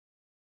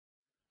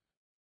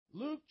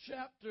Luke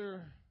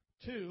chapter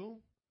 2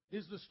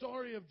 is the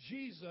story of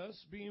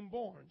Jesus being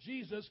born,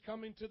 Jesus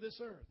coming to this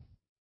earth.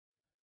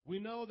 We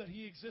know that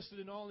he existed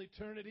in all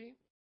eternity.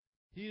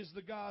 He is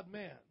the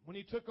God-man. When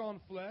he took on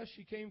flesh,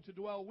 he came to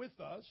dwell with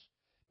us,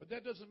 but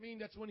that doesn't mean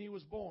that's when he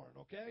was born,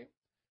 okay?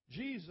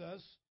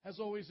 Jesus has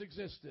always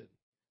existed.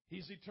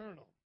 He's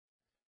eternal.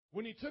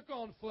 When he took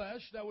on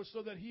flesh, that was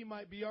so that he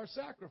might be our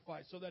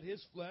sacrifice, so that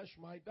his flesh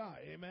might die.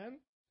 Amen?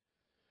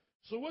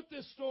 So what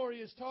this story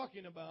is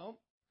talking about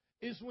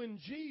is when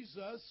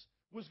Jesus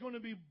was going to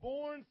be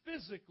born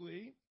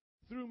physically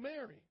through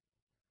Mary.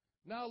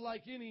 Now,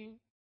 like any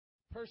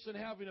person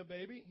having a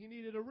baby, he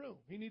needed a room.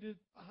 He needed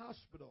a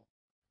hospital.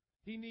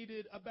 He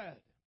needed a bed.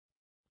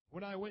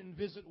 When I went and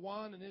visited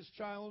Juan and his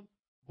child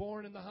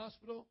born in the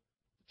hospital,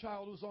 the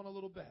child was on a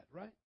little bed,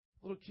 right?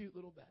 A little cute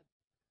little bed.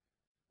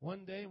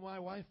 One day, my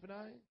wife and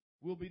I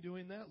will be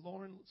doing that,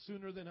 Lauren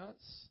sooner than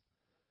us.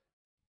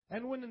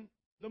 And when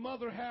the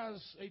mother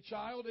has a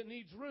child, it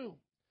needs room.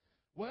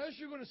 Well, as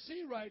you're going to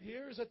see right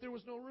here is that there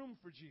was no room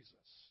for Jesus.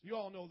 You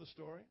all know the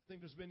story. I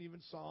think there's been even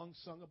songs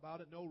sung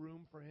about it, no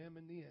room for him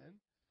in the end.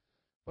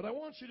 But I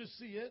want you to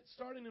see it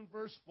starting in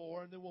verse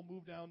 4, and then we'll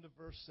move down to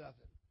verse 7.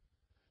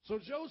 So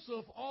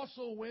Joseph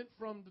also went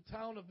from the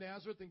town of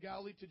Nazareth in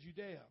Galilee to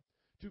Judea,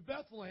 to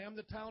Bethlehem,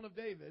 the town of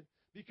David,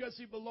 because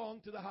he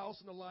belonged to the house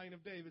and the line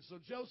of David. So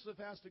Joseph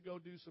has to go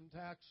do some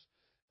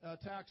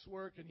tax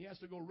work, and he has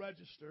to go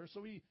register.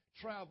 So he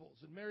travels,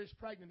 and Mary's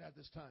pregnant at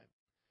this time.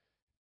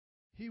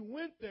 He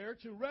went there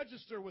to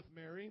register with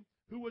Mary,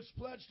 who was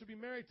pledged to be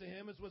married to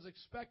him, as was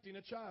expecting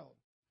a child.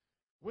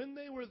 When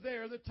they were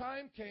there, the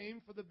time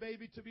came for the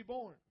baby to be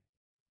born.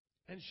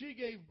 And she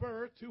gave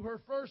birth to her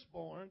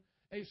firstborn,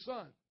 a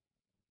son.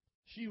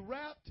 She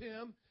wrapped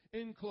him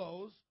in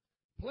clothes,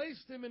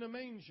 placed him in a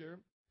manger,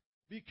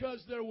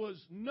 because there was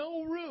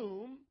no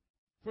room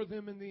for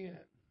them in the inn.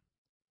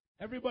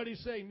 Everybody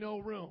say, no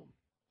room.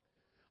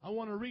 I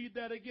want to read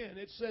that again.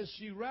 It says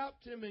she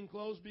wrapped him in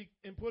clothes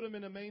and put him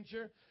in a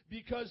manger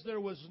because there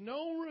was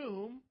no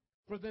room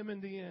for them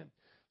in the inn.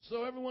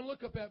 So everyone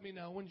look up at me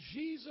now. When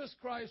Jesus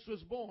Christ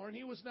was born,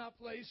 he was not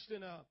placed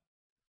in a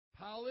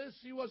palace.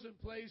 He wasn't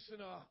placed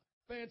in a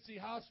fancy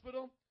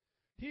hospital.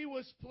 He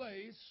was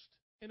placed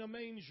in a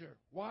manger.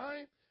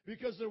 Why?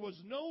 Because there was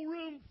no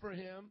room for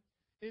him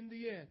in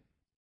the inn.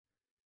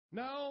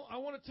 Now, I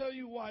want to tell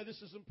you why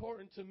this is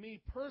important to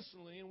me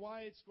personally and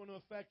why it's going to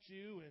affect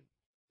you and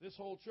this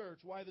whole church,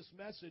 why this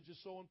message is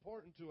so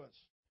important to us.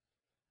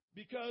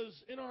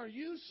 Because in our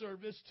youth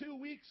service 2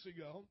 weeks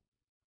ago,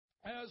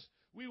 as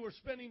we were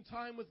spending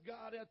time with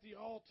God at the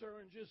altar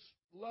and just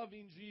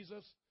loving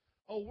Jesus,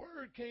 a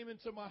word came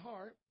into my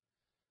heart.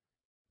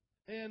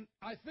 And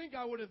I think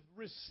I would have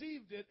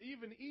received it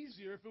even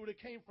easier if it would have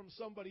came from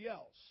somebody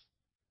else.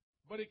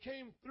 But it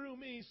came through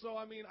me, so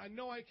I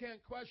know I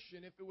can't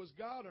question if it was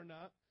God or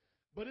not.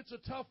 But it's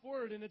a tough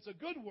word, and it's a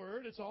good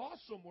word. It's an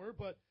awesome word,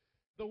 but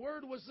the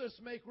word was this: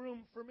 make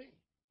room for me.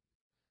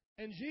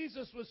 And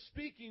Jesus was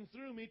speaking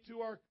through me to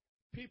our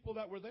people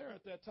that were there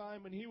at that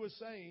time, and he was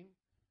saying,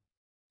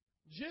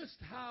 just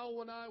how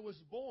when I was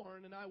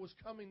born and I was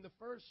coming the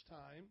first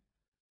time,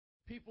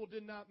 people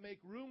did not make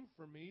room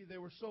for me. They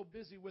were so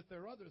busy with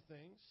their other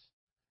things,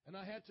 and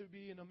I had to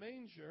be in a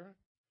manger.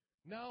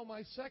 Now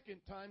my second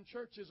time,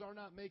 churches are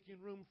not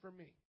making room for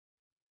me.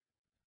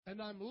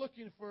 And I'm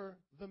looking for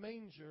the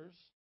mangers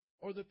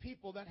or the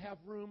people that have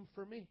room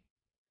for me.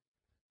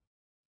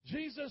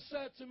 Jesus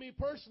said to me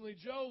personally,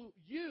 Joe,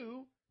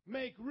 you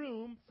make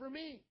room for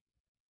me.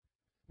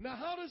 Now,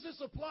 how does this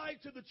apply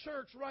to the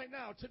church right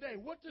now, today?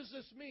 What does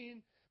this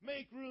mean,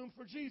 make room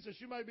for Jesus?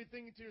 You might be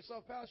thinking to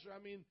yourself, Pastor,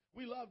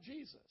 we love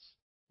Jesus.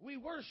 We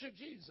worship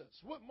Jesus.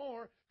 What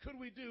more could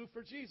we do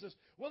for Jesus?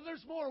 Well,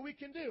 there's more we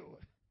can do.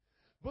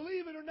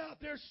 Believe it or not,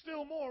 there's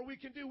still more we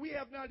can do. We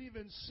have not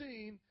even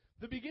seen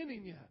the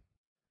beginning yet.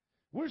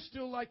 We're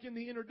still like in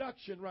the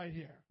introduction right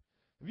here.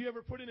 Have you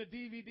ever put in a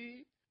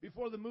DVD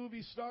before the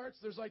movie starts?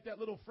 There's like that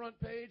little front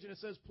page, and it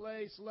says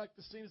play, select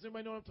the scene. Does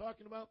anybody know what I'm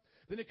talking about?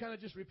 Then it kind of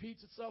just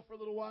repeats itself for a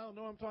little while.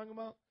 Know what I'm talking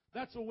about?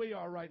 That's what we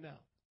are right now.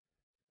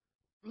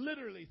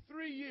 Literally,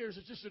 3 years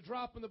is just a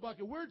drop in the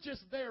bucket. We're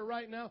just there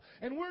right now,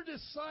 and we're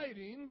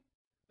deciding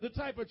the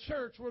type of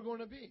church we're going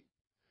to be.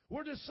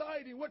 We're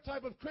deciding what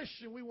type of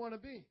Christian we want to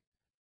be.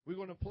 We're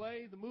going to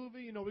play the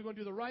movie, we're going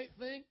to do the right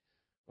thing,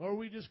 or are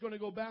we just going to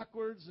go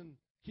backwards and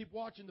keep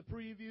watching the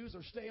previews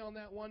or stay on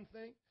that one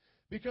thing?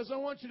 Because I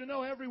want you to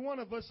know every one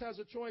of us has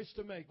a choice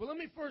to make. But let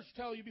me first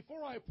tell you,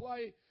 before I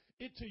apply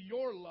it to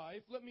your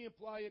life, let me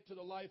apply it to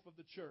the life of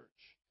the church.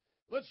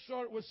 Let's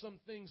start with some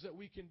things that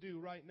we can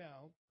do right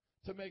now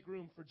to make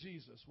room for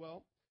Jesus.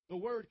 Well, the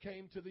word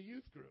came to the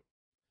youth group.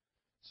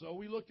 So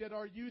we looked at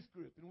our youth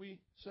group, and we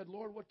said,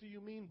 Lord, what do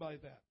you mean by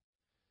that?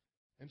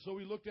 And so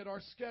we looked at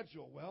our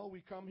schedule. Well,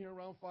 we come here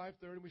around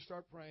 5:30, we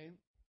start praying,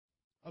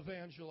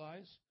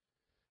 evangelize,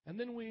 and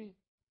then we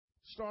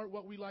start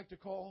what we like to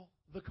call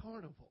the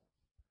carnival.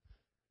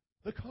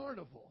 The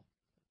carnival.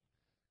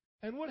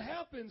 And what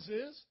happens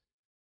is,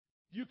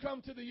 you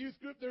come to the youth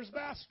group, there's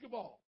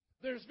basketball,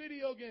 there's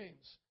video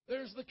games,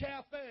 there's the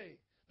cafe,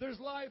 There's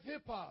live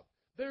hip-hop.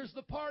 There's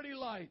the party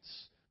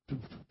lights.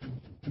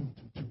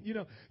 You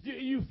know,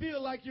 you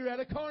feel like you're at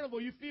a carnival.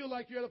 You feel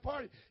like you're at a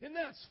party. And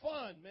that's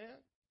fun, man.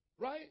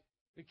 Right?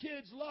 The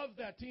kids loved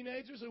that.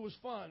 Teenagers, it was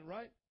fun,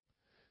 right?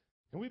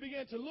 And we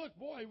began to look,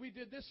 boy, we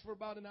did this for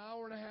about an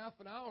hour and a half,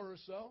 an hour or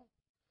so.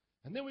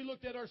 And then we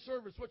looked at our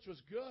service, which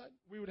was good.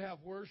 We would have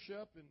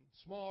worship and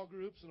small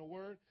groups and a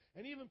word,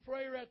 and even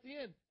prayer at the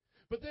end.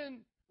 But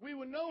then we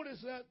would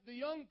notice that the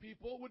young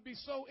people would be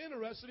so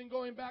interested in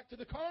going back to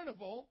the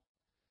carnival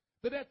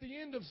that at the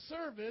end of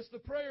service, the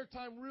prayer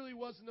time really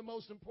wasn't the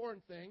most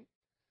important thing.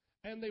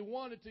 And they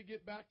wanted to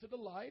get back to the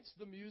lights,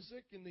 the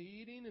music, and the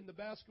eating, and the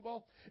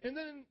basketball. And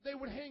then they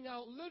would hang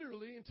out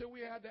literally until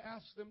we had to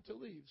ask them to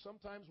leave,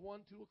 sometimes 1,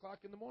 2 o'clock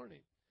in the morning.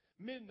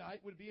 Midnight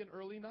would be an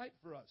early night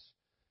for us.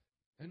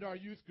 And our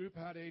youth group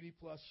had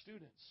 80-plus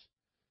students.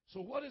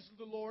 So what is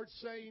the Lord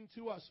saying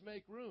to us?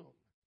 Make room.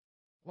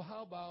 Well,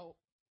 how about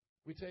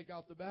we take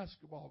out the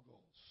basketball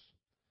goals?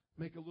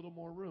 Make a little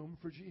more room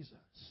for Jesus.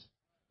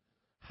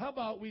 How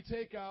about we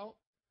take out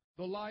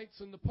the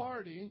lights and the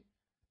party,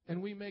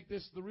 and we make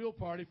this the real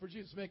party for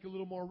Jesus? Make a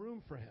little more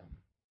room for Him.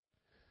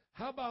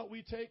 How about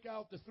we take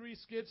out the 3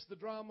 skits, the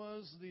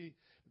dramas, the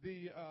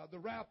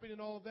rapping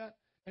and all of that,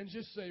 and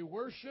just say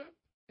worship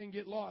and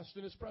get lost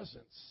in His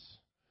presence?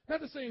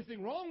 Not to say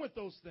anything wrong with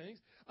those things.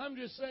 I'm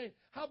just saying,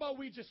 how about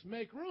we just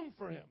make room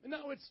for Him? And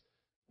now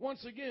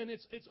once again,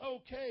 it's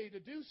okay to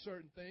do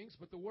certain things,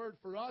 but the word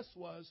for us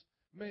was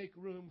make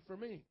room for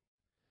me.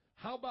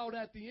 How about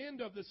at the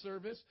end of the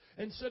service,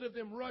 instead of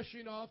them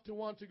rushing off to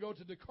want to go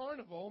to the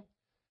carnival,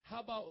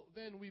 how about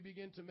then we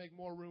begin to make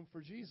more room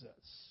for Jesus?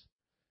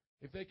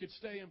 If they could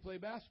stay and play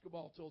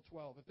basketball till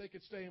 12, if they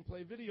could stay and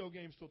play video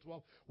games till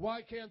 12,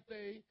 why can't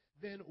they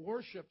then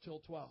worship till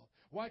 12?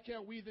 Why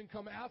can't we then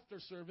come after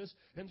service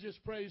and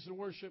just praise and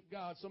worship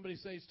God? Somebody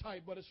say it's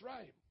tight, but it's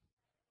right.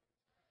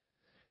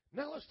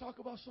 Now let's talk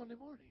about Sunday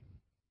morning.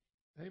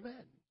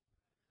 Amen.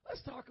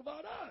 Let's talk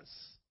about us.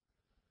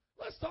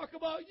 Let's talk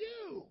about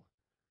you.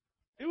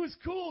 It was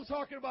cool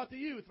talking about the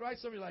youth, right?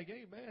 Somebody like,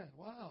 hey, man,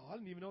 wow, I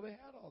didn't even know they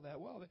had all that.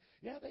 Well,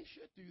 they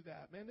should do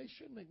that, man. They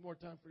should make more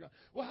time for God.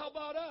 Well, how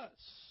about us?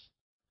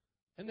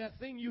 And that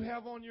thing you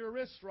have on your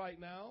wrist right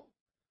now,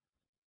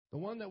 the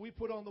one that we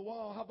put on the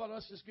wall, how about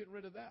us just getting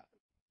rid of that?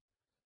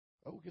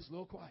 Oh, it gets a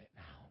little quiet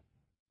now.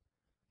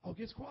 Oh, it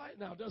gets quiet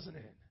now, doesn't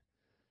it?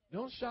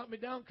 Don't shout me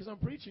down because I'm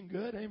preaching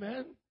good.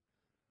 Amen.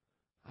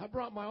 I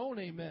brought my own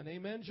amen.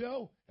 Amen,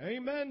 Joe?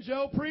 Amen,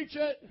 Joe. Preach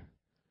it.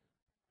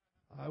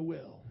 I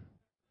will.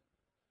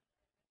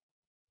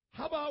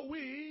 How about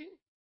we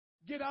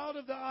get out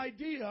of the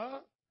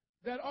idea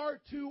that our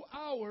 2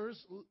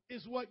 hours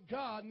is what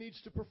God needs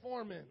to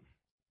perform in?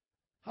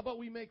 How about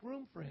we make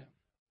room for Him?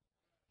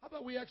 How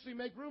about we actually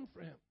make room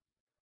for Him?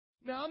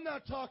 Now, I'm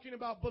not talking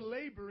about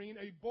belaboring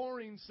a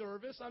boring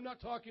service. I'm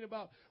not talking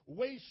about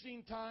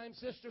wasting time.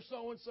 Sister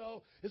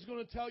so-and-so is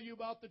going to tell you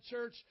about the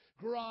church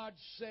garage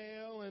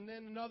sale, and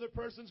then another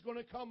person's going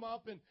to come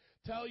up and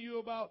tell you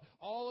about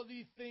all of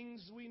these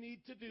things we need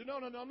to do. No.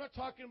 I'm not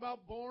talking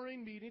about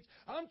boring meetings.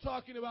 I'm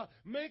talking about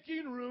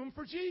making room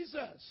for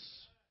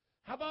Jesus.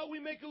 How about we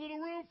make a little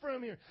room for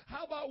Him here?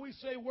 How about we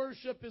say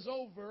worship is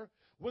over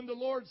when the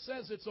Lord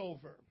says it's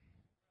over?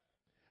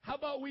 How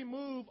about we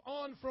move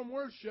on from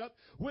worship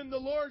when the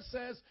Lord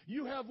says,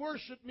 you have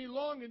worshiped me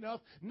long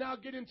enough, now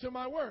get into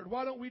my word?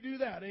 Why don't we do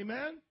that?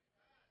 Amen?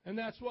 And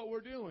that's what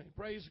we're doing.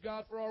 Praise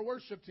God for our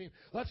worship team.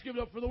 Let's give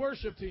it up for the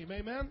worship team.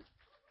 Amen?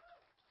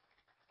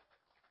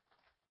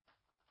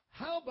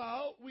 How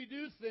about we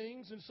do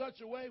things in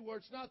such a way where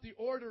it's not the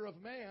order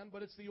of man,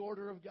 but it's the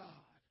order of God?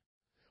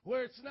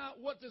 Where it's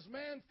not what does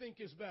man think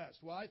is best.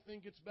 Well, I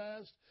think it's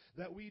best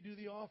that we do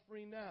the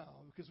offering now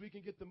because we can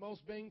get the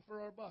most bang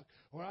for our buck.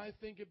 Or I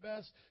think it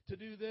best to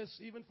do this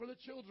even for the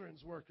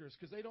children's workers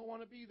because they don't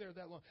want to be there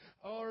that long.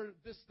 Or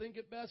think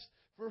it best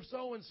for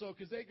so-and-so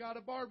because they got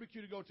a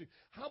barbecue to go to.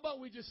 How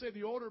about we just say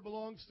the order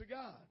belongs to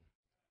God?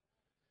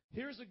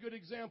 Here's a good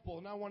example,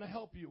 and I want to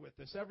help you with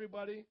this.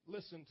 Everybody,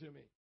 listen to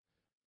me.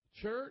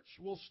 Church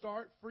will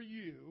start for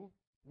you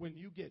when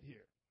you get here.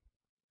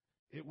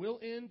 It will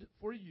end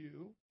for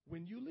you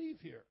when you leave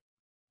here.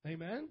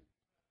 Amen?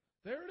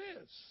 There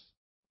it is.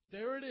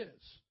 There it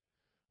is.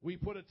 We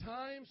put a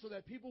time so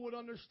that people would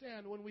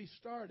understand when we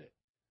started.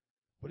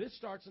 But it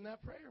starts in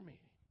that prayer meeting.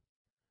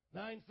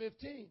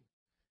 9:15.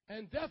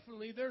 And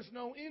definitely there's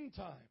no end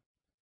time.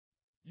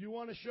 You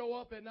want to show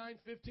up at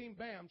 9:15,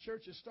 bam,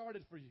 church has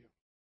started for you.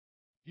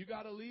 You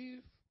got to leave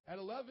at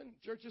 11,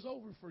 church is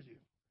over for you.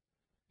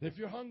 If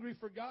you're hungry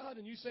for God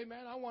and you say,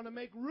 man, I want to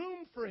make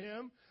room for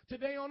Him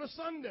today on a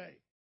Sunday,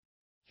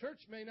 church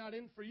may not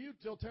end for you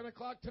till 10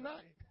 o'clock tonight.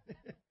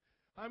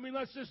 I mean,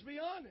 let's just be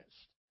honest.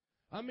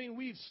 I mean,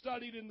 we've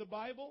studied in the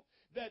Bible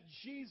that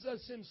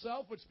Jesus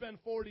Himself would spend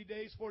 40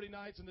 days, 40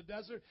 nights in the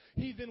desert.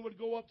 He then would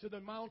go up to the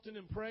mountain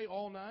and pray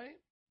all night.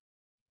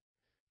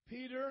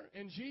 Peter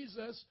and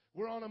Jesus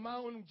were on a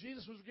mountain.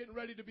 Jesus was getting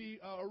ready to be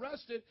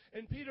arrested,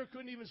 and Peter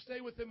couldn't even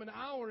stay with him an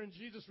hour, and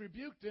Jesus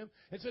rebuked him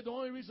and said, the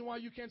only reason why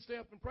you can't stay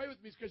up and pray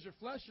with me is because your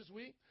flesh is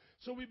weak.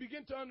 So we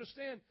begin to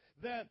understand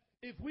that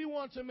if we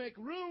want to make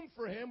room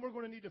for him, we're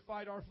going to need to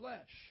fight our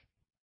flesh.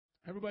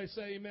 Everybody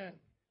say amen.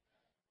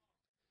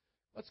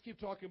 Let's keep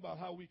talking about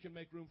how we can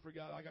make room for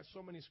God. I got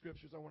so many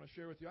scriptures I want to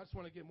share with you. I just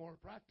want to get more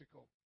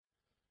practical.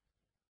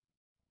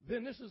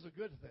 Then this is a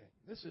good thing.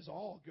 This is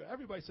all good.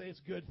 Everybody say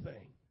it's a good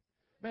thing.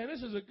 Man,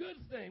 this is a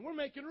good thing. We're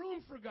making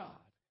room for God.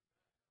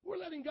 We're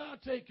letting God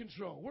take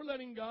control. We're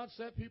letting God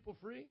set people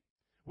free.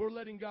 We're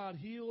letting God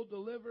heal,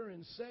 deliver,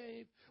 and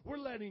save. We're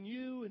letting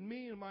you and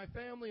me and my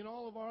family and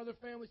all of our other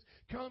families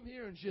come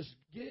here and just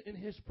get in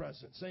His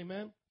presence.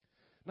 Amen?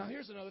 Now,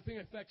 here's another thing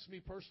that affects me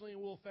personally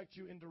and will affect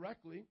you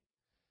indirectly,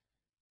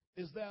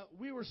 is that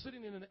we were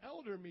sitting in an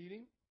elder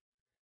meeting,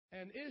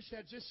 and Ish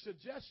had just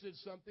suggested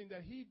something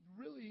that he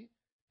really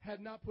had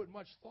not put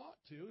much thought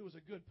to. It was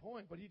a good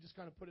point, but he just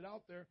kind of put it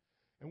out there.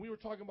 And we were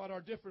talking about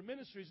our different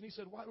ministries, and he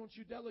said, why don't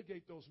you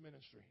delegate those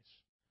ministries?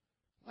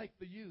 Like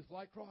the youth,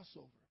 like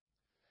Crossover.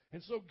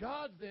 And so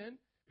God then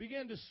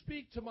began to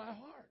speak to my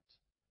heart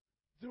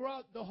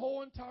throughout the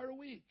whole entire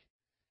week.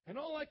 And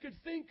all I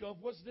could think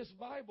of was this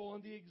Bible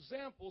and the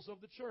examples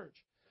of the church.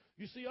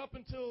 You see, up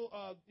until,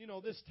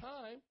 this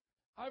time,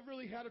 I've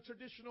really had a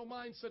traditional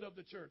mindset of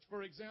the church.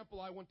 For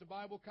example, I went to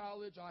Bible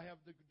college. I have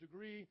the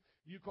degree.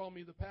 You call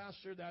me the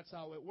pastor. That's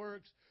how it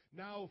works.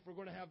 Now, if we're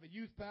going to have a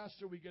youth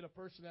pastor, we get a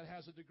person that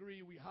has a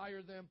degree. We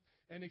hire them,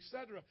 and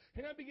etc.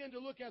 And I began to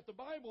look at the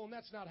Bible, and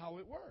that's not how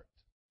it worked.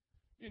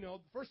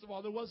 First of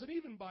all, there wasn't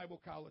even Bible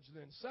college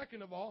then.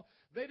 Second of all,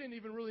 they didn't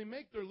even really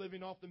make their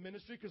living off the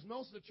ministry because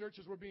most of the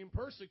churches were being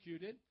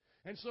persecuted.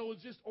 And so it was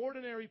just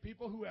ordinary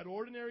people who had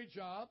ordinary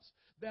jobs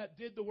that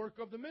did the work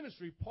of the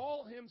ministry.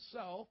 Paul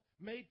himself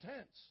made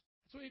tents.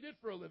 That's what he did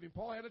for a living.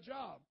 Paul had a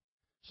job.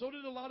 So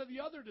did a lot of the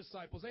other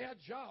disciples. They had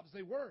jobs.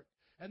 They worked.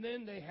 And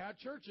then they had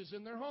churches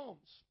in their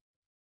homes.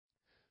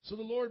 So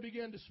the Lord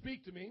began to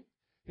speak to me,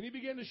 and He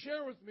began to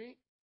share with me,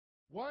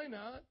 why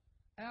not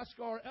ask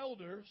our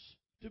elders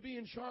to be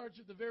in charge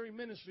of the very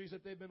ministries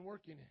that they've been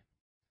working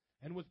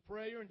in? And with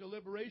prayer and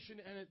deliberation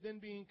and it then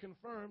being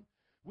confirmed,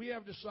 we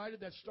have decided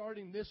that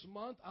starting this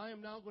month, I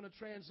am now going to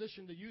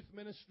transition the youth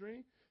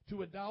ministry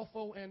to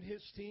Adolfo and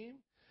his team,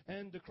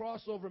 and the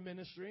Crossover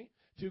ministry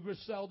to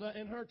Griselda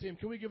and her team.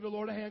 Can we give the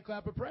Lord a hand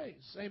clap of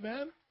praise?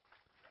 Amen?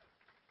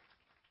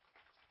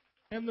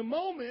 And the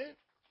moment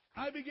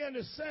I began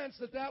to sense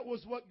that that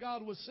was what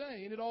God was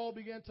saying, it all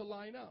began to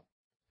line up.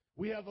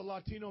 We have a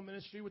Latino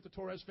ministry with the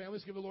Torres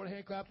families. Give the Lord a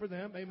hand clap for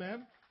them.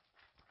 Amen.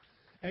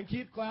 And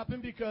keep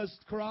clapping because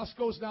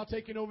Carrasco is now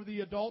taking over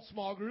the adult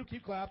small group.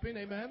 Keep clapping.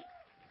 Amen.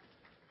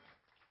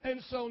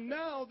 And so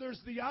now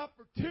there's the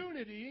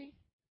opportunity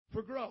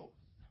for growth.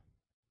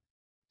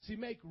 See,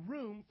 make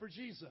room for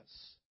Jesus.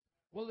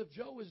 Well, if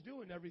Joe is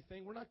doing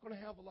everything, we're not going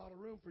to have a lot of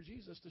room for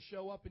Jesus to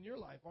show up in your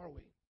life, are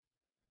we?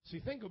 See,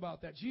 think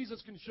about that.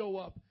 Jesus can show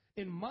up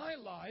in my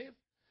life,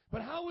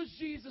 but how is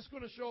Jesus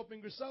going to show up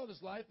in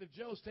Griselda's life if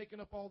Joe's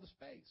taking up all the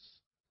space?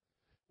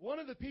 One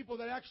of the people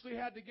that actually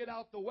had to get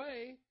out the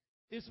way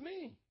is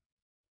me.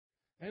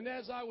 And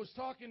as I was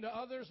talking to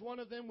others, one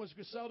of them was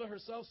Griselda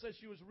herself, said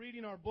she was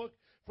reading a book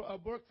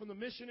from the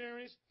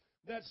missionaries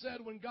that said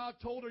when God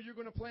told her you're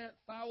going to plant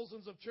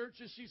thousands of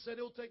churches, she said,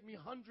 it'll take me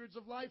hundreds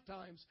of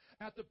lifetimes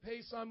at the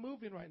pace I'm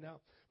moving right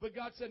now. But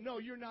God said, no,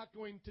 you're not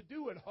going to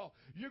do it all.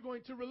 You're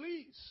going to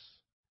release.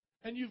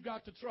 And you've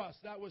got to trust.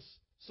 That was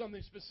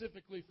something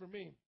specifically for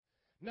me.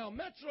 Now,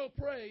 Metro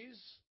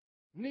Praise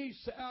needs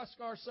to ask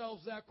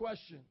ourselves that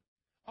question.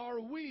 Are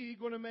we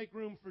going to make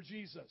room for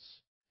Jesus?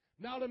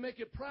 Now, to make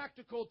it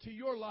practical to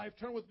your life,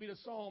 turn with me to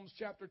Psalms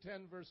chapter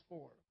 10, verse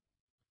 4.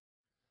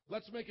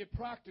 Let's make it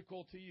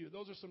practical to you.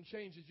 Those are some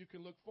changes you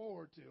can look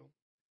forward to.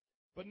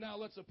 But now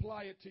let's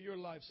apply it to your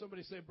life.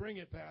 Somebody say, bring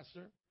it,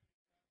 Pastor.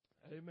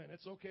 Amen.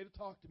 It's okay to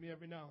talk to me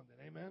every now and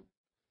then. Amen.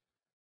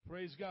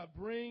 Praise God.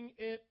 Bring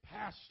it,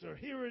 Pastor.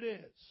 Here it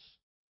is.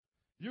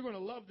 You're going to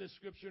love this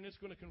scripture, and it's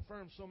going to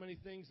confirm so many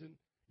things in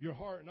your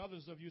heart, and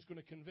others of you is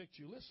going to convict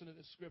you. Listen to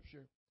this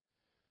scripture.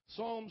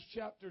 Psalms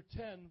chapter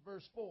 10,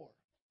 verse 4.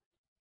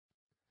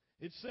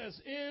 It says,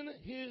 in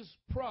his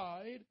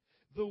pride,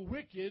 the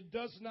wicked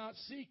does not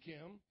seek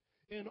him.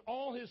 In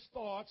all his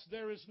thoughts,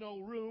 there is no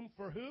room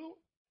for who?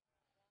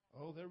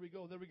 Oh, there we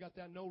go. There we got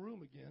that no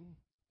room again.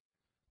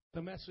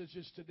 The message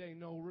is today,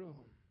 no room.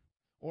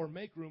 Or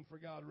make room for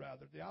God,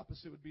 rather. The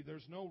opposite would be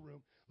there's no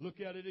room. Look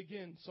at it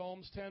again.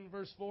 Psalms 10,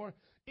 verse 4.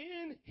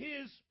 In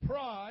his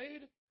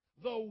pride,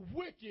 the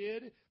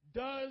wicked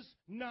does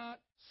not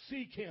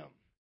seek him.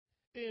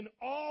 In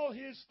all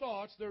his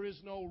thoughts, there is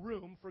no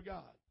room for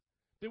God.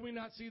 Did we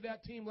not see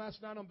that team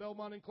last night on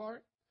Belmont and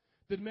Clark?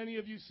 Did many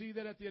of you see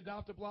that at the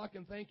Adopt-A Block?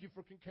 And thank you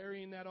for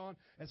carrying that on.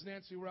 As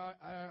Nancy and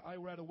I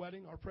were at a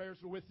wedding, our prayers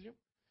were with you.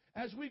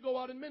 As we go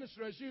out and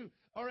minister, as you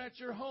are at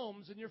your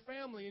homes and your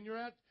family and you're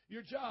at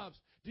your jobs,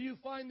 do you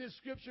find this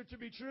scripture to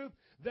be true?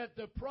 That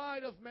the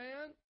pride of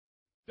man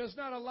does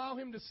not allow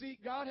him to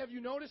seek God? Have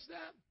you noticed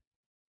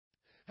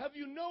that? Have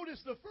you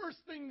noticed the first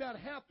thing that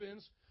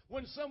happens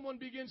when someone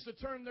begins to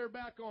turn their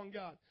back on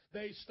God?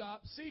 They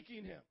stop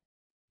seeking Him.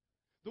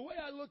 The way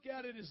I look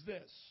at it is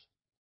this.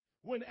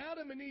 When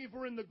Adam and Eve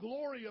were in the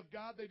glory of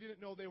God, they didn't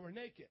know they were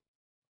naked.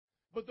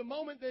 But the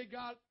moment they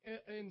got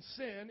in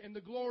sin and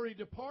the glory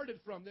departed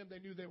from them, they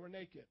knew they were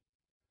naked.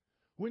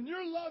 When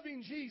you're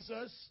loving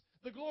Jesus,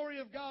 the glory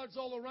of God's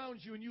all around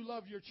you and you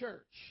love your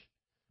church.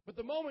 But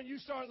the moment you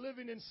start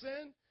living in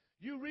sin,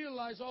 you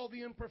realize all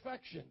the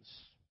imperfections.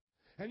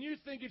 And you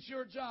think it's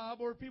your job,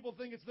 or people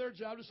think it's their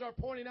job, to start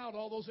pointing out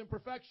all those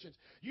imperfections.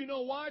 You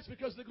know why? It's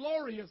because the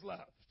glory has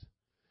left.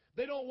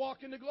 They don't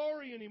walk in the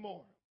glory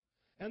anymore.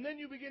 And then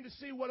you begin to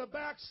see what a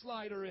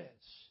backslider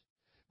is.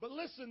 But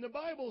listen, the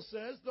Bible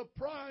says the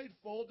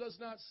prideful does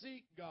not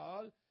seek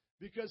God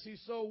because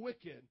he's so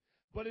wicked.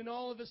 But in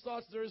all of his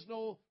thoughts, there is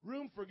no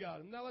room for God.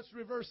 And now let's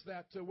reverse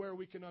that to where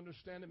we can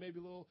understand it, maybe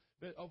a little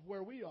bit of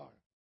where we are.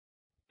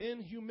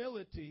 In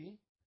humility,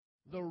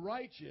 the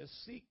righteous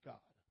seek God.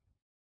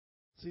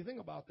 See,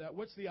 think about that.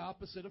 What's the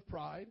opposite of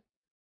pride?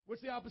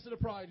 What's the opposite of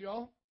pride,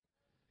 y'all?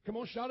 Come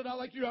on, shout it out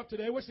like you're up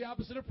today. What's the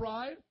opposite of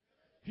pride?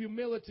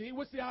 Humility.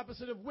 What's the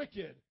opposite of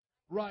wicked?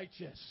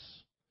 Righteous.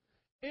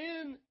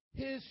 In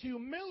his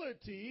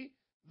humility,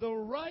 the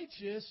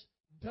righteous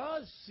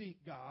does seek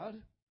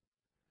God,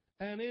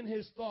 and in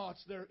his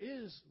thoughts there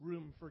is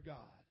room for God.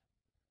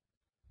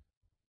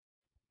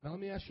 Now let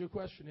me ask you a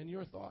question. In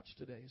your thoughts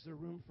today, is there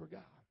room for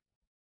God?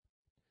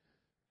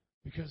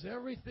 Because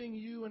everything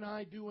you and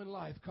I do in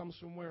life comes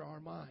from where? Our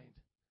mind.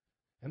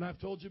 And I've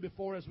told you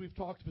before, as we've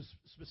talked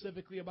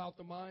specifically about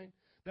the mind,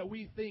 that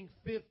we think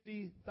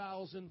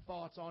 50,000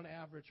 thoughts on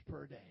average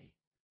per day.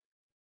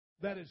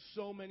 That is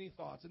so many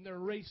thoughts, and they're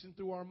racing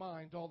through our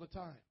mind all the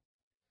time.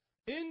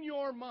 In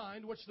your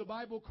mind, which the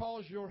Bible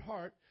calls your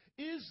heart,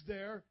 is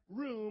there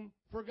room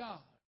for God?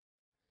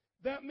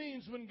 That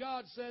means when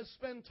God says,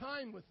 spend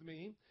time with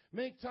me,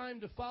 make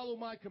time to follow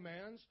my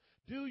commands,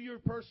 do your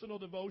personal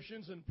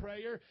devotions and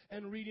prayer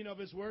and reading of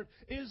His Word,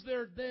 is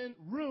there then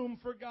room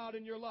for God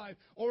in your life?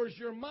 Or is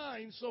your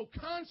mind so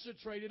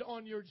concentrated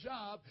on your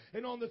job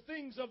and on the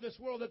things of this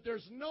world that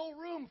there's no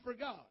room for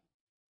God?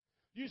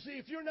 You see,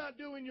 if you're not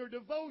doing your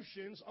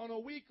devotions on a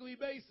weekly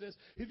basis,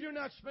 if you're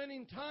not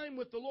spending time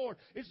with the Lord,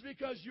 it's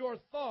because your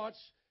thoughts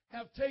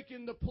have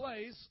taken the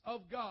place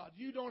of God.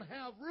 You don't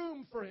have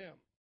room for Him.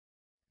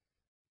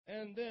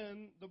 And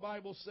then the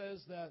Bible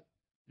says that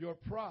your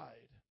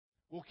pride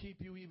will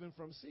keep you even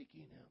from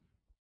seeking Him.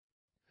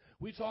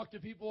 We talk to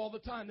people all the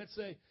time that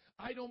say,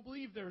 I don't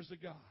believe there's a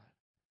God.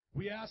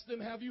 We ask them,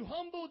 have you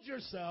humbled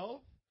yourself?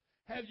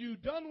 Have you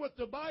done what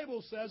the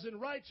Bible says in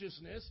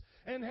righteousness?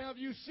 And have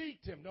you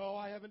sought Him? No,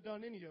 I haven't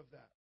done any of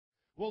that.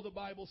 Well, the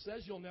Bible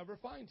says you'll never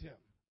find Him.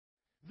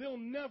 There'll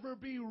never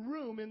be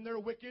room in their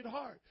wicked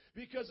heart.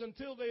 Because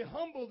until they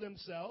humble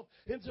themselves,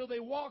 until they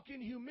walk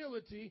in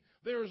humility,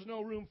 there is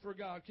no room for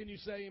God. Can you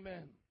say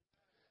amen?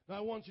 Now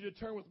I want you to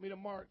turn with me to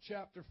Mark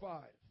chapter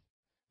 5,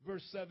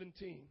 verse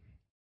 17.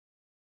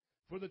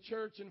 For the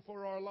church and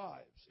for our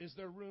lives, is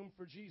there room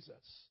for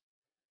Jesus?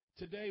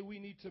 Today we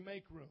need to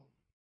make room.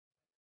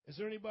 Is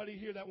there anybody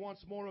here that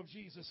wants more of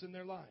Jesus in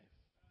their life?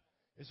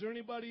 Is there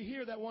anybody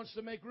here that wants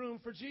to make room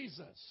for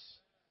Jesus?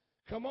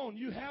 Come on,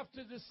 you have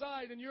to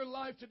decide in your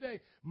life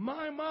today,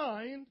 my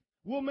mind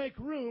will make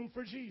room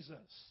for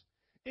Jesus.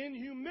 In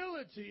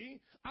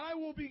humility, I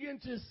will begin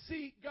to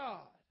seek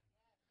God.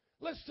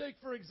 Let's take,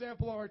 for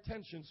example, our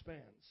attention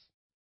spans.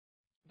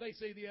 They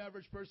say the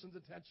average person's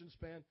attention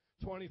span,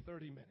 20,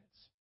 30 minutes.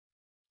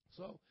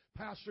 So,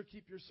 Pastor,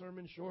 keep your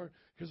sermon short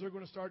because they're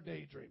going to start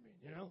daydreaming,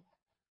 you know.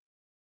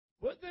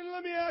 But then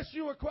let me ask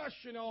you a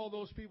question, all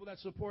those people that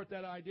support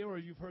that idea, or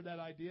you've heard that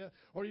idea,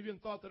 or even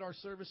thought that our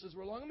services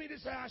were long. Let me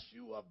just ask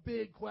you a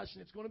big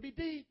question. It's going to be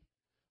deep.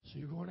 So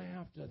you're going to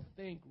have to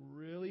think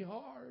really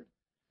hard.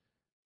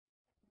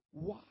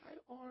 Why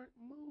aren't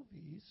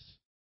movies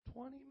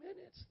 20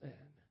 minutes then?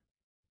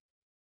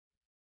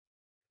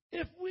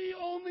 If we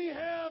only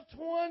have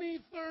 20,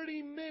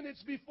 30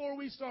 minutes before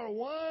we start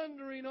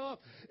wandering off,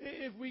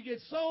 if we get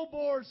so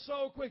bored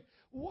so quick,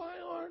 why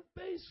aren't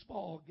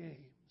baseball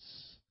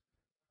games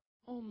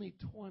only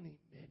 20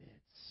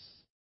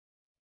 minutes?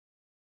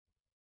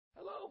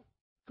 Hello?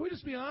 Can we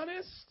just be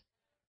honest?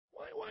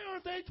 Why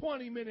aren't they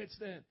 20 minutes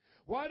then?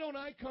 Why don't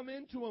I come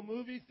into a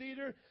movie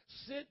theater,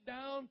 sit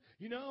down,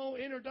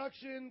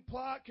 introduction,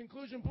 plot,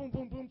 conclusion, boom,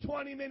 boom, boom,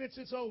 20 minutes,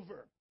 it's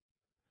over?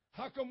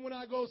 How come when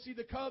I go see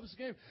the Cubs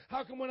game,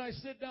 how come when I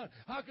sit down,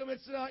 how come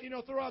it's,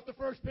 throw out the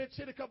first pitch,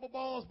 hit a couple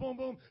balls, boom,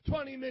 boom,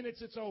 20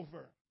 minutes, it's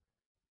over?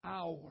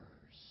 Hours.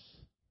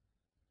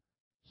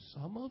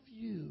 Some of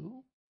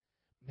you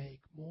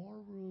make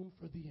more room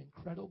for the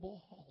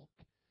Incredible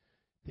Hulk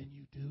than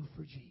you do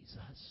for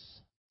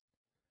Jesus.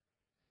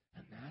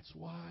 And that's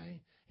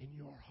why in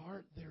your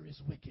heart there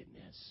is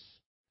wickedness.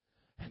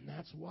 And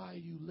that's why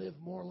you live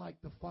more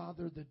like the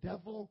father, the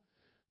devil,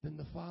 than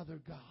the Father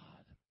God.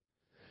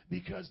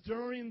 Because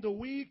during the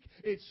week,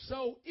 it's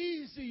so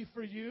easy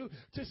for you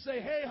to say,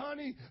 hey,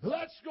 honey,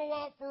 let's go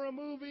out for a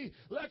movie.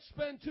 Let's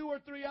spend 2 or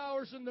 3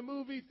 hours in the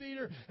movie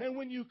theater. And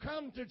when you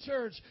come to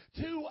church,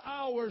 2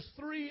 hours,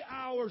 3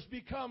 hours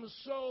becomes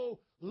so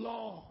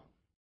long.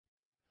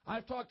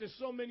 I've talked to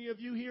so many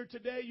of you here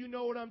today. You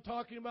know what I'm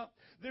talking about.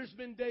 There's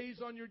been days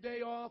on your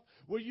day off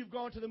where you've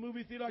gone to the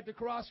movie theater, like the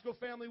Carrasco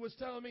family was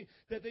telling me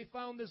that they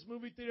found this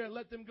movie theater and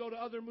let them go to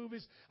other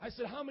movies. I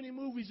said, how many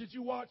movies did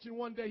you watch in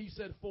one day? He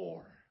said,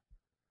 4.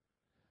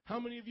 How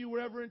many of you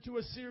were ever into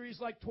a series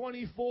like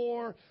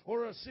 24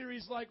 or a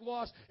series like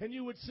Lost, and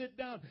you would sit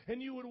down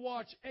and you would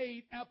watch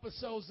 8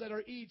 episodes that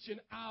are each an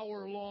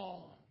hour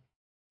long?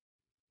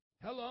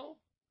 Hello?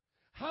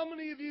 How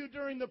many of you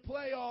during the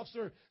playoffs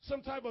or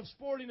some type of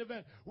sporting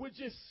event would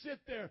just sit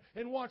there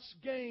and watch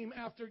game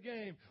after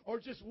game, or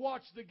just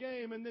watch the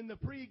game and then the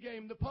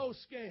pregame, the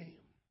postgame?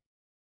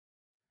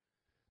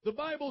 The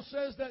Bible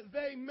says that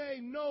they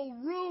made no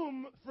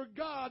room for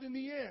God in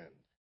the end,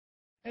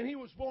 and he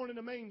was born in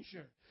a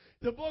manger.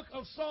 The book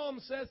of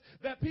Psalms says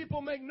that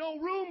people make no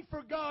room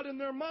for God in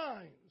their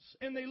minds,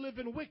 and they live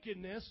in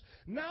wickedness.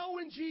 Now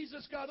when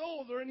Jesus got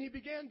older and he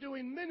began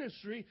doing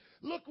ministry,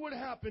 look what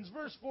happens.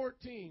 Verse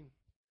 14.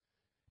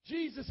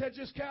 Jesus had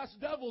just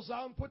cast devils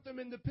out and put them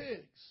into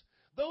pigs.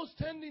 Those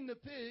tending the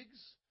pigs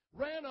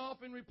ran off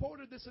and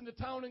reported this in the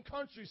town and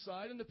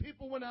countryside, and the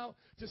people went out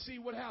to see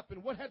what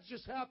happened. What had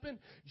just happened?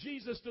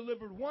 Jesus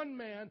delivered one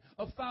man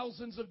of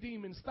thousands of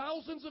demons.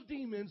 Thousands of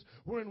demons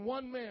were in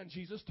one man.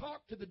 Jesus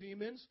talked to the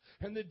demons,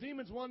 and the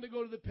demons wanted to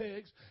go to the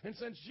pigs. And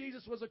since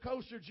Jesus was a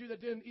kosher Jew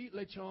that didn't eat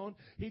lechon,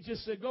 he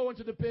just said, go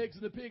into the pigs,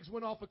 and the pigs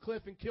went off a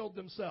cliff and killed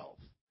themselves.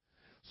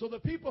 So the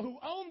people who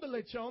owned the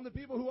lechon, the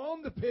people who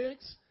owned the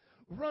pigs,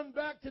 run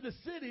back to the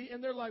city,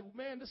 and they're like,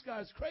 man, this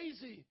guy's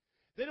crazy.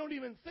 They don't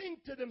even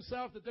think to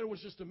themselves that there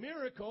was just a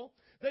miracle.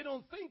 They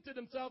don't think to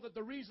themselves that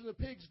the reason the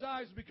pigs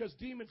died is because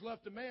demons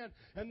left a man,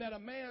 and that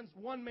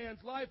one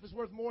man's life is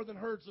worth more than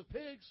herds of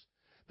pigs.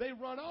 They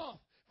run off.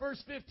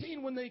 Verse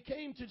 15, when they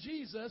came to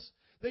Jesus,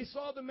 they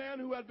saw the man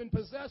who had been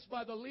possessed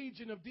by the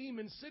legion of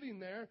demons sitting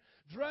there,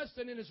 dressed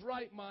and in his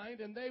right mind,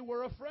 and they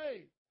were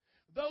afraid.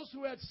 Those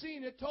who had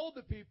seen it told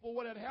the people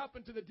what had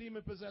happened to the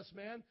demon-possessed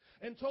man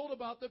and told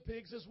about the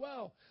pigs as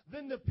well.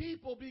 Then the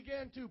people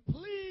began to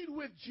plead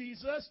with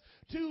Jesus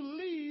to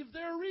leave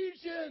their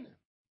region.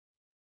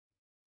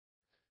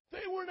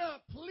 They were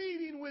not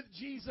pleading with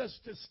Jesus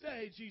to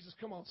stay. Jesus,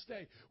 come on,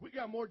 stay. We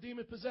got more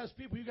demon-possessed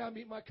people. You got to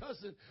meet my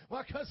cousin.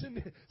 My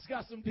cousin's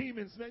got some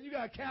demons, man. You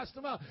got to cast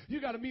them out.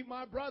 You got to meet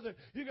my brother.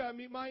 You got to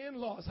meet my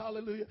in-laws.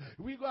 Hallelujah.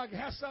 We got to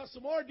cast out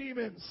some more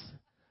demons.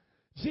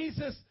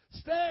 Jesus,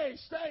 stay.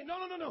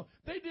 No.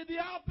 They did the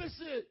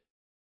opposite.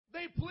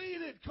 They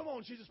pleaded. Come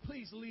on, Jesus,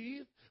 please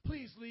leave.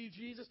 Please leave,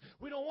 Jesus.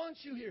 We don't want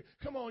you here.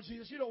 Come on,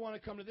 Jesus, you don't want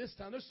to come to this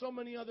town. There's so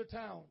many other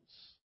towns.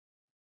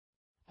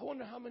 I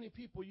wonder how many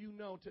people you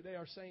know today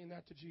are saying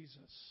that to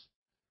Jesus.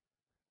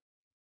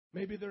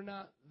 Maybe they're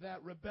not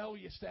that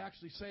rebellious to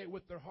actually say it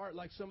with their heart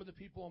like some of the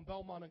people in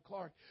Belmont and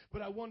Clark.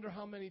 But I wonder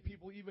how many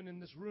people, even in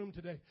this room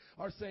today,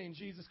 are saying,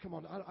 Jesus, come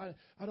on,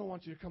 I don't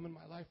want you to come in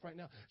my life right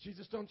now.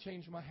 Jesus, don't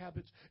change my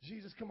habits.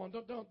 Jesus, come on,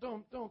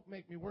 don't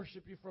make me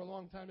worship you for a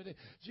long time today.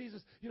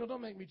 Jesus,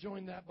 don't make me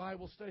join that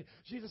Bible study.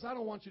 Jesus, I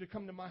don't want you to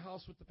come to my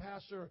house with the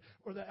pastor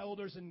or the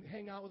elders and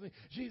hang out with me.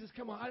 Jesus,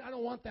 come on, I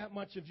don't want that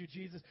much of you,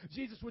 Jesus.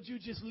 Jesus, would you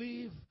just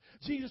leave?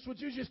 Jesus, would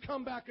you just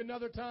come back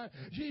another time?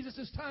 Jesus,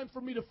 it's time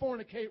for me to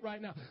fornicate right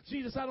now.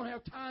 Jesus, I don't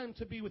have time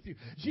to be with you.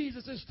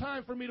 Jesus, it's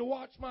time for me to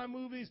watch my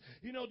movies,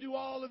 do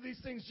all of these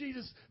things.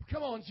 Jesus,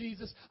 come on,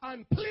 Jesus.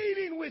 I'm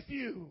pleading with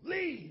you.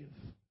 Leave.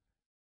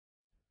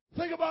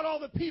 Think about all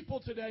the people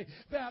today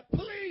that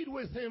plead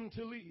with him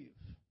to leave.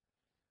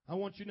 I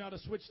want you now to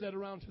switch that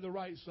around to the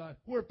right side.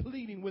 We're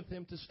pleading with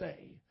him to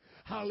stay.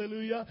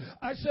 Hallelujah.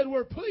 I said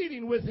we're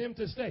pleading with him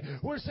to stay.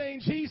 We're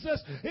saying,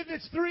 Jesus, if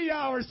it's 3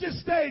 hours, just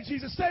stay.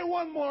 Jesus, stay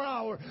 1 more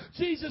hour.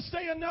 Jesus,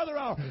 stay another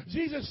hour.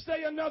 Jesus,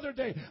 stay another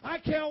day. I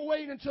can't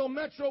wait until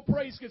Metro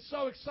Praise gets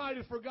so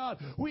excited for God.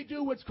 We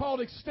do what's called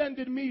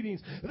extended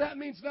meetings. That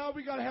means now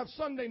we got to have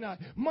Sunday night,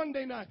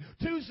 Monday night,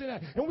 Tuesday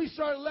night, and we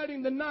start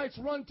letting the nights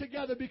run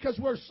together because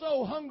we're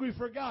so hungry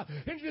for God.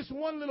 And just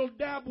one little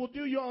dab will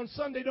do you on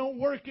Sunday don't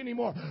work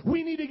anymore.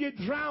 We need to get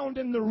drowned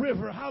in the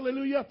river.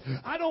 Hallelujah.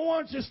 I don't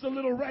want just a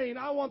little rain.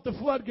 I want the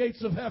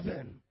floodgates of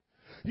heaven.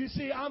 You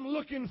see, I'm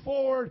looking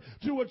forward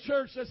to a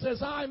church that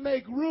says, I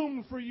make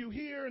room for you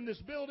here in this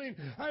building.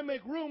 I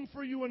make room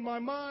for you in my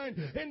mind.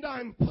 And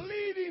I'm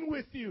pleading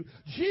with you,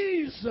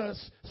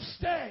 Jesus,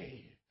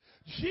 stay.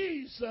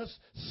 Jesus,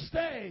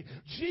 stay.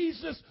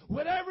 Jesus,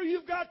 whatever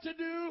you've got to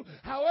do,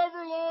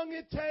 however long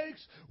it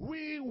takes,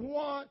 we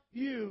want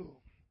you.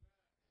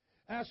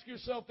 Ask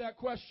yourself that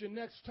question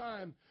next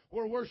time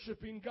we're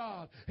worshiping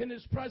God and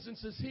his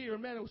presence is here.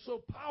 Man, it was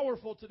so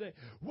powerful today.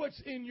 What's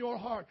in your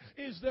heart?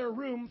 Is there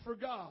room for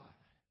God?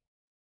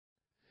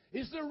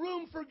 Is there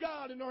room for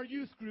God in our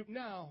youth group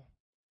now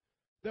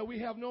that we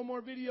have no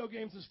more video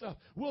games and stuff?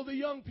 Will the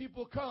young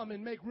people come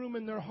and make room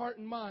in their heart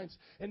and minds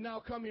and now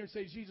come here and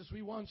say, Jesus,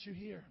 we want you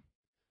here?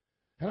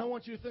 And I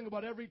want you to think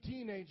about every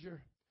teenager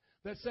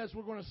that says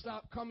we're going to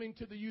stop coming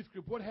to the youth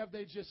group. What have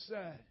they just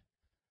said?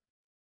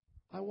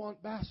 I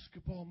want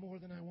basketball more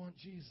than I want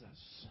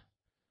Jesus.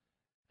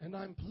 And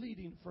I'm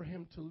pleading for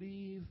him to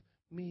leave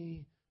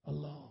me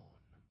alone.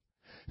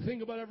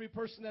 Think about every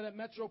person that at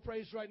Metro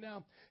Praise right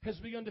now has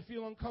begun to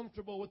feel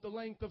uncomfortable with the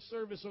length of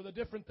service or the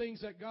different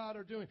things that God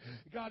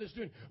is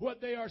doing.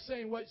 What they are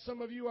saying, what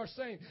some of you are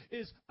saying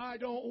is, I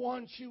don't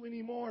want you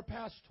anymore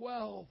past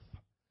 12.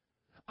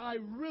 I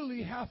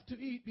really have to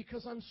eat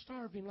because I'm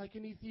starving like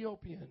an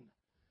Ethiopian.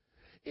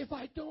 If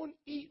I don't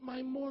eat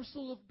my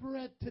morsel of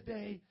bread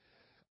today,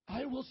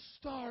 I will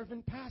starve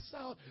and pass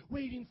out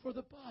waiting for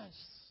the bus.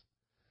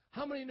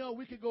 How many know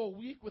we could go a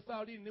week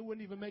without eating? It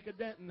wouldn't even make a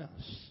dent in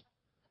us.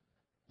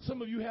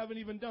 Some of you haven't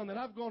even done that.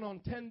 I've gone on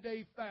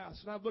 10-day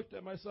fast, and I've looked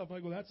at myself, and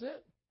I go, that's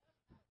it?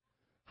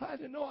 I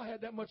didn't know I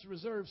had that much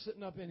reserve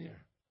sitting up in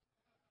here.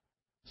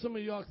 Some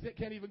of y'all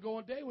can't even go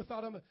a day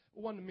without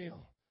one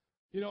meal.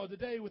 You know, the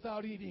day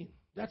without eating.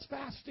 That's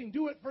fasting.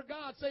 Do it for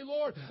God. Say,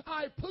 Lord,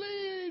 I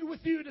plead with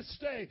you to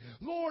stay.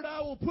 Lord,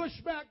 I will push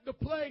back the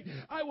plate.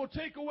 I will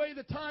take away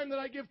the time that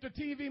I give to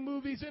TV,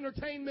 movies,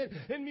 entertainment,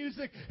 and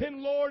music,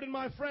 and Lord and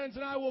my friends,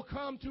 and I will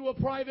come to a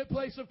private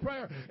place of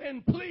prayer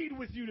and plead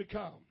with you to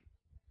come.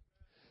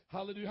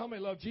 Hallelujah. How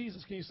many love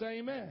Jesus? Can you say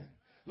amen?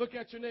 Look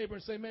at your neighbor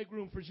and say, make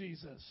room for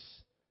Jesus.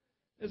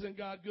 Isn't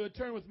God good?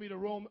 Turn with me to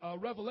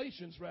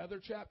Revelations,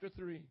 chapter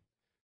 3.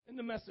 And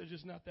the message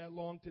is not that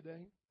long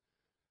today.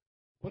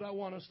 But I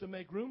want us to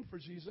make room for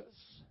Jesus.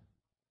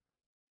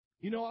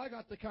 You know, I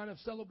got the kind of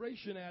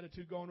celebration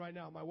attitude going right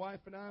now. My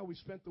wife and I, we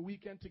spent the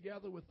weekend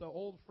together with the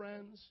old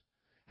friends.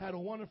 Had a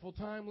wonderful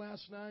time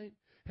last night,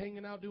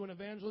 hanging out, doing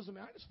evangelism.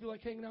 I just feel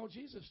like hanging out with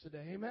Jesus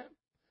today. Amen?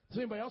 Does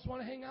anybody else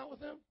want to hang out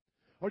with him?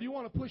 Or do you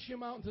want to push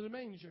him out into the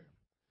manger?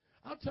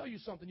 I'll tell you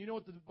something. You know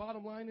what the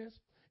bottom line is?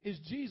 Is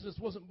Jesus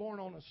wasn't born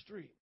on a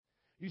street.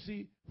 You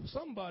see,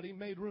 somebody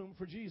made room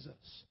for Jesus.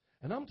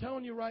 And I'm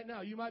telling you right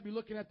now, you might be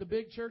looking at the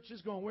big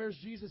churches going, where's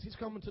Jesus? He's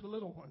coming to the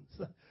little ones.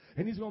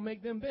 And he's going to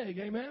make them big.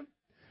 Amen?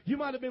 You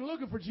might have been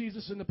looking for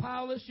Jesus in the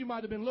palace. You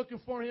might have been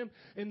looking for him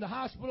in the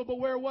hospital. But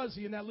where was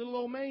he? In that little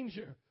old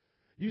manger.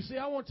 You see,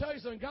 I want to tell you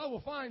something. God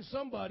will find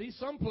somebody,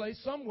 someplace,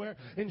 somewhere,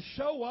 and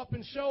show up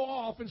and show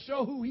off and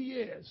show who he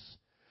is.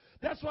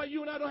 That's why you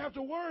and I don't have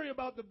to worry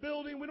about the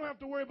building. We don't have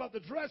to worry about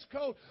the dress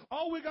code.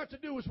 All we got to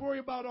do is worry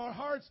about our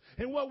hearts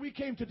and what we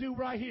came to do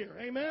right here.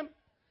 Amen?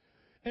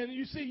 And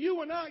you see,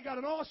 you and I got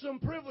an awesome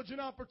privilege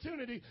and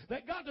opportunity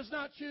that God does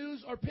not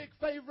choose or pick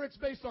favorites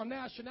based on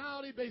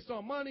nationality, based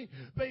on money,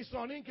 based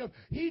on income.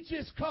 He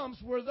just comes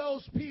where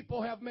those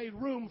people have made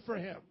room for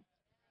him.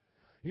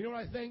 You know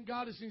what I thank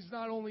God is he's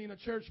not only in a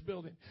church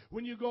building.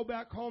 When you go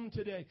back home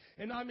today,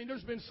 and I mean,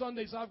 there's been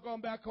Sundays I've gone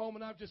back home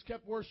and I've just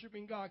kept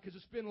worshiping God because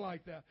it's been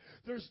like that.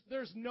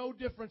 There's no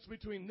difference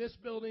between this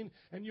building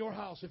and your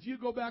house. If you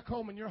go back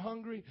home and you're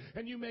hungry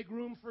and you make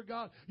room for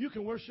God, you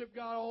can worship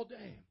God all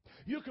day.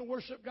 You can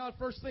worship God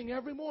first thing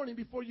every morning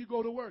before you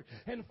go to work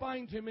and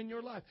find him in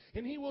your life.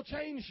 And he will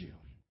change you.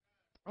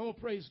 Oh,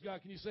 praise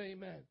God. Can you say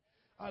amen?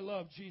 I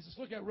love Jesus.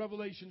 Look at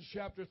Revelation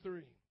chapter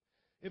 3.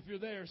 If you're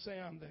there, say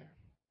I'm there.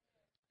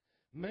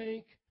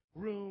 Make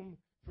room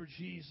for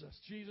Jesus.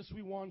 Jesus,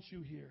 we want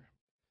you here.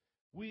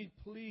 We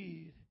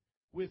plead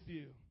with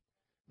you.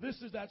 This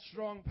is that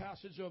strong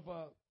passage of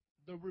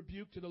the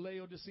rebuke to the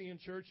Laodicean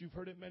church. You've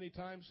heard it many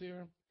times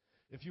here.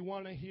 If you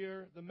want to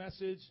hear the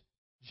message,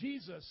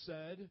 Jesus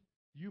said,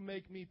 you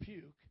make me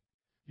puke.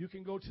 You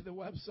can go to the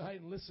website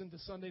and listen to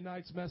Sunday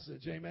night's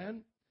message.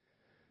 Amen?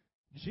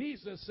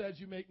 Jesus said,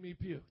 you make me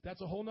puke.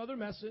 That's a whole other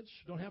message.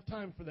 Don't have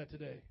time for that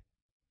today.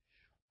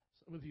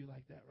 Some of you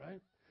like that, right?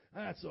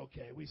 That's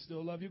okay. We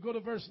still love you. Go to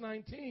verse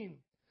 19.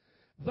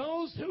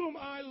 Those whom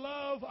I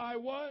love, I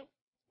what?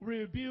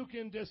 Rebuke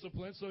and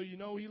discipline. So you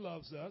know he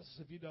loves us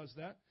if he does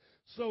that.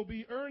 So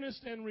be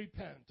earnest and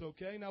repent.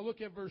 Okay, now look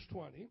at verse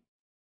 20.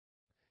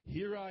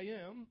 Here I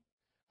am.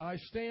 I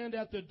stand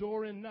at the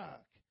door and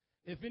knock.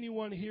 If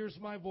anyone hears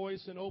my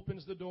voice and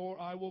opens the door,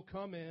 I will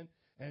come in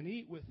and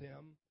eat with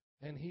him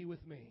and he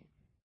with me.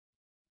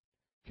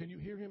 Can you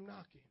hear him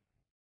knocking?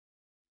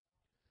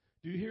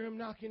 Do you hear him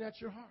knocking at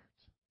your heart?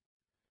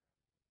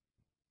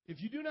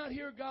 If you do not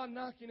hear God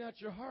knocking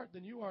at your heart,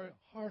 then you are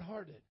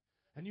hard-hearted.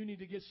 And you need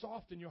to get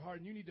soft in your heart,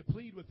 and you need to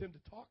plead with him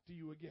to talk to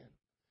you again.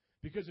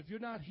 Because if you're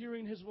not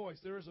hearing his voice,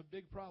 there is a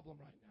big problem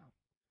right now.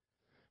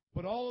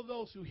 But all of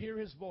those who hear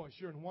his voice,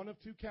 you're in one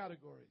of two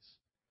categories.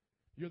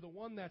 You're the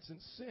one that's in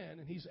sin,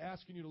 and he's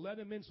asking you to let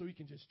him in so he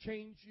can just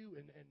change you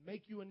and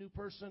make you a new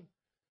person.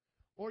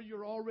 Or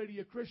you're already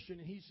a Christian,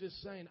 and he's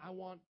just saying, I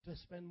want to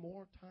spend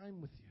more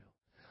time with you.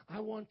 I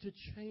want to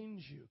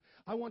change you.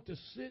 I want to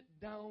sit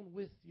down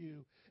with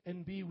you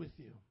and be with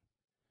you.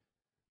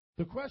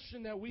 The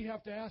question that we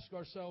have to ask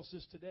ourselves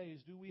is today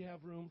is, do we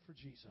have room for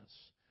Jesus?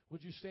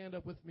 Would you stand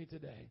up with me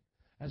today?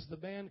 As the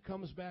band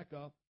comes back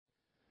up,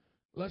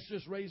 let's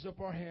just raise up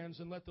our hands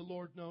and let the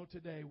Lord know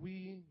today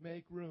we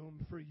make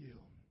room for you.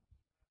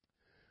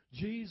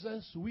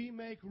 Jesus, we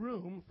make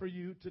room for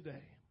you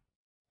today.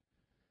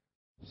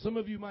 Some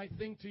of you might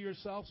think to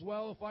yourselves,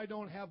 well, if I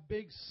don't have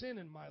big sin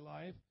in my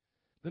life,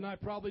 then I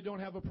probably don't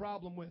have a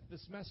problem with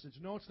this message.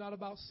 No, it's not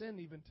about sin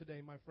even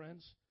today, my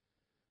friends.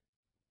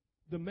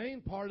 The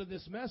main part of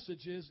this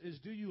message is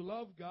do you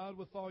love God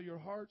with all your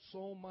heart,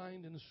 soul,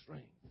 mind, and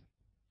strength?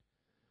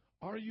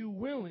 Are you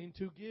willing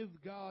to give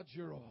God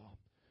your all?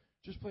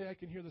 Just play I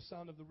Can Hear the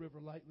Sound of the River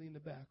lightly in the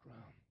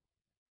background.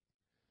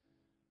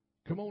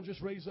 Come on,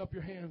 just raise up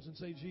your hands and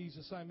say,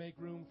 Jesus, I make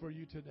room for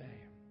you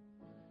today.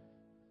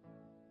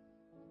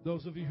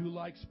 Those of you who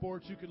like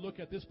sports, you could look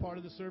at this part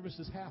of the service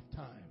as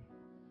halftime,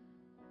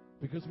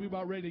 because we're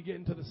about ready to get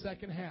into the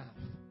second half.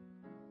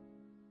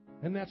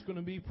 And that's going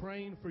to be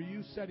praying for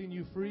you, setting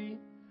you free,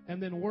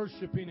 and then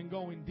worshiping and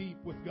going deep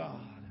with God.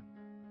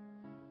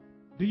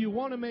 Do you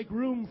want to make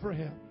room for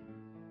Him?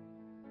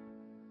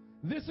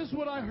 This is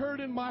what I heard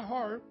in my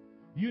heart.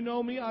 You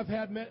know me, I've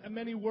had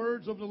many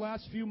words over the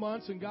last few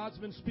months, and God's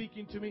been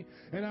speaking to me.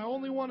 And I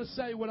only want to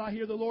say what I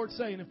hear the Lord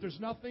say. And if there's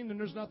nothing, then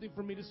there's nothing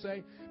for me to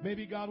say.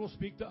 Maybe God will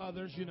speak to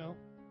others, you know.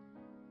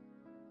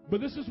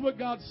 But this is what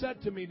God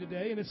said to me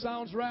today, and it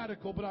sounds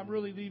radical, but I'm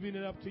really leaving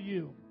it up to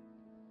you.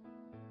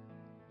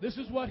 This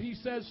is what He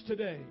says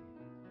today.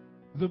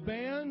 The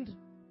band,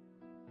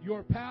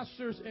 your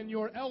pastors, and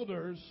your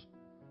elders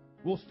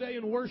will stay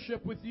in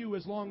worship with you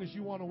as long as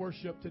you want to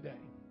worship today.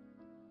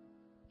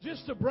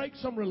 Just to break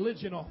some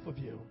religion off of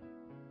you.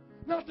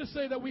 Not to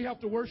say that we have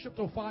to worship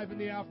till 5 in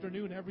the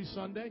afternoon every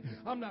Sunday.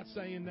 I'm not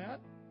saying that.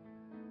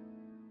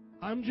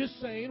 I'm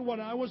just saying when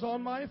I was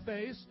on my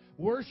face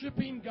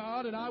worshiping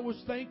God and I was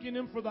thanking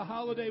Him for the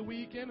holiday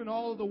weekend and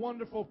all of the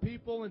wonderful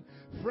people and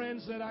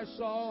friends that I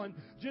saw and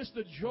just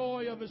the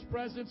joy of His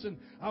presence, and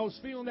I was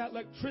feeling that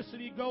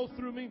electricity go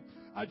through me,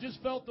 I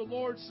just felt the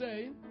Lord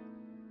say,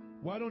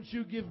 why don't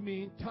you give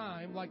me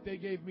time like they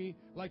gave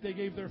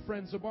their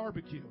friends a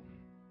barbecue?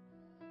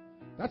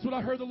 That's what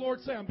I heard the Lord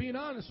say. I'm being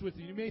honest with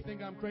you. You may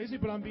think I'm crazy,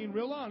 but I'm being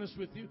real honest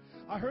with you.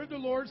 I heard the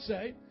Lord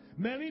say,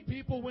 many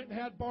people went and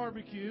had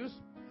barbecues,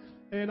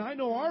 and I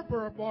know our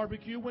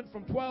barbecue went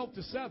from 12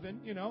 to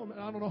 7, you know.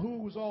 I don't know who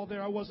was all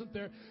there. I wasn't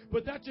there.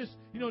 But that just,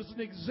 you know, is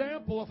an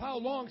example of how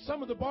long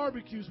some of the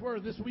barbecues were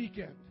this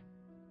weekend.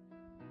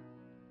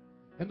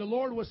 And the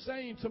Lord was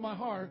saying to my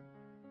heart,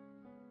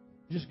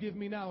 just give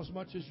me now as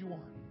much as you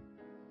want.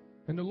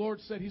 And the Lord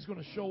said He's going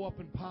to show up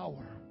in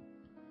power.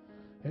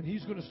 And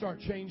He's going to start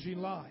changing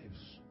lives.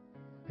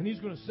 And He's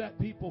going to set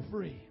people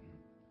free.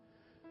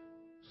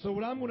 So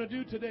what I'm going to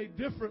do today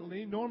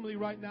differently, normally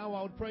right now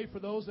I would pray for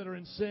those that are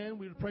in sin.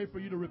 We would pray for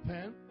you to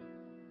repent.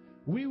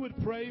 We would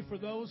pray for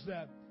those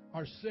that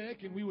are sick,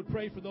 and we would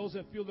pray for those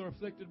that feel they're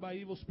afflicted by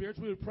evil spirits.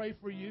 We would pray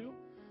for you.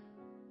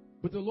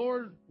 But the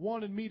Lord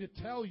wanted me to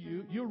tell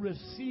you, you'll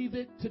receive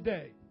it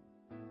today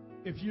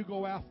if you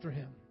go after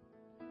Him.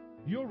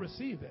 You'll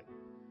receive it.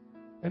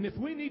 And if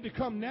we need to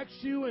come next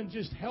to you and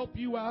just help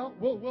you out,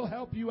 we'll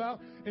help you out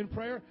in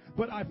prayer.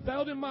 But I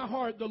felt in my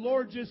heart the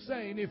Lord just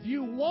saying, if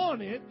you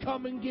want it,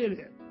 come and get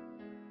it.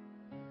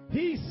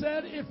 He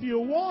said, if you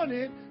want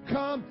it,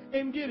 come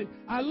and get it.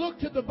 I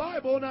looked at the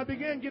Bible and I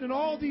began getting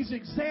all these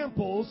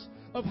examples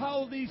of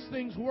how these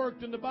things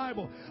worked in the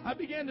Bible. I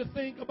began to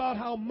think about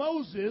how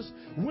Moses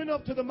went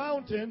up to the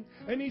mountain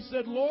and he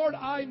said, Lord,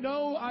 I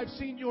know I've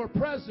seen your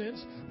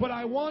presence, but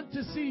I want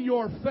to see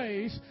your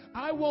face.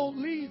 I won't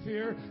leave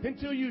here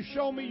until you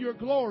show me your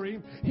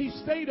glory. He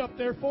stayed up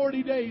there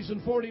 40 days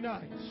and 40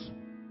 nights.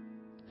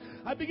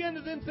 I began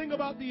to then think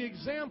about the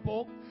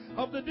example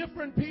of the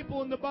different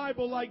people in the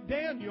Bible, like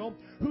Daniel,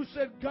 who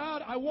said,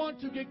 God, I want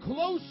to get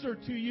closer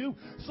to you,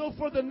 so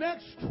for the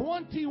next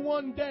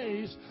 21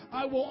 days,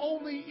 I will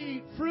only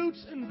eat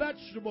fruits and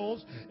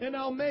vegetables, and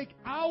I'll make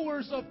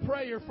hours of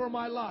prayer for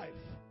my life.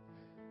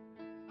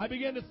 I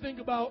began to think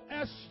about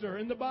Esther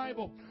in the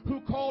Bible, who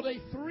called a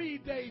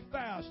 3-day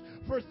fast.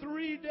 For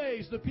 3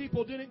 days, the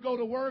people didn't go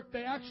to work.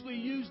 They actually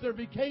used their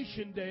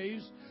vacation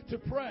days to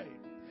pray.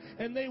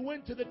 And they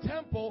went to the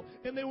temple,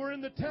 and they were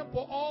in the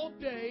temple all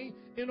day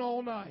and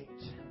all night.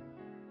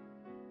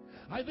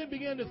 I then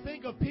began to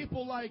think of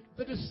people like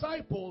the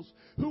disciples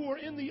who were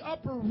in the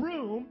upper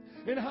room,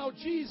 and how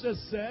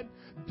Jesus said,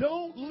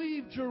 don't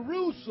leave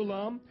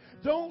Jerusalem,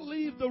 don't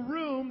leave the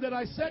room that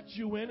I set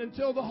you in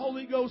until the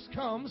Holy Ghost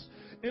comes.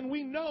 And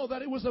we know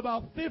that it was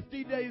about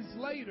 50 days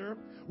later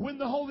when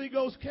the Holy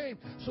Ghost came.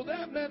 So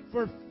that meant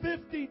for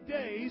 50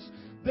 days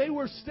they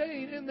were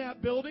staying in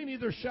that building,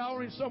 either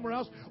showering somewhere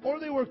else, or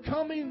they were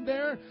coming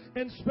there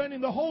and spending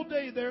the whole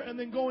day there and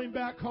then going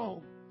back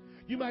home.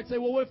 You might say,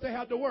 well, what if they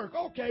had to work?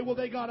 Okay, well,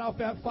 they got off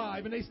at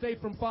 5 and they stayed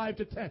from 5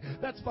 to 10.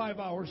 That's 5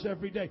 hours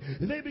every day.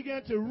 They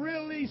began to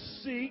really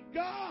seek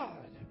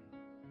God.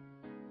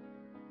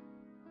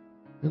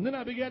 And then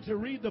I began to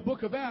read the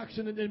book of Acts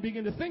and then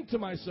began to think to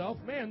myself,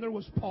 man, there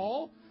was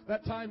Paul.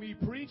 That time he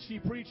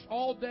preached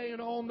all day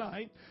and all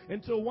night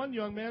until one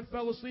young man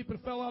fell asleep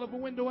and fell out of a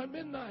window at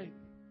midnight.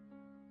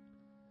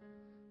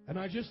 And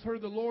I just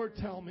heard the Lord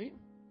tell me,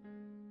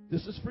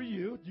 this is for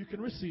you. You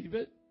can receive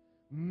it.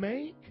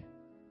 Make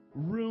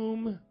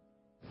room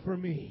for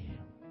me.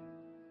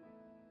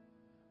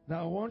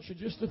 Now, I want you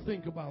just to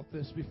think about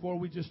this before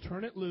we just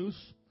turn it loose,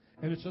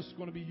 and it's just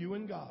going to be you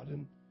and God.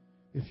 And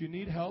if you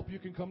need help, you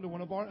can come to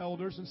one of our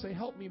elders and say,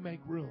 help me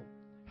make room.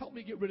 Help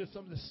me get rid of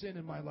some of the sin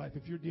in my life.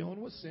 If you're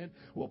dealing with sin,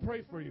 we'll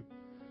pray for you.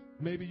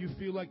 Maybe you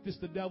feel like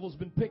the devil's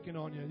been picking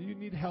on you. You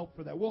need help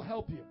for that. We'll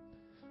help you.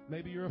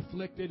 Maybe you're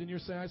afflicted and you're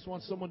saying, I just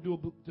want someone to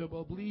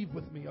believe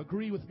with me,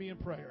 agree with me in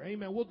prayer.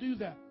 Amen. We'll do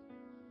that.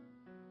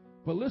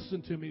 But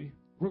listen to me.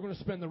 We're going to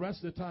spend the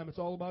rest of the time. It's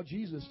all about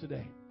Jesus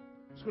today.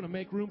 It's going to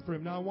make room for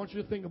Him. Now, I want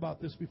you to think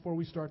about this before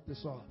we start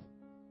this off.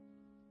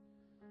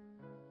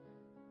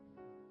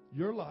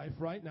 Your life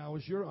right now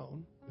is your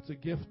own. It's a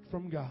gift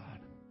from God.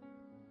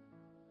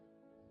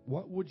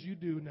 What would you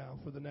do now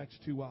for the next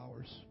 2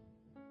 hours?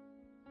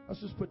 Let's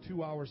just put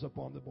 2 hours up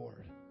on the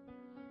board.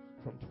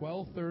 From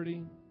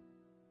 12:30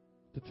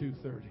 to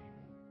 2:30.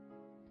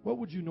 What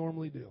would you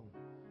normally do?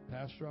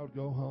 Pastor, I would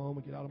go home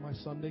and get out of my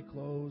Sunday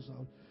clothes. I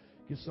would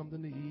get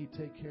something to eat,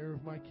 take care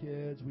of my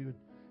kids. We would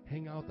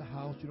hang out at the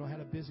house. I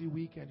had a busy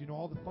weekend.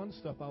 All the fun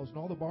stuff I was in,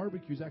 all the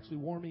barbecues actually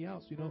wore me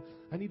out. So,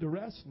 I need to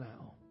rest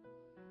now.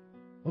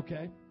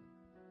 Okay.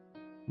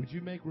 Would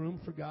you make room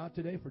for God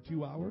today for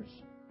 2 hours?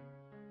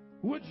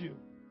 Would you?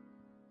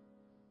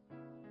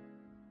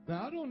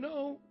 Now, I don't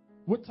know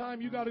what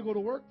time you got to go to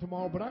work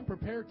tomorrow, but I'm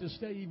prepared to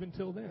stay even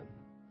till then.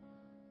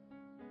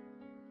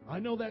 I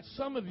know that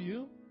some of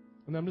you,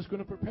 and I'm just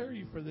going to prepare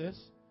you for this,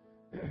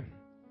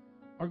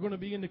 are going to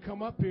begin to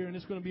come up here, and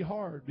it's going to be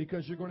hard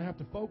because you're going to have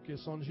to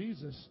focus on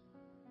Jesus.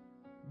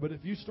 But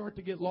if you start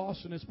to get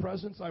lost in His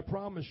presence, I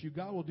promise you,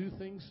 God will do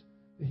things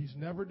that He's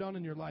never done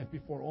in your life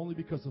before, only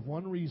because of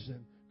one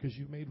reason, because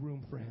you've made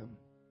room for Him.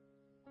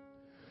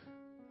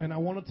 And I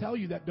want to tell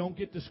you that don't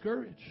get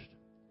discouraged.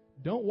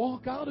 Don't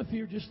walk out of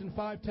here just in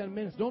 5-10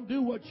 minutes. Don't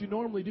do what you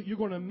normally do. You're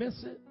going to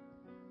miss it.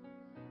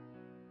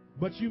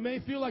 But you may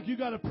feel like you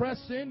got to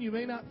press in. You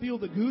may not feel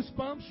the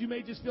goosebumps. You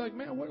may just feel like,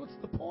 man, what's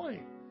the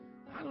point?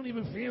 I don't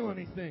even feel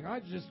anything.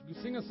 I just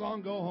sing a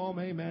song, go home.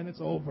 Hey, man, it's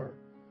over.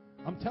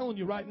 I'm telling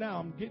you right now,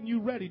 I'm getting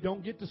you ready.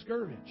 Don't get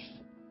discouraged.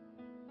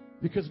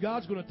 Because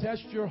God's going to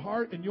test your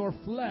heart, and your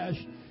flesh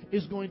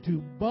is going to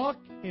buck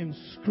and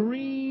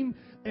scream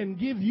and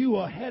give you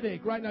a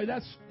headache right now.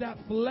 That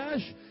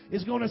flesh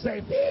is going to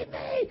say, feed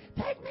me,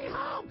 take me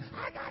home,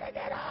 I got to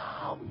get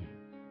home.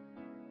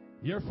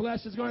 Your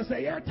flesh is going to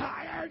say, you're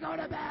tired, go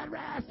to bed,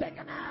 rest, take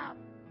a nap.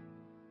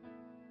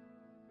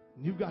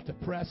 You've got to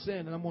press in,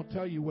 and I'm going to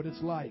tell you what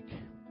it's like.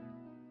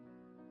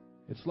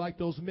 It's like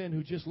those men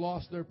who just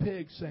lost their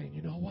pig saying,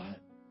 you know what?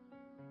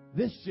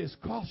 This just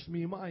cost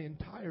me my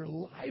entire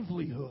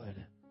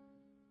livelihood,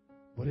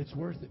 but it's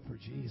worth it for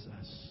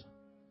Jesus.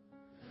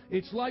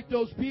 It's like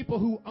those people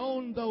who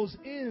owned those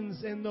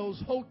inns and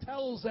those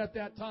hotels at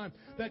that time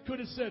that could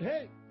have said,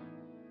 hey,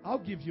 I'll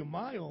give you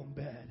my own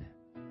bed.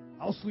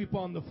 I'll sleep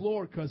on the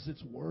floor because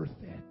it's worth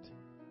it.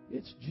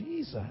 It's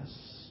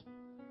Jesus.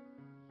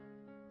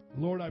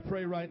 Lord, I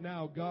pray right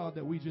now, God,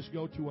 that we just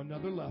go to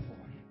another level.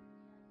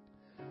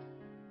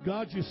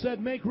 God, you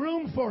said, make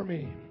room for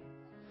me.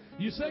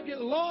 You said, get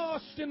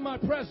lost in my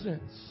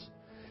presence.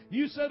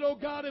 You said, oh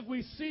God, if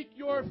we seek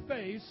your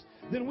face,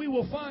 then we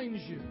will find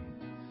you.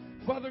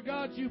 Father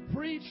God, you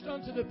preached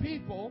unto the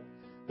people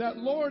that,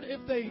 Lord,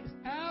 if they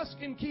ask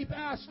and keep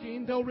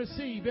asking, they'll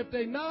receive. If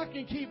they knock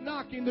and keep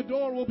knocking, the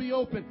door will be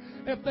open.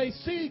 If they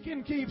seek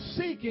and keep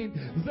seeking,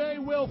 they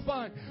will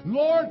find.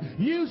 Lord,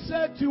 you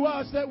said to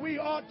us that we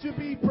ought to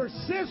be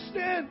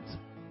persistent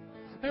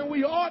and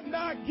we ought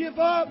not give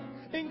up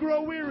and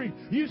grow weary.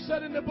 You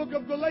said in the book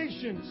of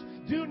Galatians,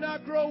 do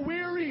not grow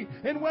weary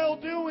in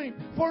well-doing,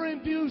 for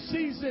in due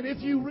season,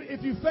 if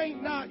you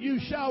faint not, you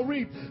shall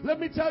reap. Let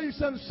me tell you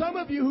something. Some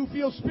of you who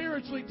feel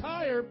spiritually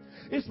tired,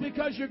 it's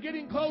because you're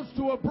getting close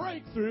to a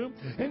breakthrough,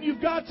 and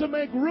you've got to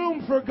make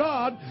room for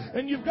God,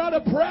 and you've got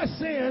to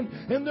press in,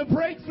 and the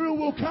breakthrough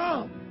will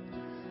come.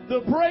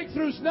 The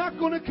breakthrough's not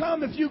going to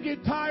come if you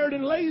get tired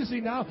and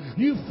lazy now.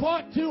 You've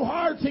fought too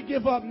hard to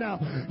give up now.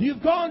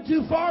 You've gone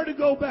too far to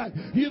go back.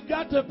 You've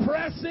got to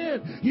press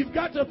in. You've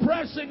got to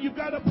press in. You've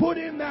got to put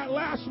in that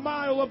last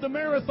mile of the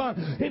marathon.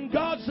 And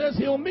God says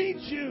He'll meet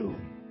you.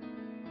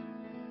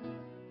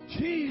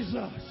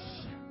 Jesus.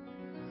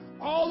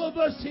 All of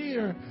us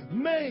here,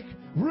 make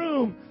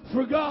room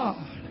for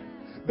God.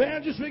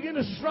 Band, just begin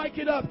to strike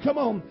it up. Come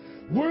on.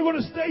 We're going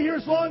to stay here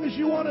as long as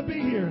you want to be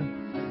here.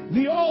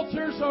 The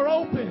altars are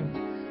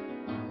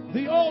open.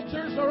 The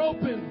altars are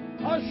open.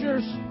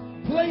 Ushers,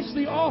 place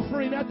the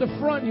offering at the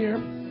front here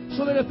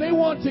so that if they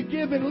want to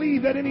give and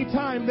leave at any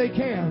time, they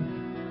can.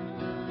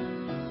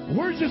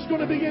 We're just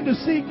going to begin to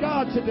seek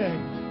God today.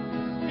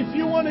 If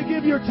you want to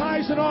give your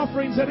tithes and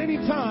offerings at any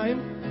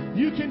time,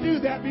 you can do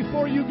that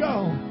before you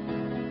go.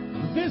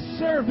 This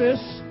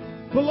service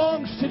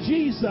belongs to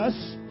Jesus.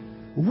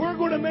 We're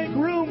going to make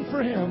room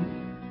for Him.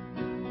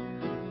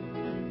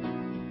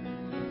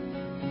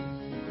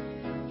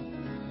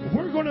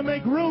 We're going to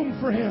make room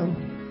for Him.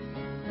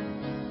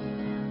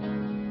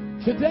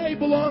 Today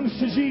belongs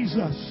to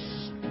Jesus.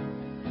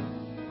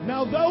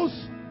 Now those,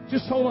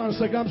 just hold on a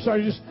second, I'm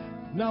sorry.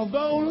 Now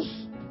those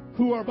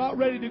who are about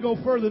ready to go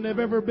further than they've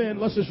ever been,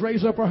 let's just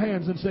raise up our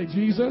hands and say,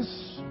 Jesus,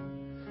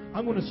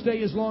 I'm going to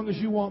stay as long as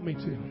you want me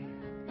to.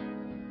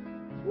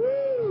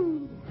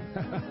 Woo!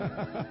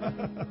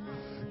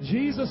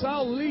 Jesus,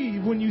 I'll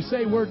leave when you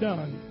say we're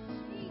done.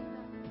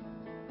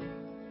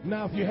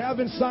 Now, if you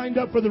haven't signed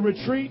up for the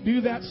retreat,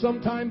 do that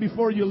sometime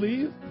before you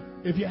leave.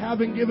 If you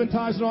haven't given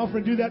tithes and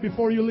offering, do that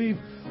before you leave.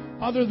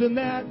 Other than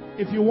that,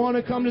 if you want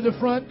to come to the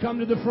front, come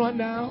to the front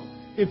now.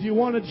 If you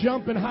want to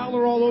jump and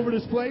holler all over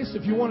this place,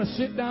 if you want to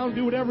sit down,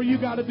 do whatever you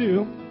got to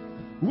do.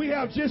 We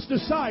have just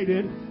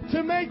decided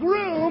to make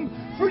room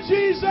for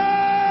Jesus.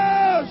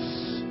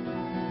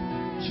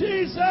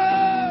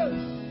 Jesus.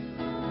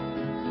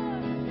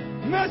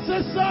 Mess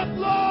us up,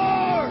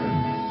 Lord.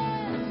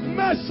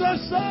 Mess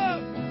us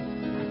up.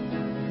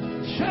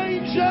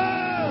 Change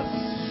us.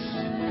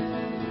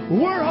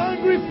 We're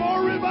hungry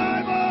for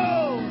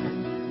revival.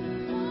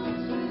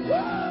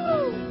 Woo!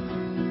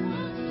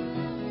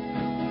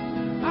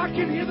 I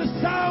can hear the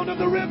sound of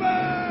the river.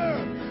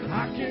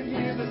 I can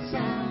hear the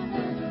sound.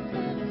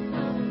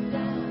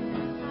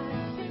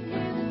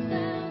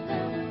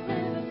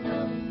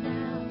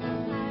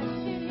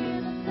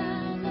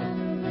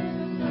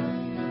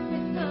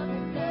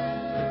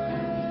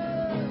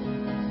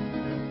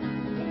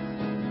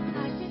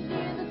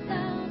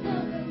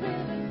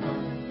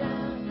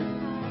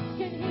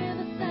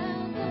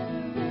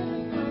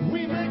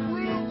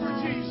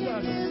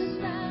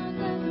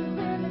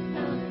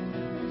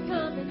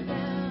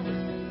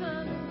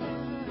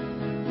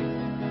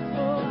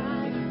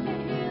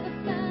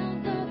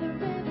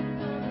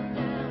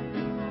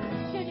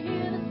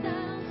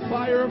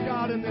 Fire of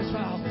God in this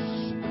house.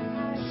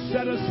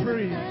 Set us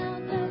free.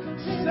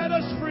 Set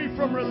us free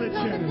from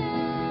religion.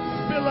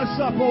 Fill us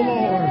up, O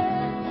Lord.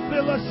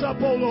 Fill us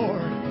up, O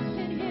Lord.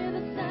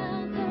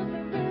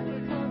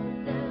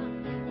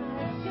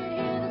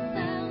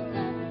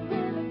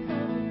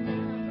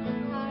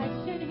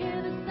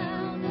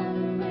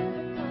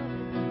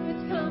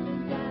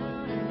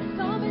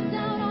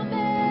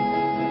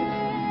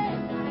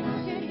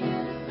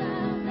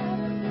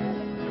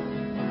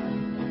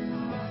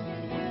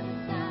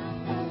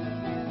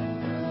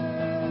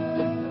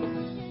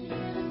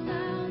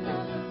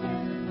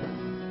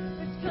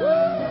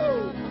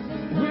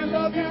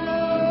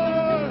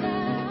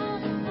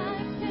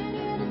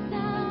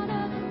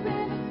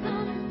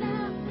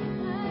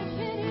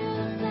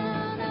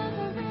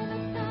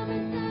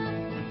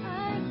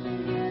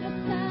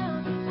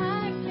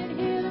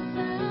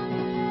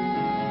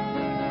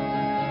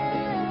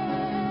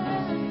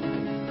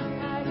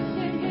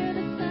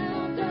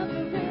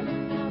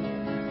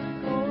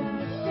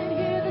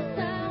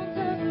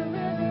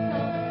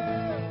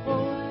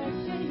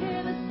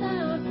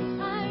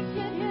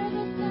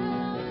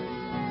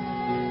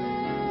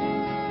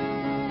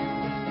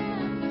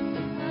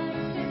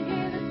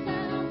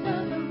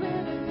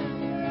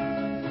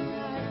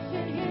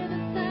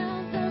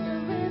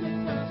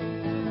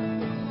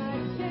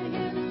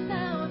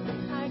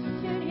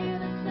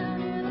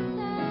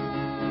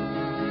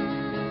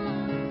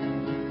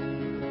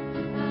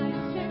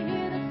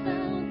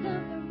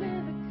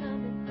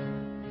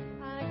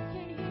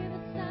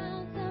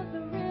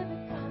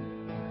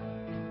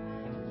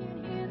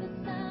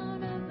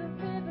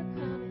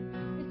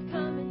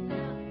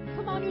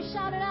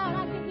 Shout it out.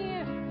 I can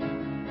hear.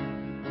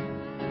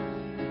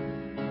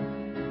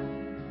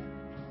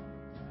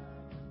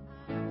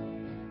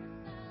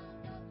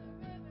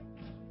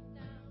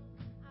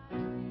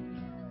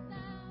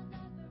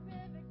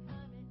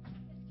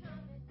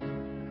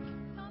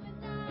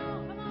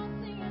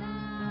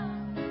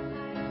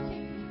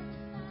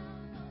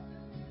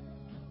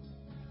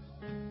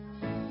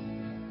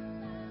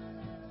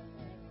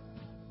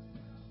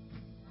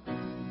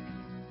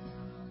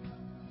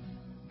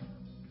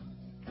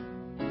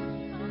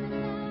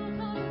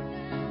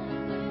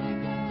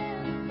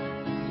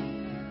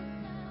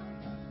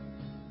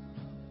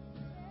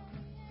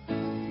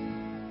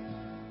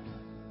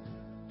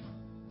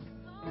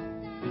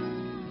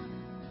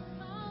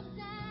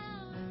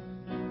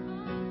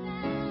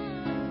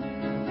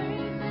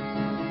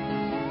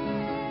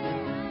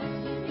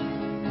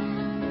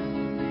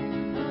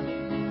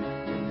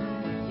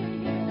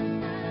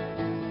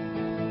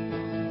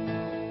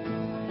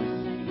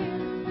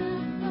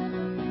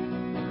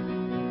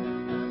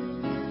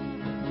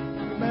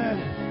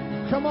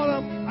 Come on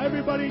up,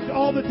 everybody,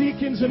 all the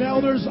deacons and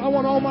elders. I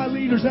want all my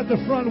leaders at the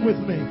front with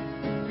me,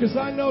 because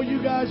I know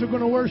you guys are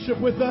going to worship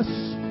with us.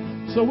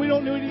 So we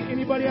don't need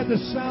anybody at the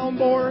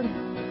soundboard.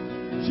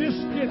 Just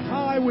get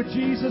high with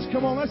Jesus.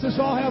 Come on, let's just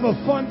all have a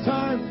fun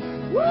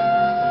time.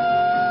 Woo!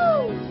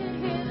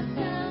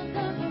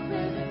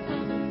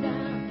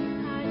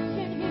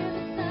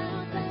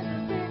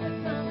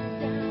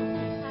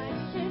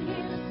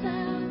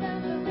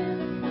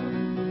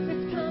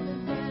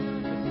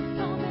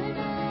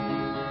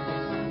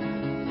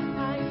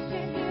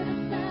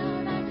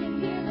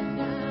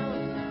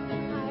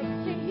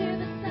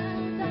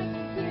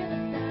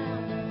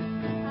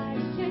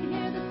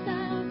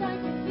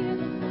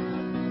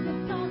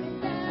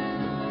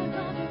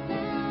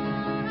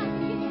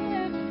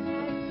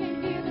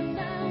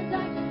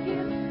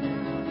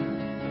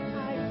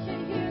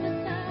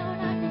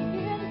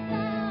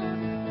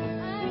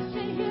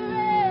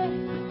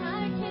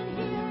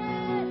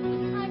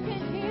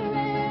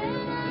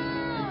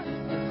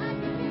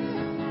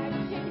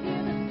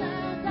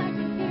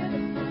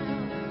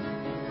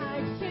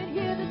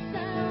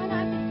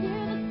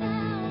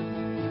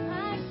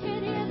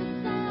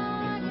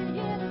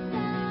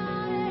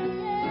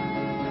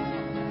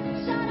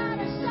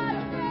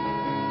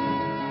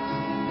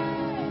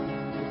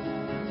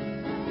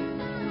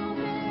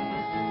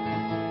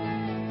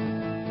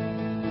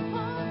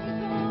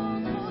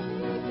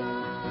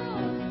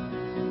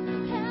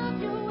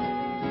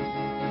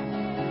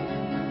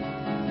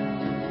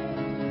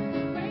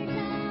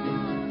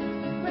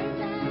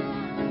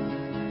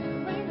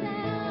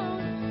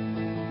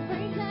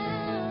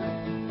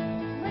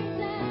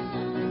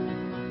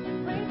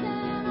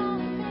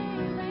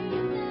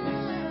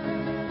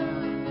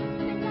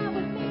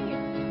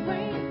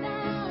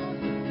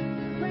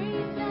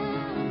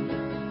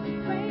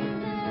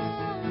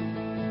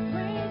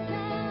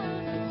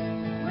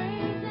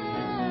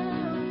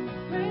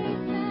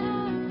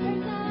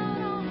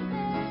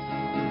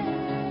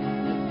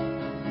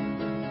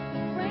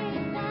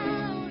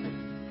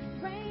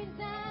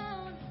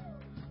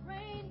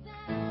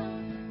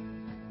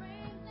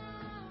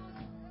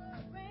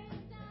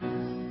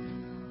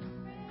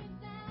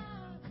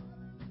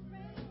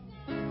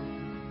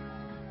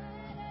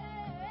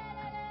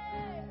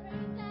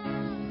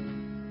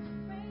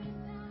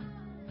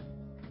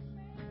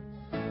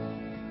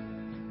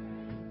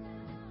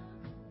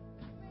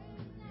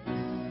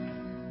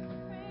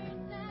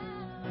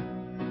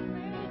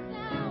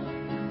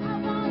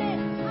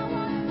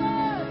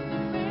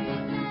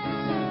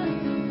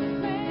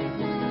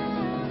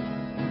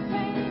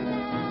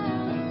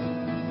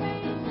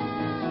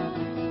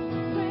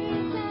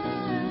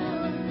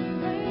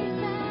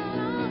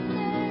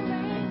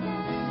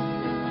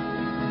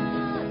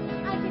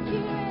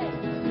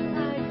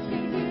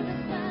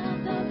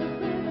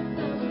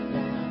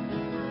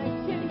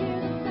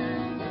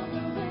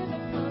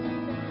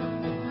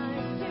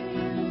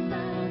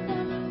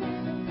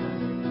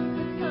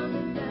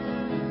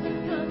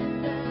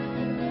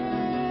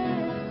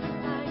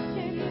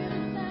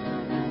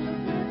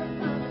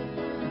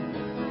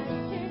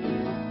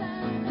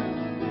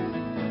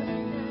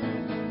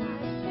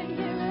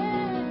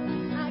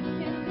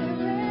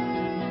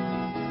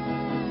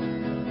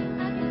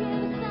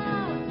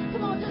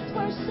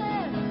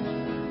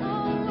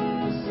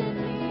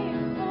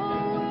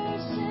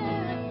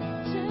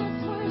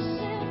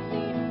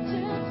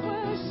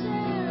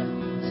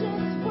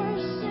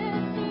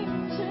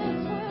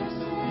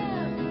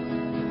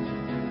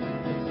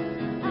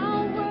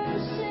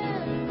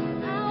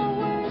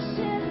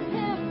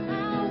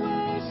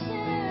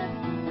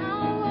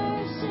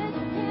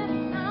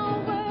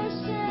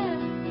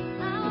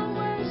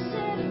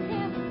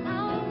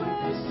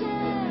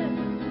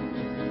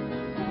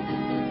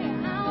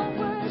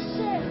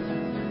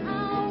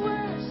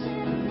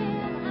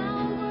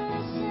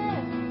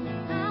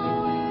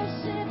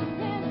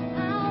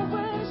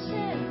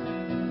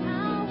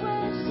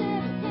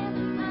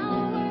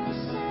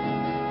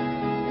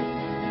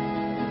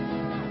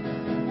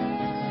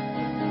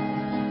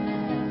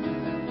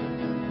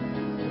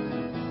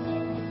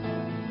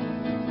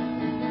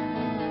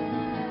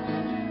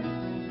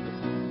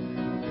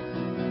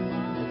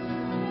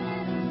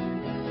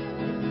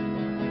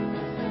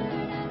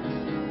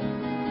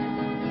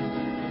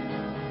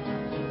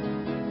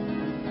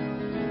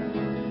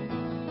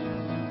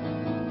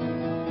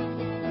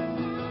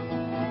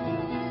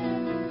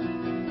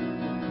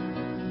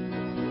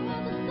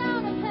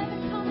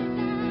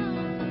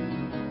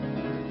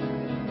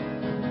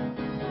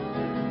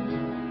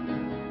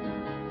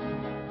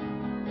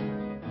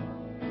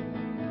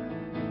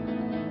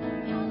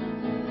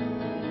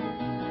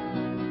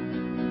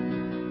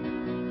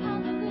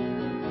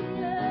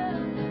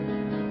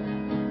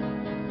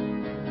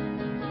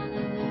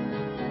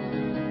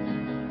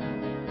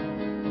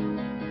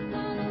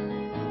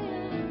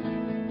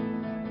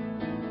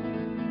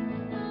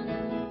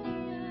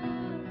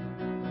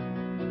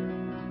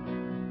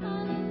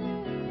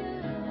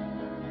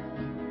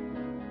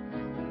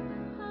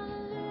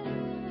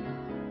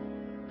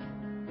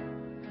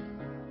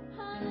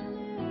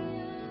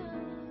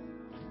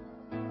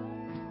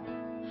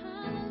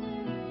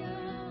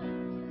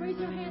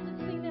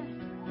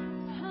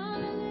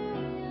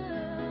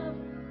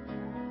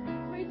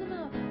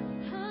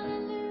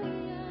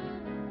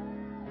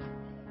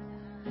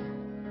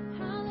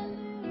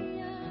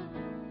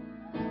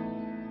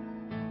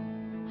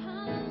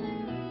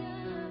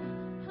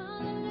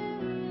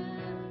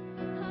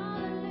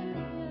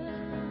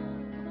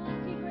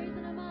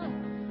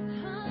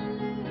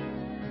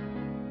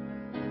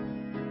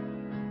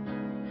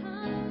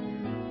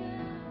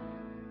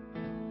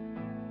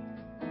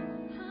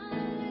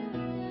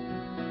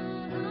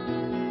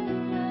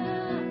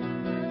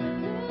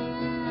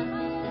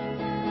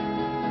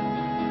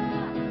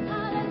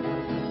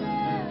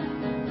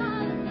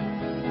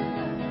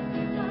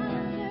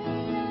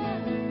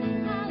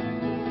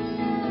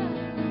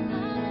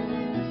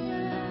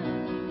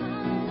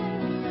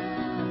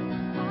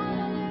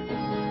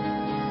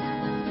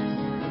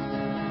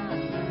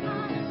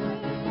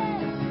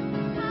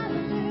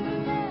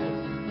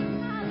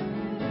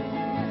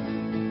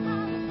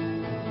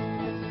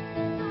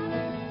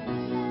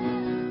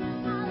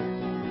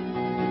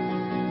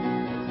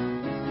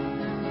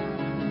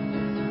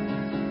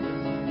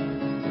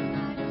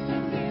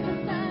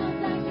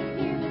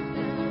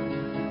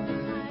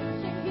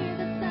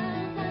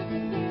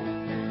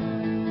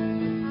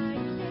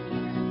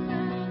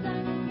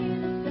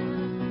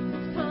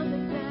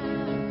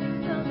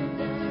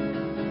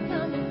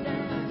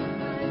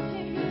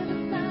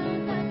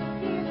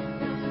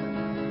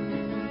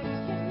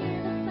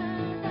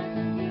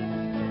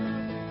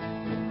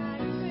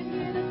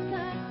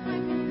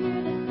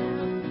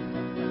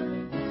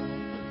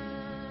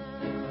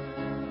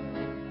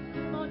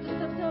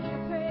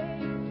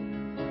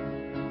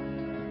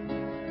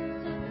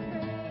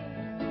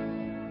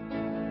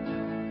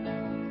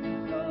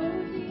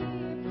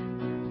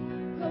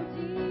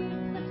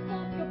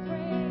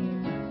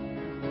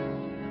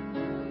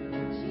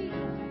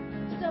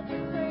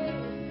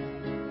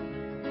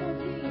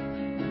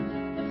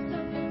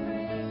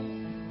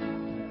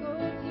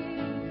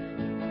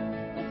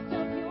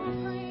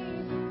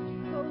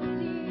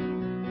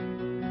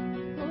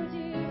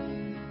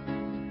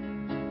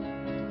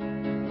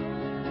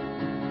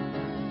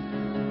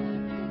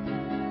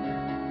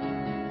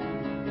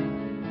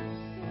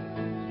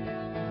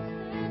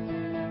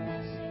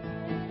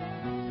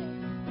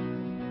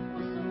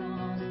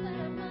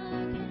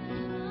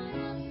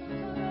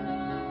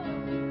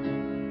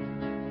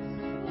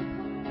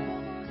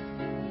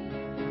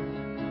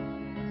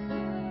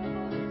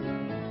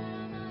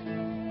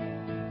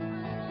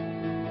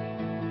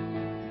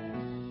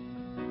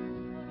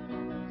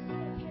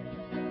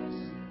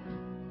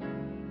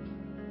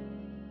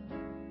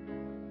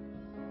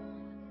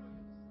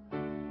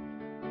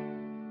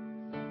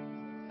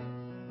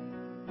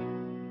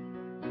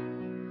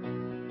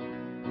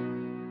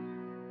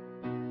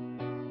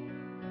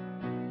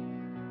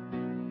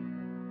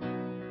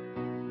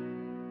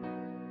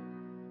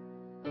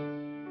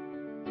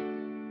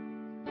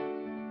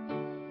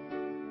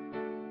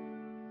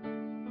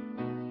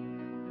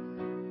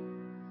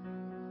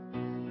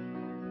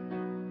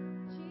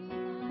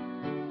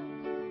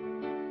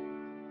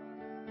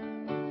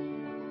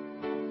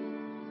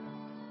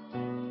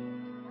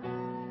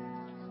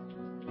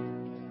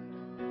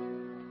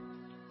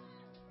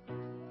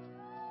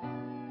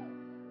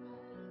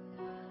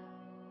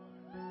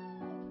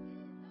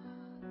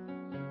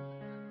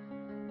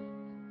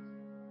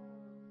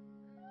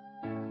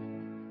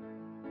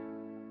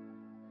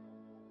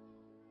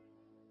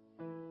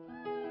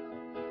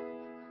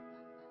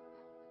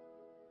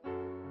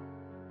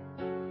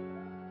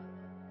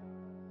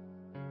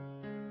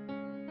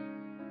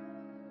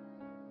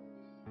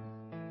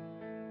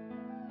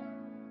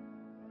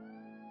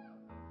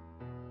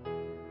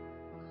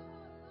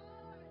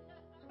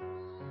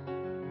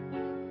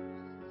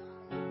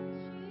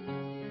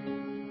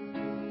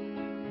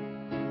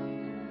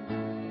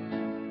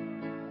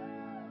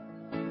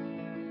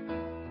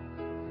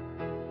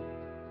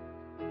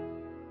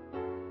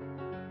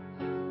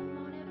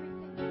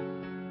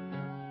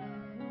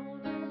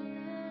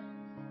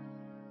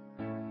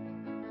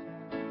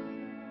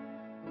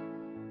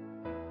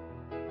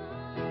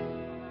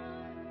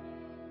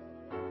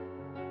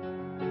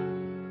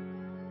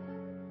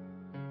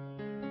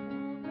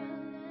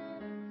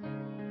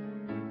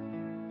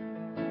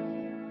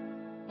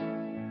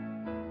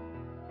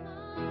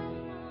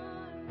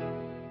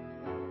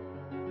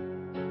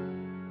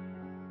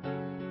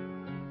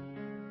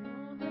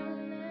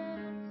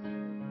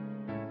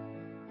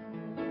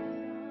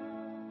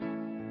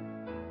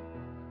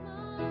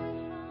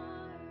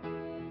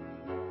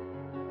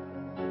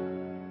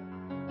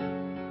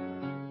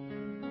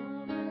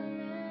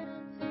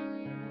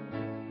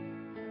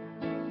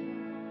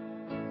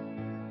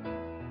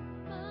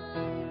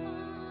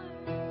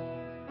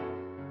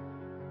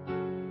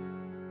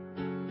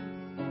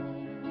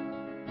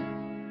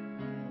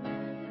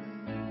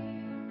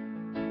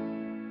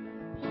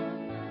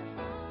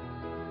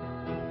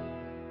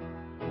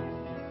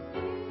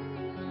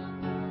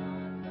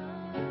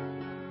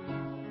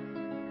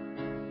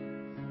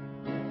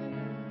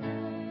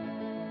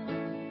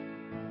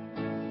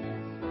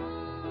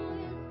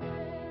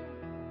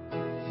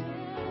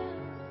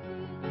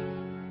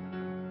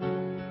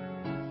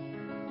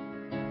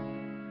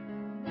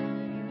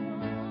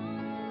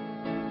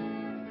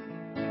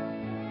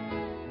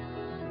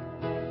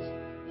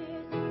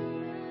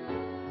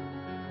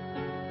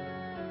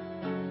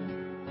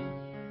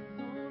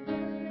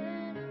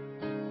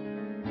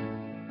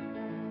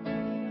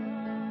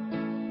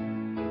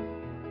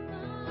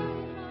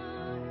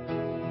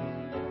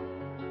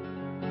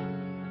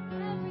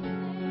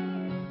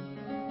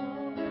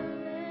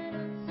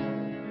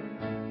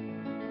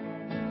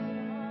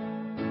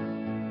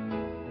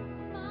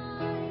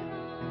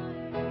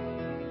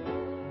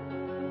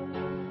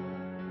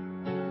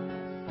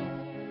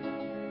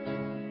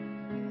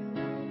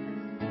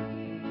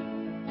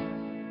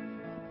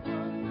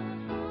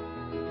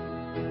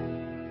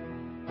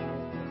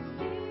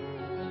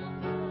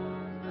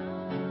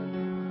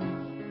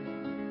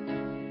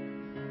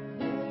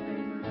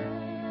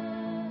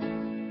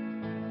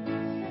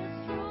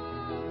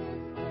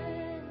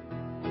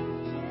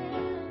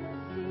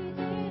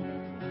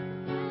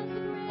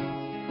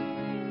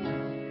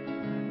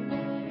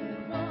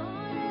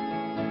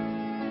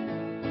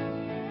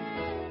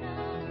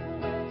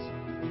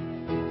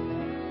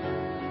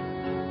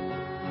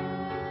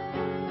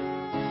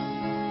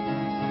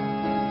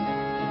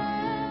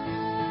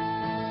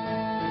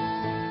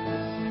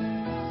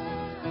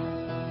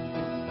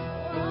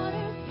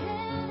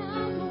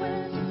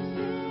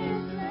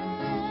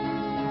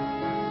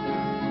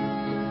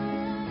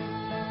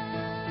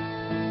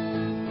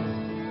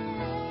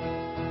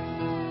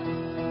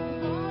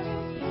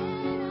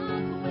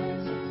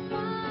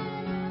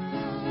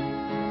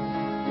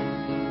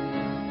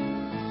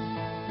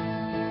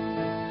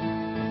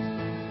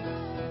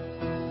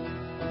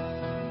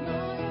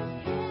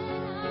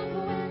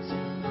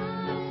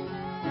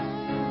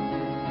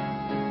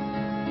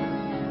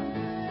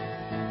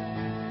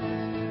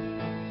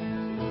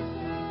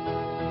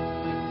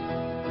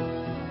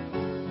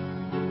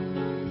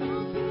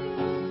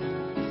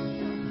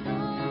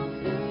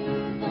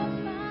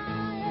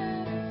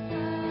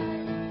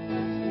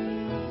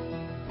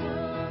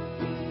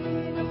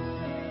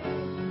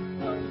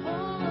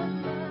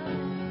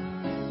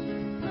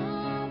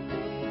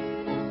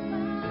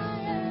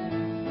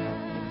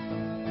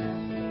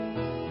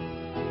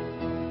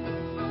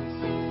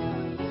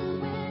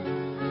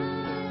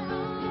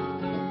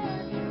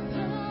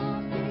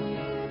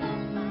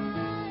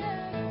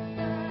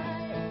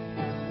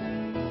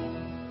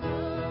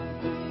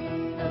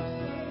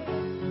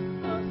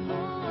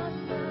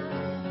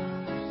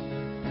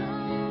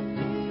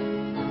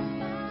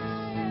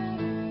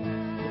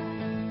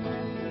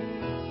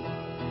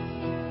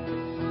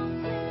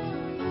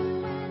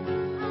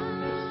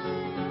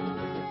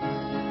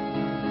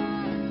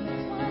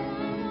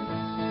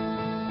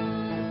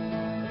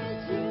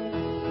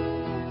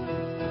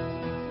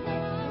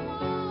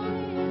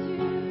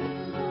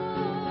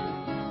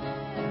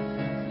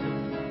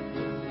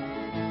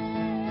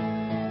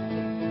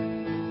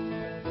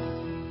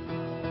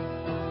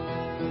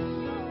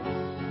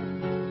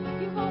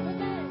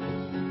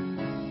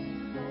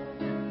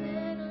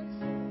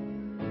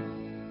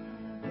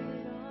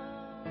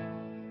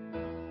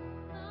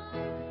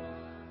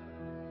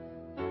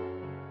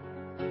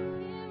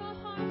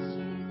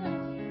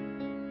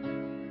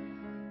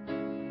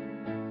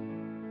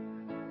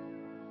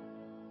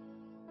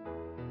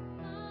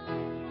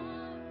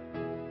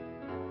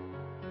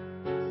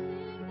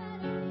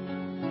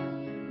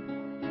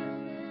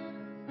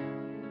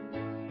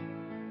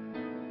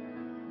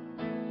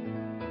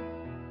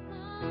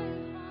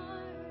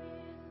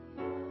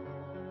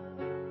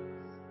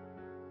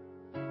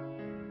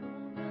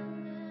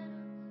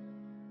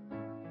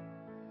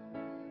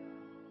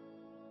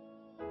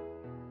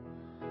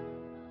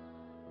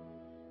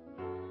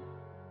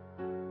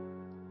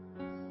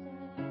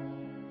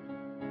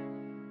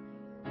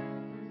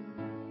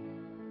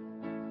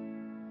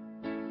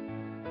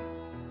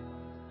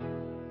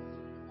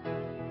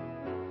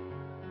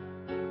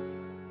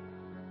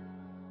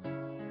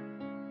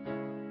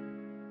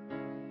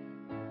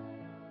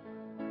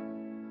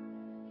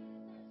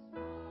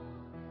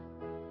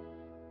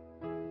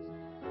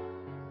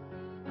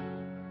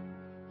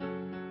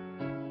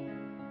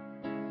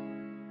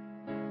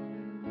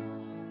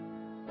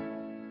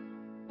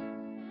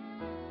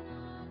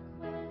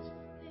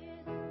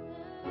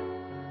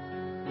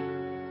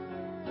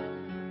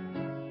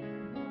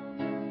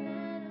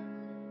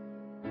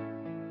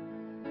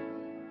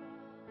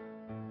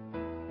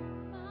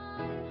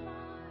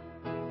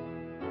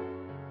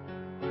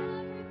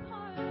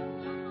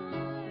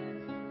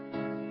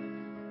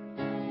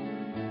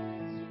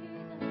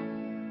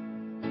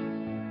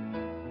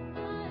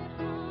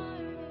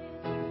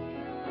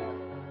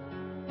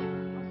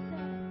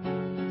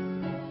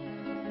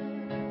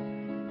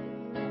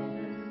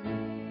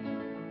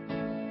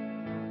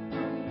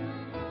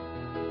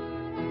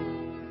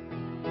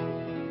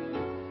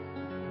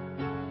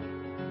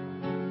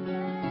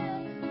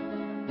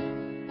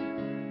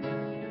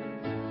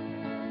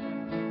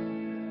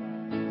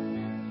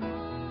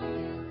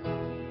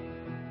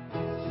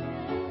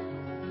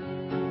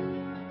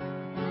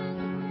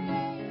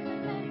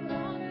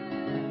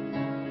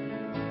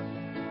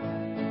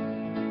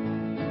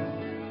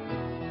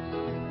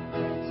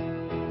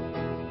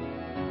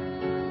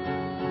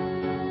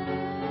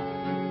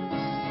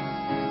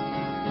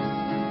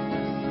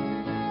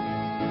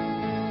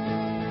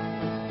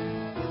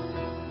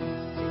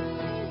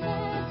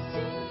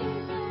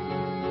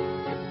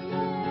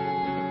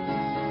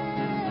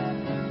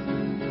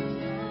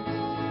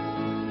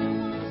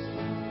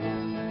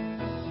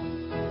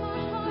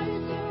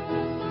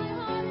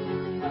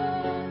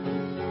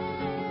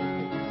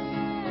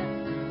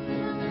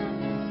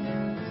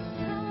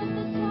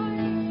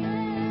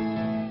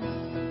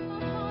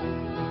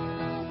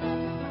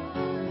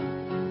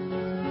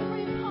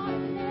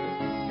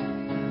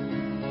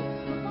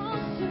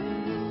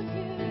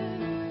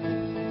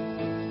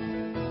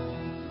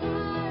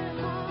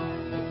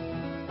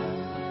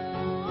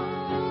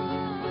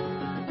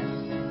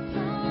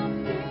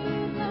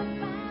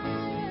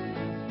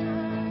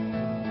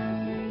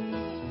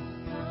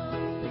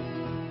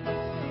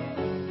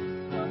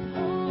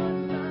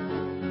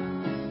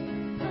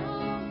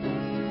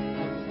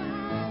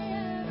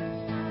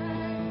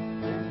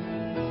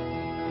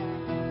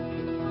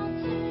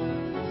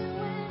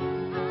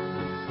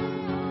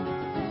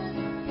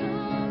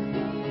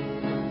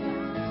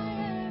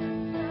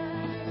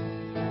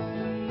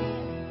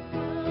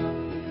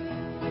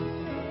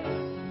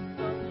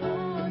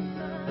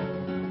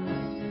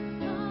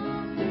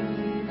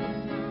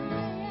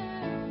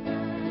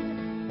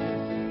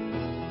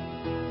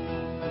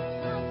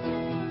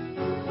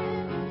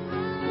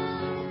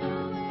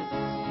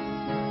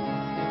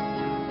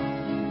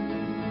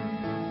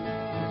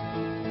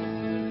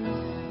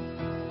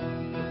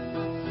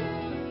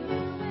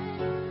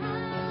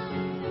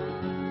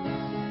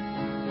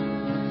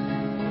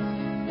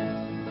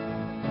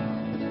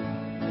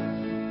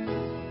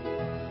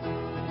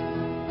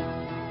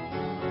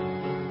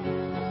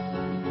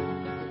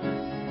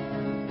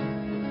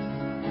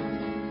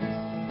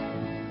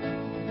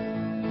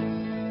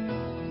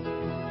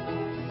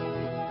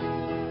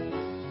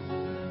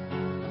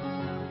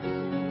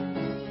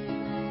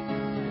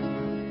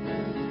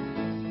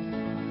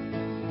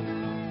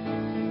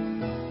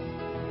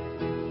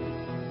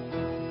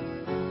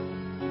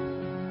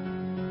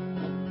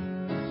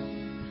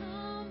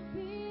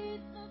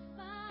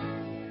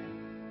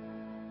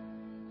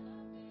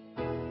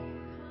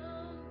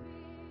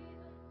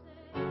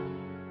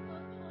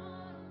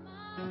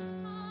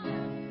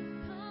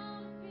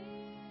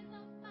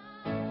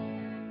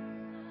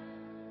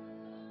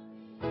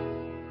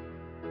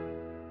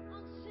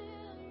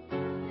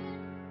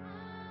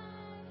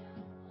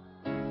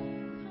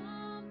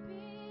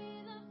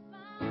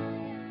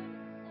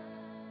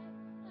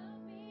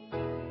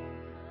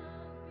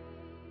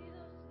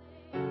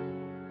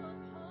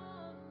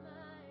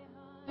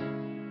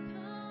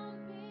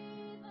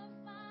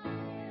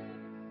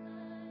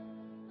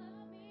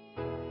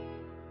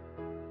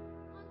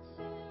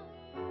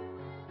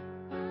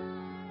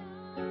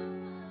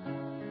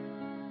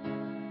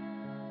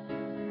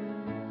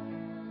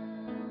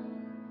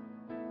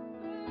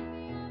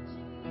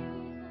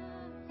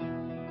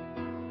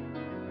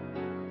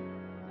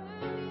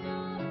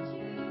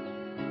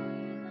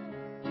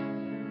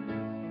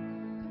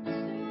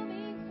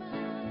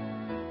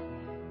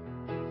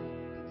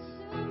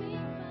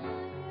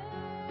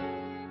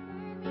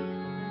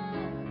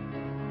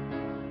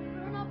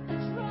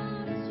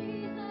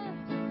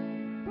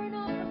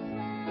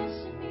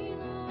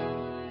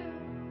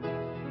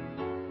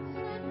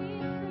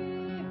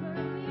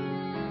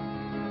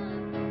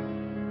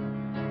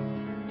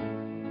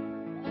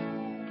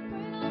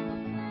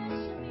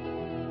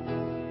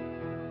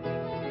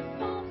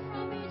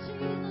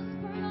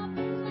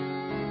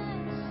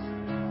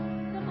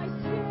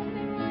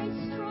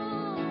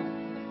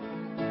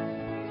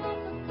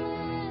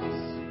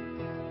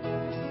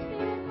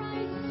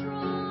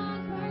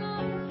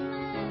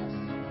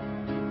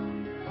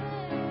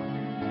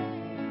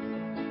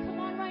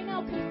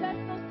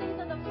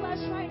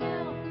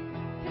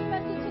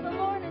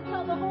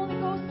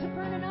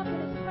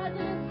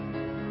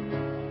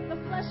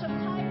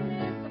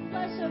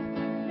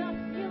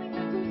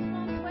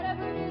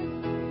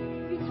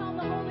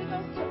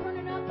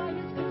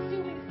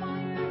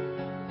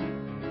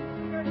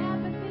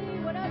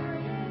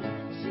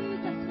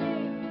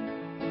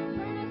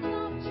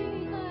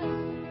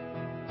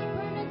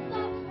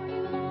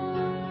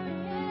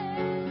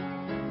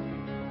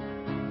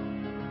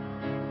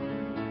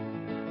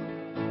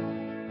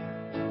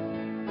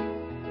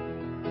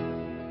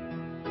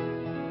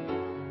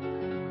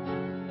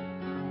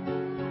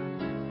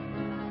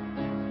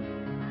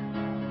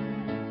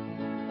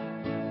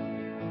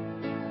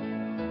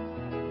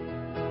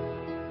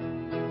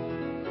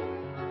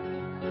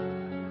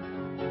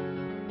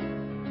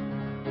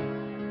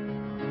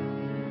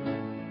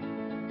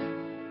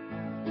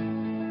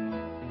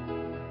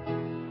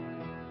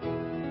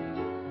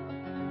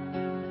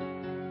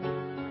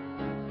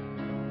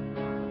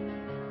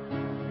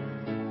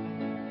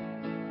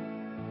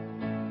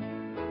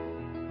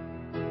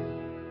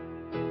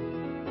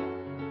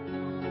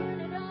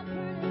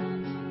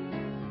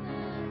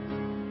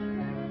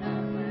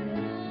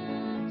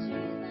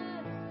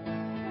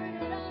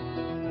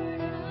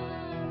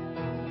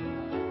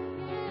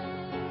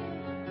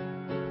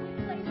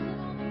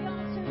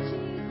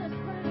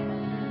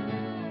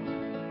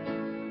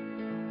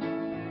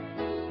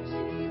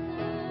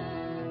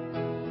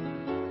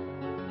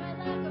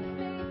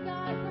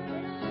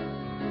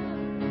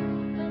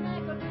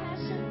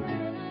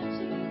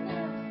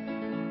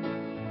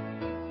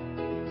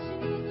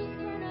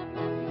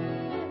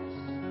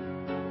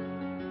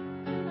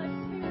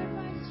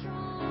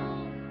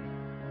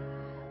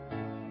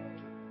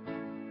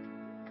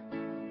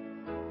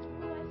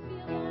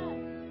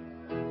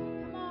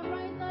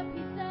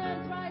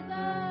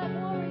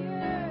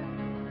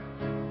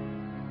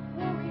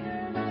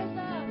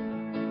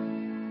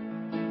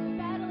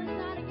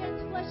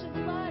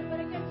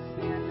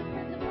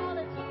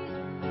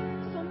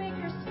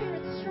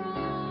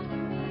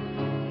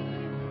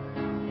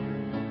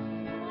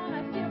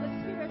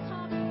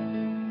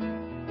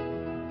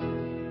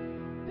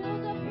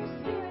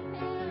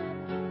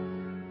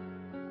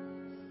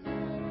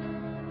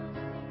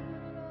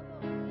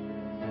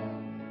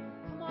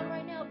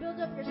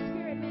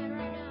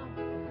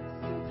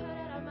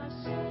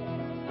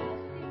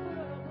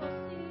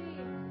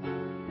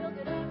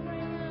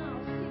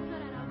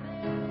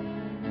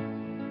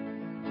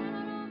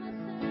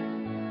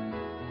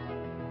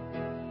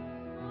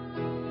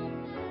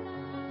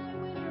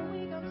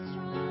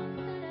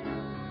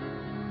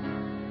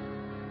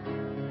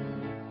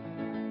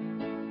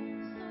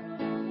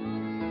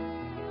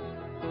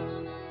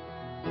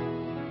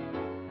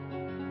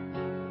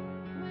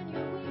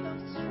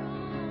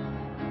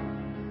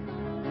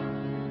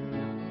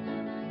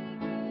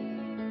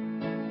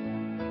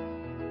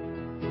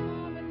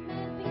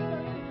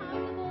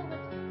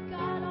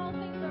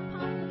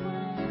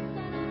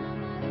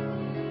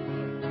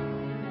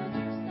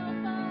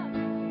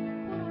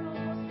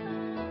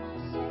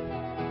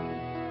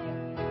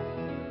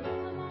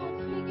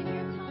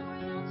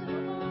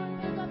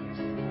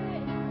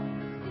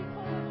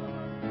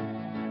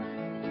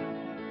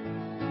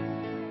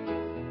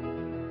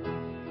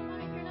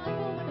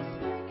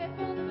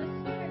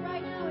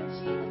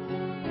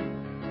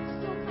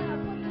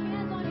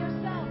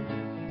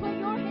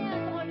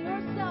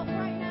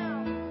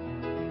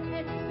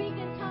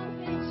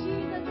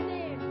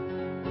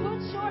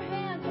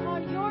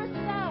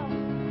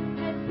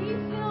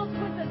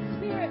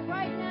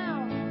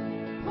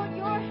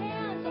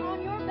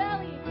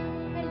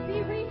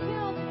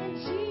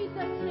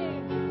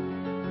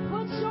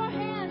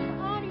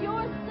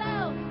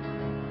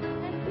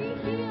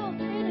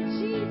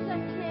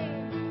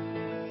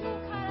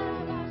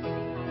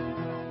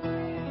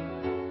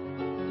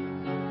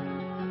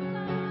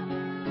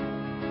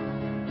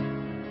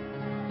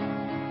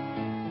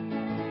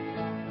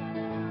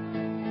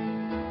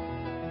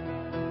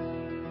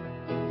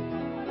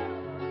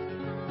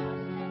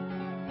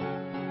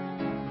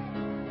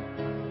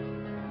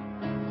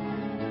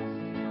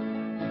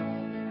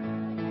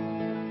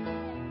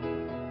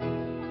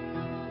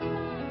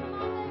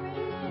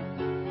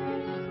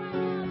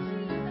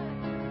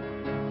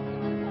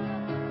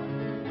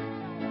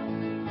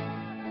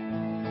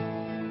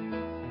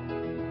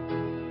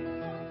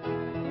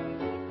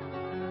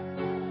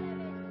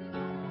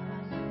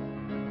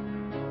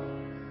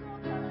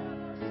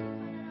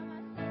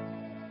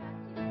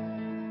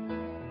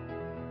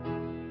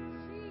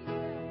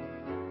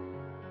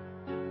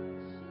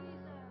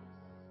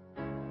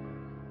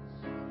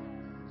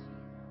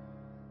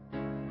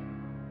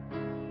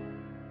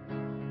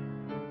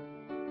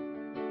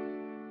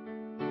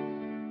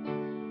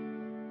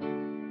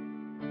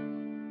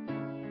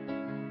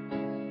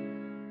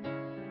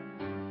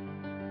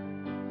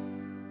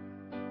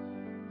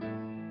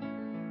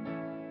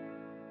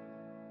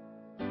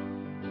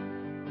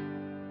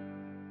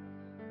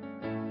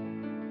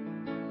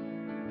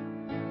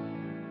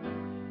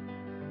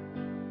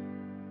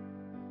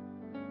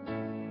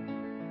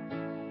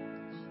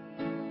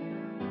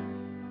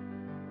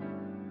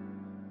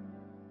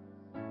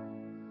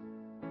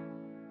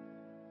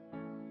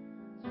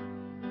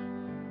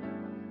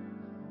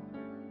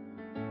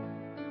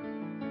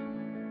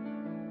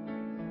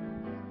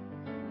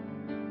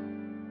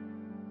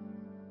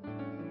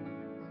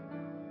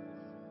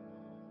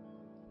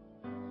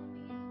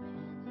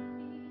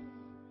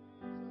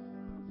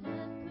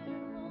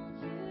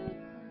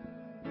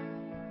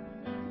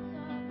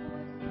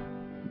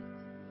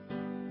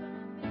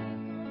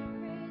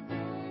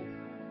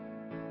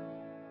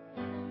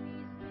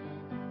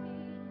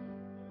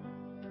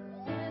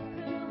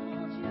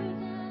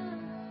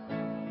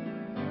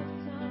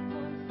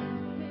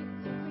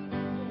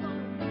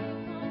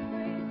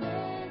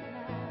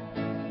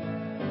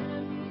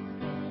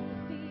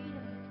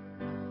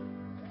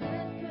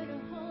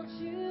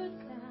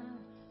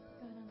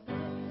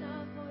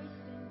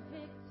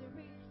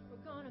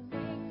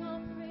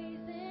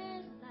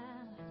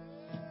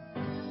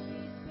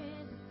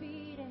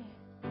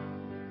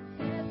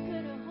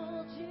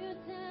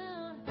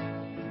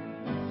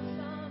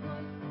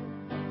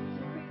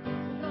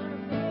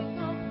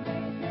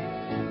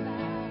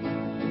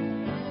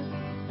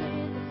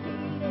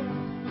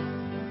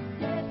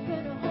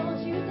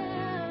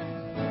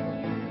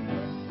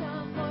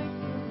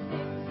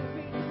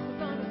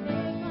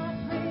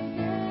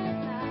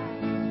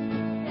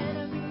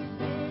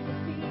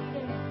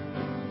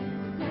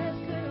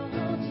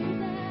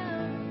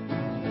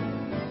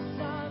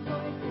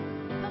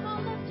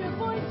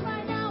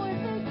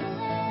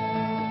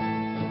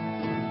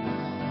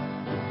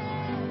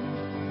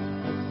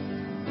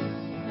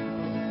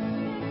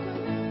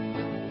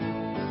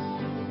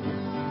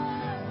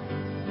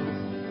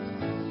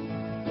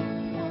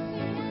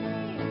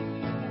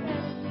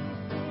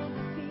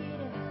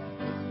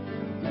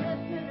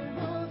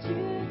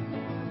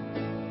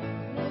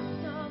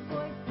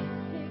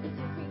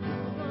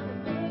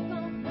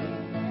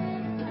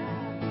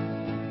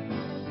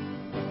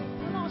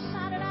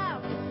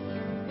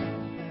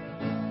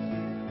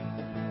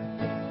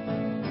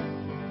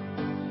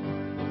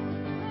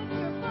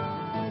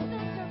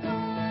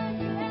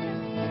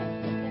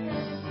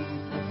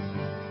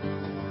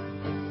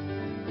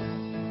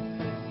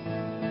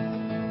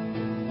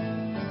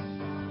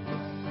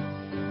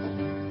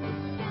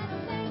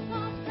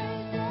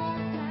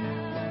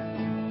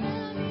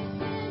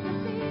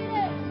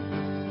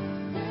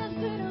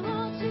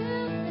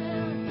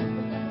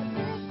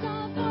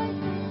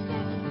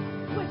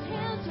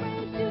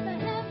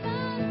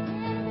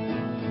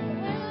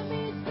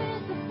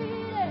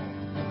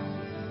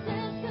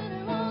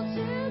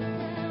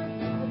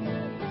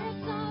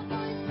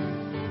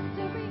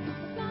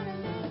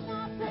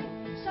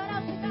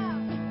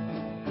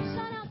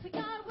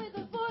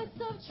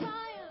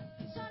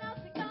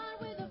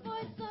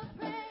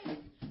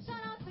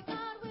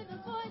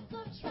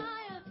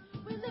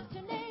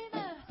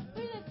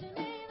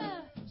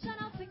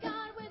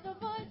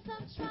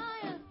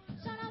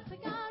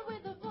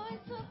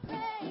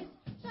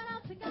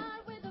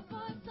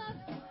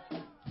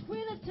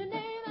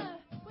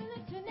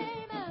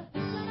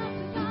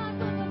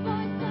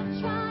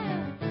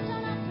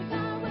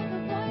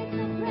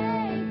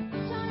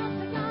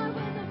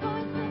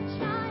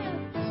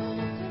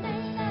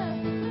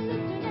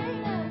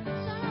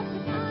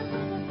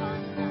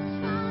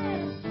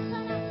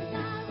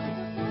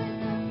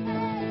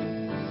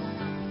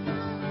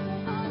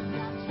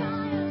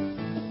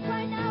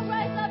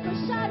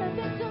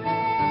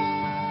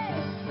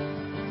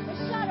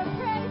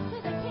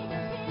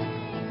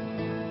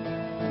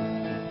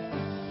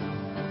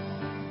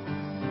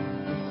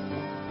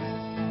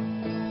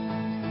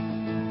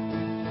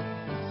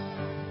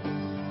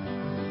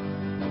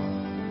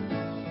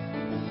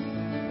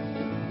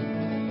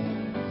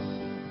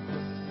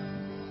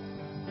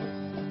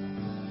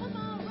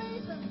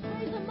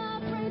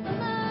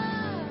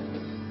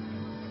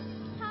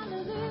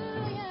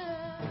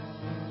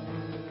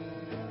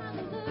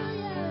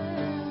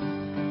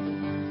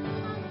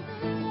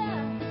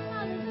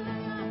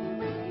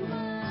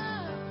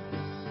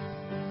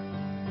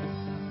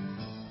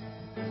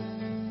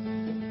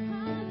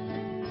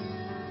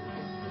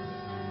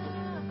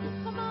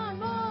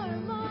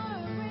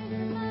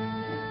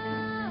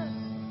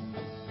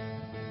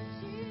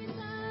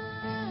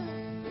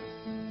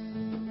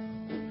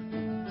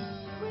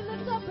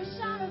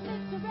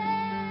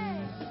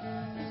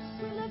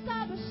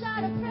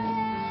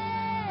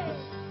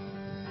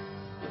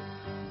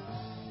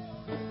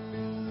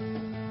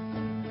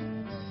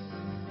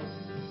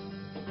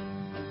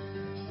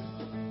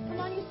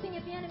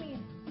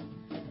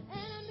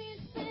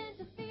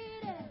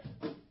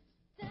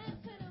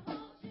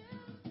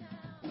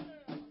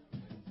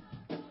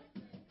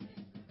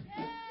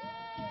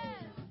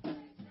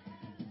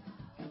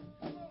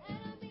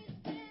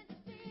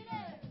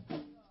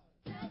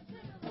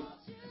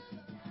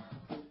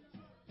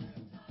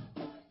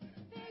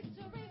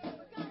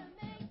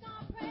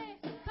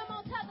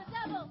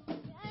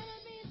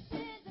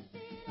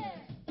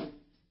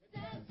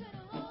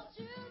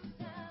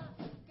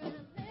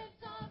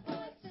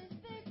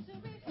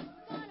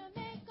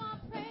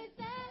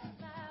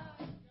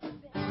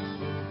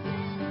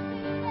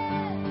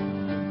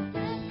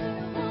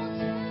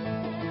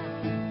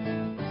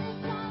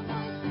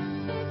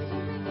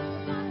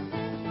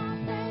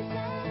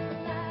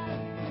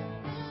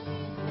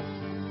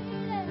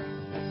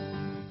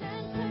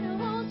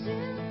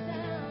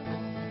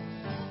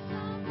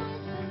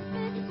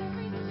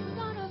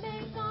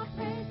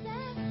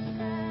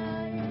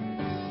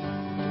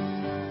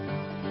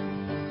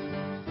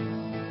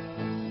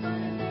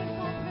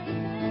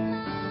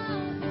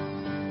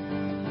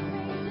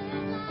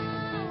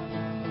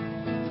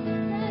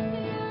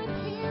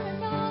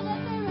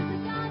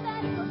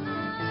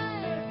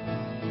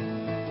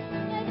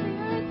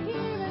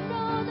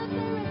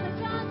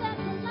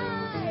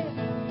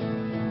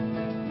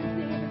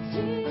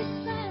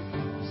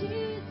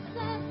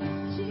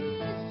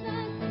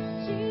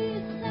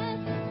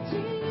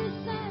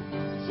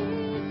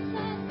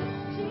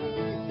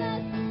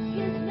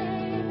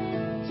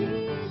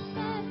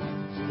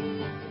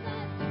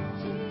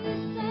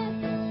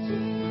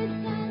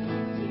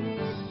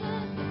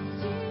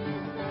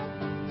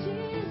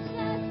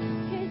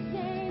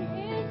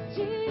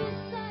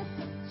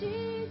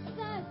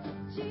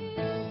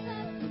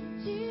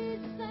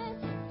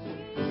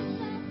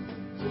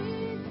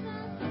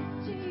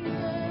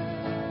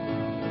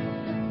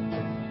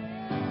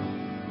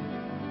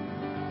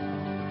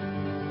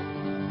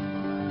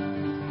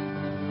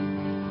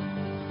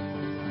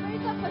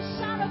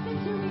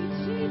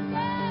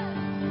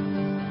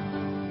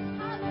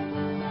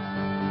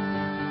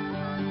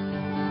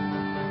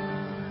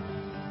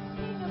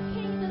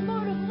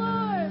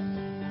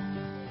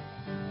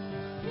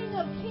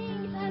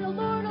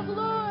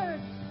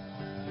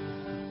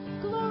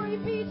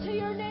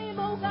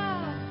 oh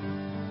God.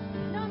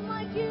 None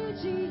like you,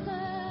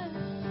 Jesus.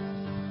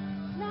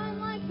 None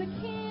like the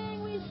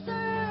King we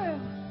serve.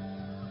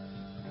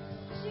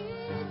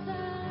 Jesus.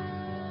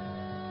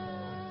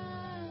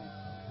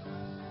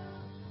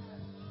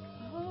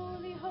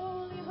 Holy,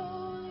 holy,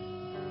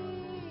 holy.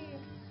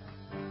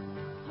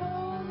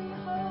 Holy,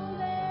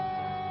 holy.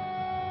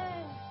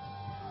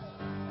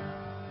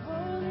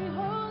 Holy,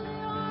 holy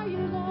are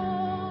you,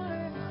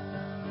 Lord.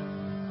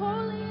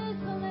 Holy is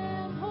the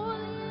Lamb,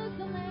 holy is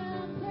the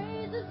Lamb.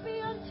 Praises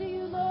be unto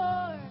you,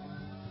 Lord.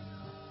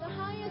 The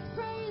highest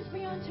praise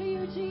be unto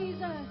you,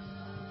 Jesus.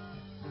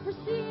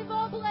 Receive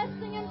all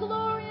blessing and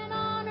glory and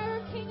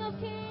honor, King of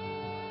Kings.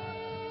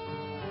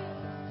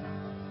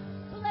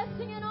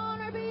 Blessing and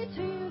honor be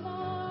to you,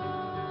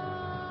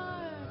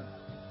 Lord.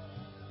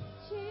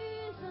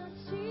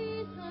 Jesus,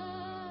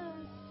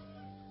 Jesus.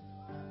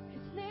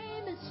 His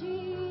name is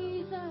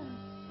Jesus.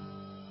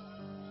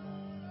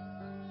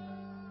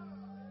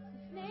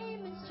 His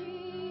name is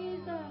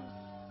Jesus.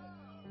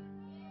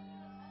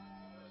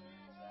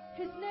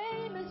 His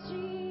name is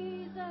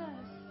Jesus.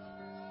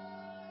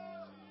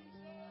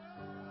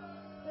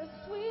 The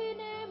sweet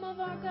name of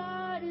our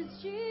God is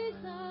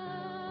Jesus.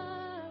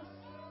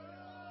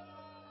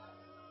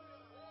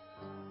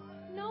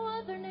 No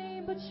other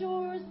name but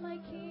yours, my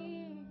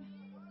King.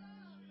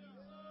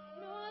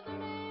 No other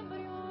name but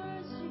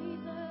yours,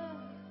 Jesus.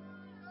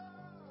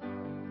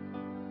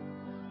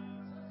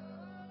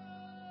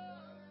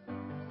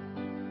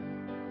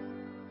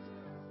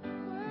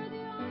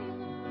 Worthy are you,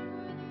 Lord.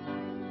 Worthy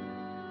are you, Lord.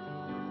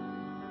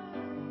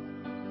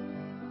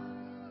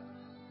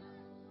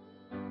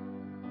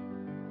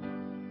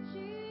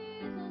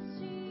 Jesus,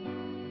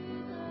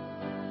 Jesus.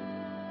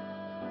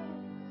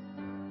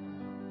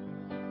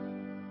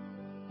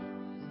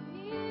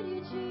 Need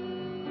you,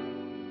 Jesus.